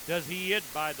 Does he it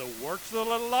by the works of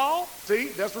the law? See,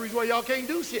 that's the reason why y'all can't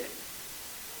do shit.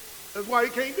 That's why you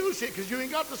can't do shit, because you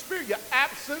ain't got the Spirit. You're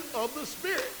absent of the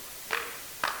Spirit.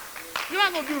 You're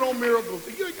not going to do no miracles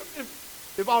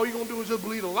if all you're going to do is just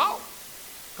believe the law.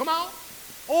 Come on.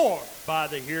 Or by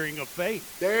the hearing of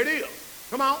faith. There it is.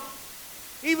 Come on.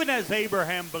 Even as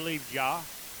Abraham believed Yah,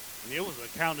 and it was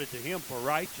accounted to him for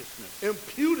righteousness.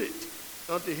 Imputed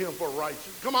unto him for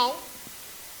righteousness. Come on.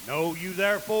 Know you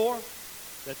therefore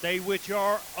that they which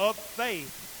are of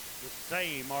faith, the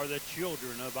same are the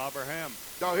children of Abraham.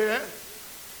 Y'all hear that?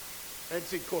 And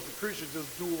see, of course, the Christians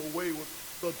just do away with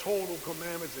the total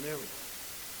commandments and everything.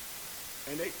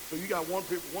 And so you got one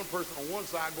person on one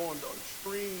side going the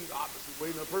extreme opposite way,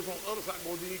 and the person on the other side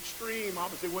going the extreme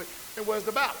opposite way. And where's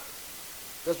the balance?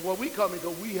 That's what we come in,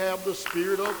 because we have the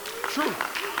Spirit of truth.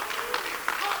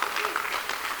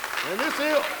 And this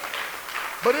is,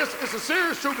 but it's a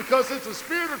serious truth, because it's the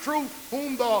Spirit of truth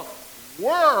whom the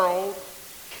world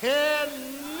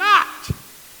cannot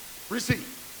receive.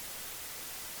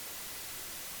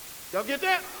 Y'all get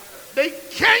that? They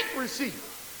can't receive it.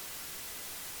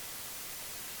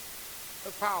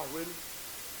 That's power, really.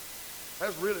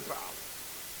 That's really power.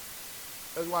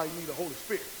 That's why you need the Holy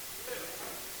Spirit.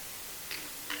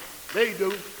 They do.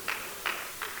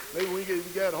 Maybe when you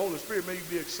get the Holy Spirit, maybe you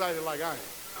be excited like I am.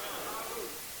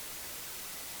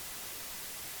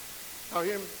 Y'all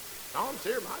hear me? No, I'm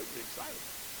serious. I be excited.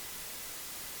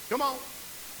 Come on.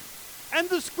 And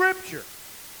the scripture,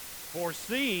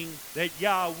 foreseeing that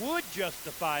Yah would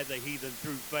justify the heathen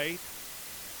through faith,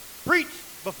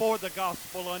 preached before the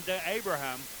gospel unto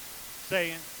Abraham,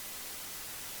 saying,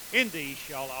 in thee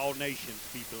shall all nations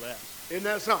be blessed. Isn't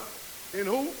that something? In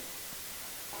who?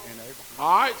 In Abraham.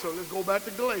 All right, so let's go back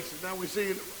to Galatians. Now we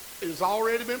see it's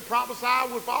already been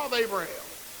prophesied with Father Abraham.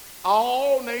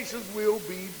 All nations will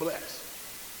be blessed.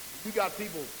 You got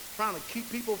people trying to keep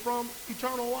people from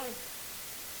eternal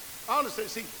life. I understand.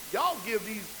 See, y'all give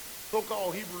these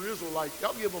so-called Hebrew Israelites,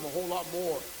 y'all give them a whole lot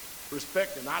more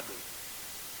respect than I do.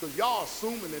 Because y'all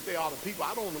assuming that they are the people.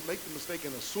 I don't want to make the mistake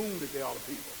and assume that they are the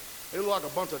people. They look like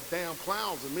a bunch of damn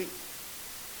clowns to me.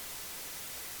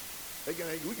 We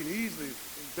can easily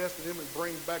invest in them and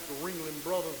bring back the Ringling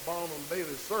Brothers, Barnum and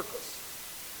Bailey Circus.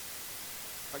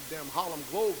 Like damn Harlem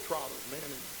Globetrotters, man,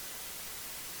 and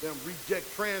them reject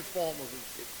transformers and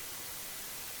shit.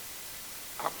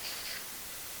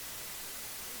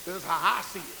 That's how I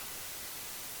see it.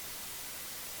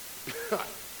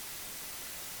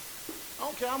 I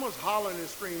don't care how much hollering and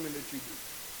screaming that you do.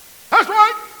 That's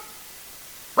right!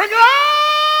 Bring it on!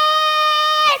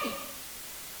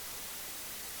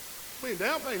 I mean,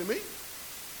 damn thing to me.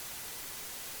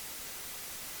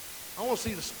 I want to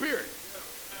see the spirit.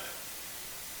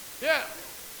 Yeah.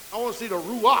 I want to see the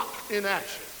ruach in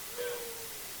action.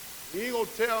 You ain't going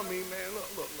to tell me, man,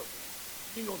 look.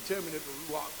 You ain't going to tell me that the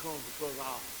ruach comes because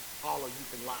how holler you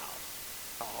can loud.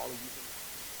 How holler you can loud.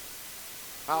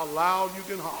 How loud you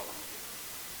can holler.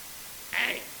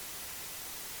 Dang.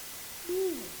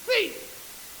 See.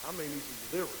 I may need some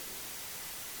deliverance.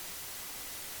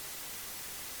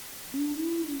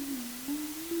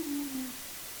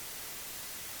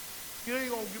 You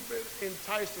ain't going to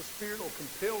entice the spirit or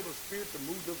compel the spirit to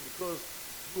move just because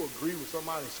you agree with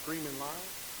somebody screaming loud.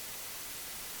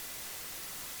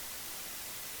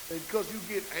 And because you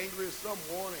get angry at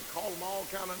someone and call them all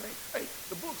kind of names. Hey,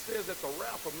 the book says that the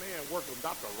wrath of man worketh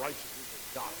not the righteousness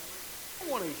of God. I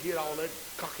don't want to hear all that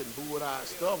cock and boo-eyed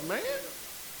stuff, man.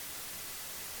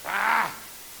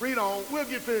 Read on. We'll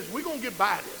get finished. We're going to get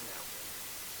by this now.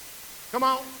 Come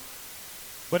on.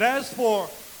 But as for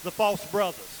the false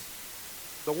brothers.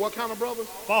 The what kind of brothers?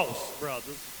 False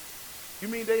brothers. You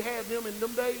mean they had them in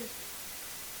them days?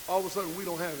 All of a sudden, we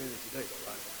don't have any today, though,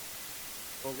 right?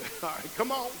 Okay, all right,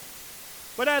 come on.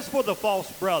 But as for the false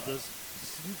brothers,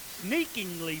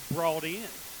 sneakingly brought in.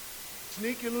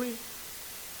 Sneakingly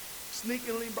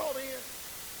brought in?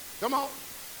 Come on.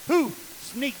 Who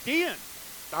sneaked in?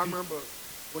 I remember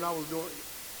when I was doing,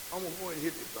 I'm going to go ahead and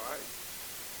hit this,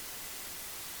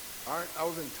 all right? I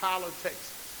was in Tyler,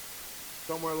 Texas,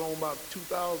 somewhere along about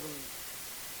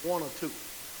 2001 or 2.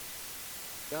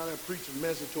 Down there preaching a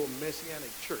message to a Messianic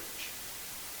church.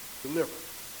 Deliverance.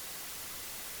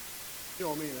 You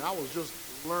know what I mean? And I was just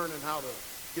learning how to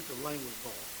get the language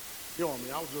going. You know what I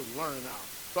mean? I was just learning how.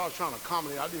 So I was trying to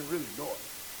accommodate. I didn't really know it.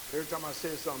 Every time I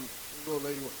said something, this little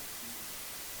lady went,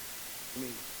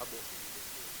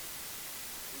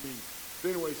 so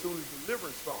anyway, as soon as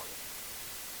deliverance started,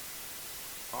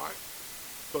 all right,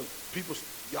 because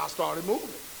y'all started moving.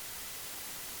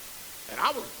 And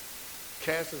I was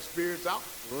casting spirits out,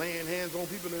 laying hands on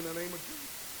people in the name of Jesus.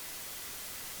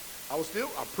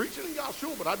 I'm preaching in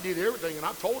Yahshua, but I did everything, and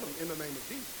I told them in the name of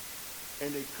Jesus.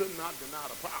 And they could not deny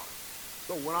the power.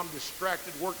 So when I'm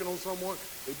distracted working on someone,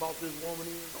 they brought this woman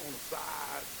in on the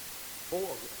side, or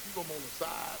a few of them on the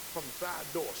side, from the side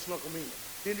door, snuck them in.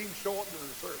 Didn't even show up during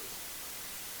the service.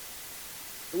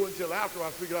 It wasn't until after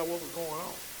I figured out what was going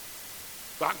on.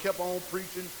 So I kept on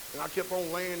preaching, and I kept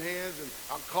on laying hands, and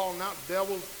I'm calling out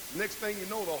devils. Next thing you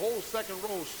know, the whole second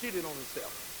row shitted on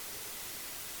itself.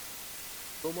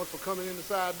 So much for coming in the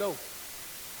side door.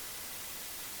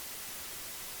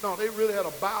 No, they really had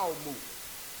a bowel movement.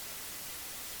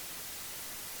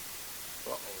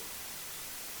 Uh-oh.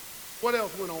 What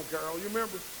else went on, Carol? You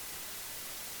remember?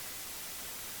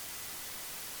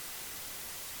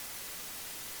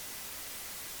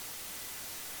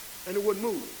 And it wouldn't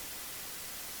move.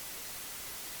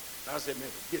 I said, man,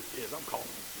 forget this. I'm calling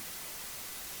you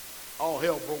Jesus. All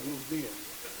hell broke loose then.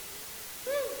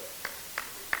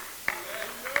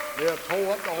 They'll tow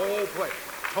up the whole place.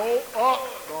 Tow up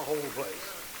the whole place.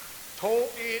 Tow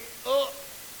it up.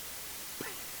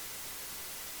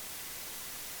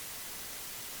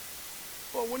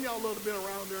 Well, when y'all love to been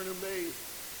around during them days,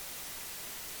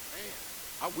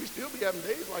 man, we still be having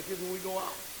days like this when we go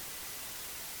out.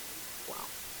 Wow.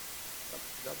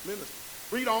 That's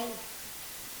ministry. Read on.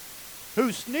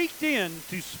 Who sneaked in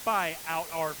to spy out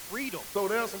our freedom. So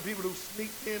there are some people who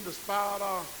sneaked in to spy out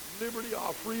our liberty,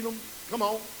 our freedom. Come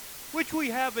on. Which we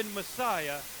have in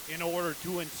Messiah in order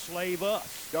to enslave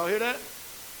us. Y'all hear that?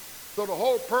 So the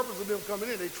whole purpose of them coming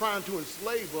in, they're trying to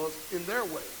enslave us in their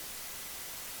way.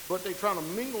 But they're trying to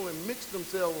mingle and mix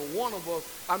themselves with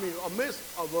amidst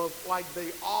of us like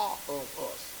they are of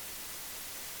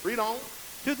us. Read on.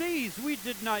 To these we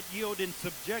did not yield in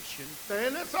subjection.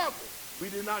 And that's something. We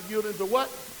did not yield into what?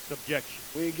 Subjection.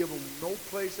 We ain't give them no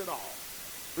place at all.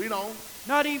 Read on.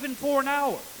 Not even for an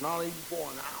hour. Not even for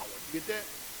an hour. You get that?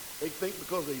 They think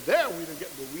because they're there we didn't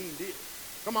get, but we ain't did.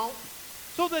 Come on.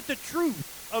 so that the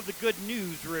truth of the good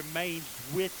news remains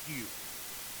with you.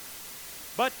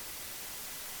 But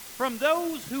from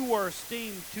those who were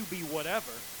esteemed to be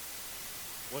whatever,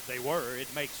 what they were,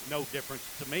 it makes no difference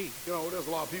to me. You know, there's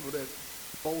a lot of people that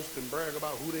boast and brag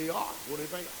about who they are, what they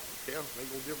think. I don't care,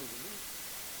 make no difference to me.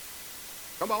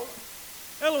 Come on.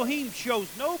 Elohim shows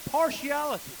no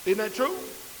partiality. Isn't that true?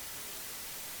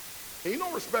 He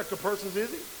don't respect the persons,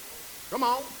 is he? Come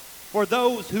on. For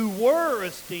those who were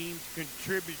esteemed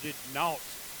contributed naught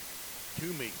to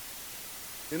me.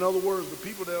 In other words, the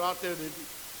people that are out there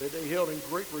that they held in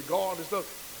great regard and stuff,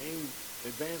 they ain't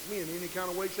advanced me in any kind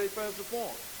of way, shape, fashion, or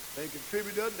form. They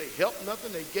contributed nothing, they helped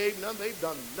nothing, they gave nothing, they've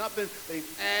done nothing,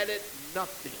 they've added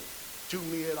nothing to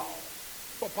me at all.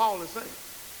 That's what Paul is saying.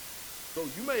 So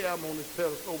you may have them on this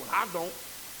pedestal, but I don't.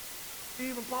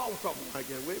 Even Paul was talking like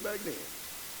that way back then.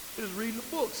 Just reading the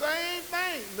book, same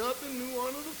thing, nothing new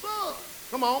under the sun.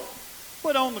 Come on.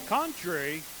 But on the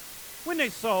contrary, when they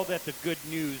saw that the good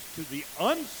news to the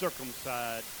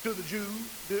uncircumcised, To the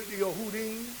Jews, the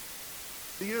Yehudim,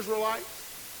 the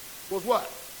Israelites, was what?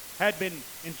 had been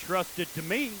entrusted to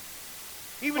me,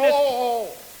 even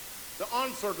The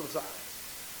uncircumcised.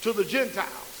 To the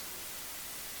Gentiles.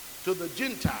 To the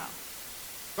Gentiles.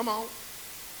 Come on.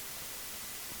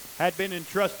 had been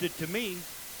entrusted to me,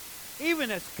 even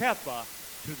as Kepha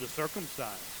to the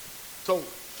circumcised. So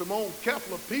Shimon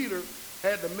Kepler, Peter,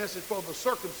 had the message for the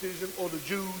circumcision or the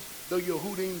Jews, the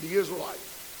Yehudim, the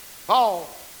Israelites. Paul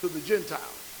to the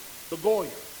Gentiles, the Goyim,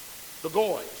 the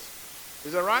Goys.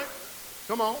 Is that right?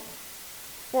 Come on.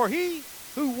 For he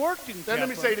who worked in Now let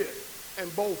me Kepha, say this.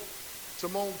 And both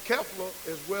Shimon Kepler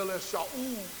as well as Shaul,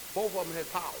 both of them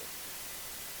had power.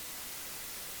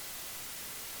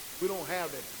 We don't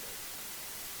have that today.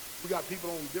 We got people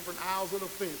on different aisles of the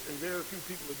fence, and very few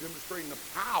people are demonstrating the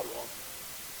power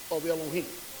of Elohim.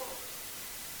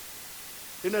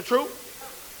 Isn't that true?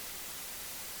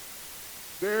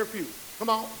 Very few. Come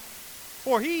on.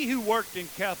 for he who worked in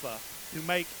Kepha to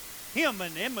make him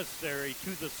an emissary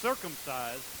to the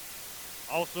circumcised,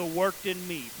 also worked in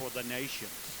me for the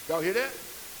nations. Y'all hear that?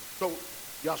 So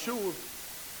Yahshua was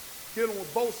dealing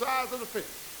with both sides of the fence.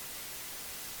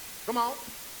 Come on.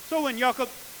 So when Jacob,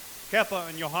 Kepha,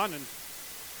 and Johanan,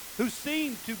 who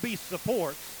seemed to be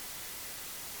supports,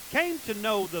 came to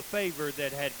know the favor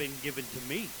that had been given to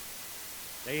me,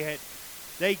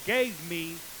 they gave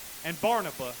me and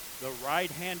Barnabas the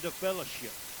right hand of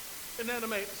fellowship. And then,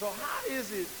 so how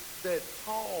is it that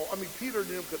Peter and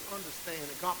them could understand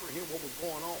and comprehend what was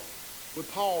going on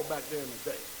with Paul back there in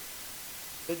the day?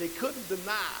 That they couldn't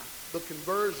deny the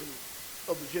conversion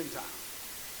of the Gentiles.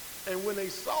 And when they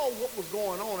saw what was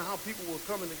going on and how people were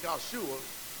coming to Yahshua,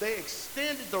 they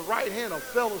extended the right hand of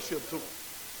fellowship to them.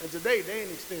 And today, they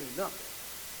ain't extending nothing.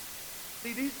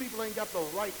 See, these people ain't got the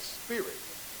right spirit.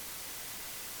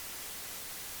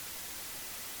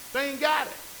 They ain't got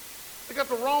it. They got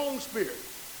the wrong spirit.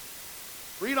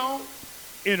 Read on.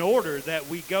 In order that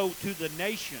we go to the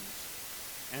nations,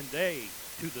 and they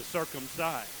to the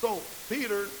circumcised. So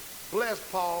Peter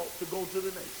blessed Paul to go to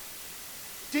the nations.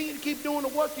 Continue to keep doing the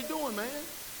work you're doing, man.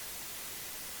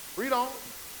 Read on.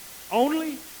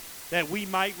 Only that we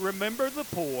might remember the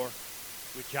poor,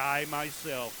 which I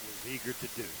myself was eager to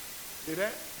do. See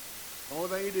that? The only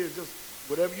thing he did is just,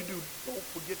 whatever you do, don't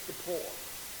forget the poor.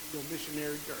 Your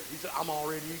missionary journey. He said, I'm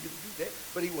already eager to do that.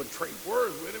 But he wouldn't trade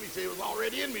words with him. He said it was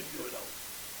already in me to do it, though.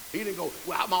 He didn't go,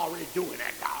 well, I'm already doing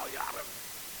that, dog.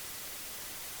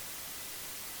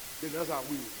 Then that's how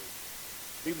we would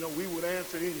do. Even though we would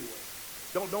answer it anyway.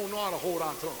 Don't know how to hold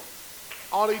our tongue.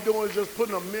 All they doing is just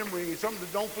putting a memory in something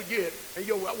to don't forget. And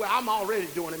well, I'm already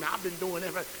doing it, man. I've been doing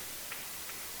it.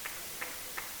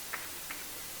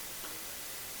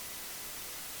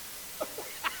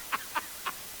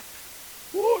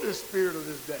 Whoa, this spirit of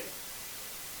this day.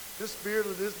 This spirit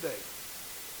of this day.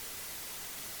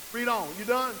 Read on. You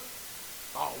done?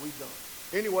 Oh, we done.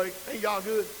 Anyway, ain't y'all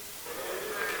good?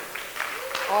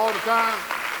 All the time.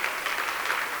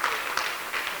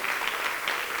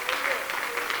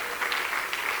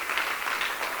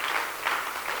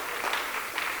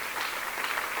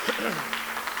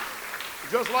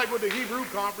 Just like with the Hebrew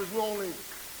conference, we're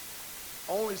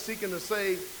only seeking to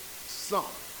save some.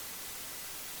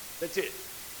 That's it.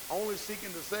 Only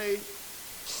seeking to save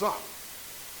some.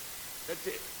 That's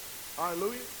it.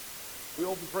 Hallelujah. We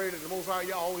open pray that the Most High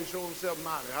Yah always show himself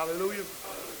mighty. Hallelujah.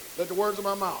 Let the words of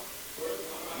my mouth,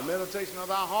 the meditation of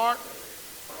our heart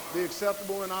be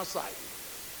acceptable in our sight.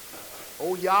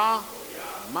 O Yah,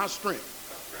 my strength,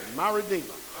 and my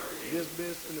redeemer. This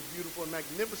best in the beautiful and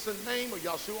magnificent name of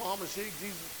Yahshua HaMashiach,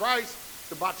 Jesus Christ,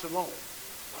 Shabbat Shalom.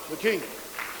 The King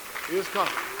is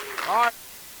coming. All right.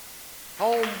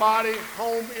 home body,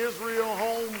 home Israel,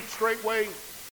 home straightway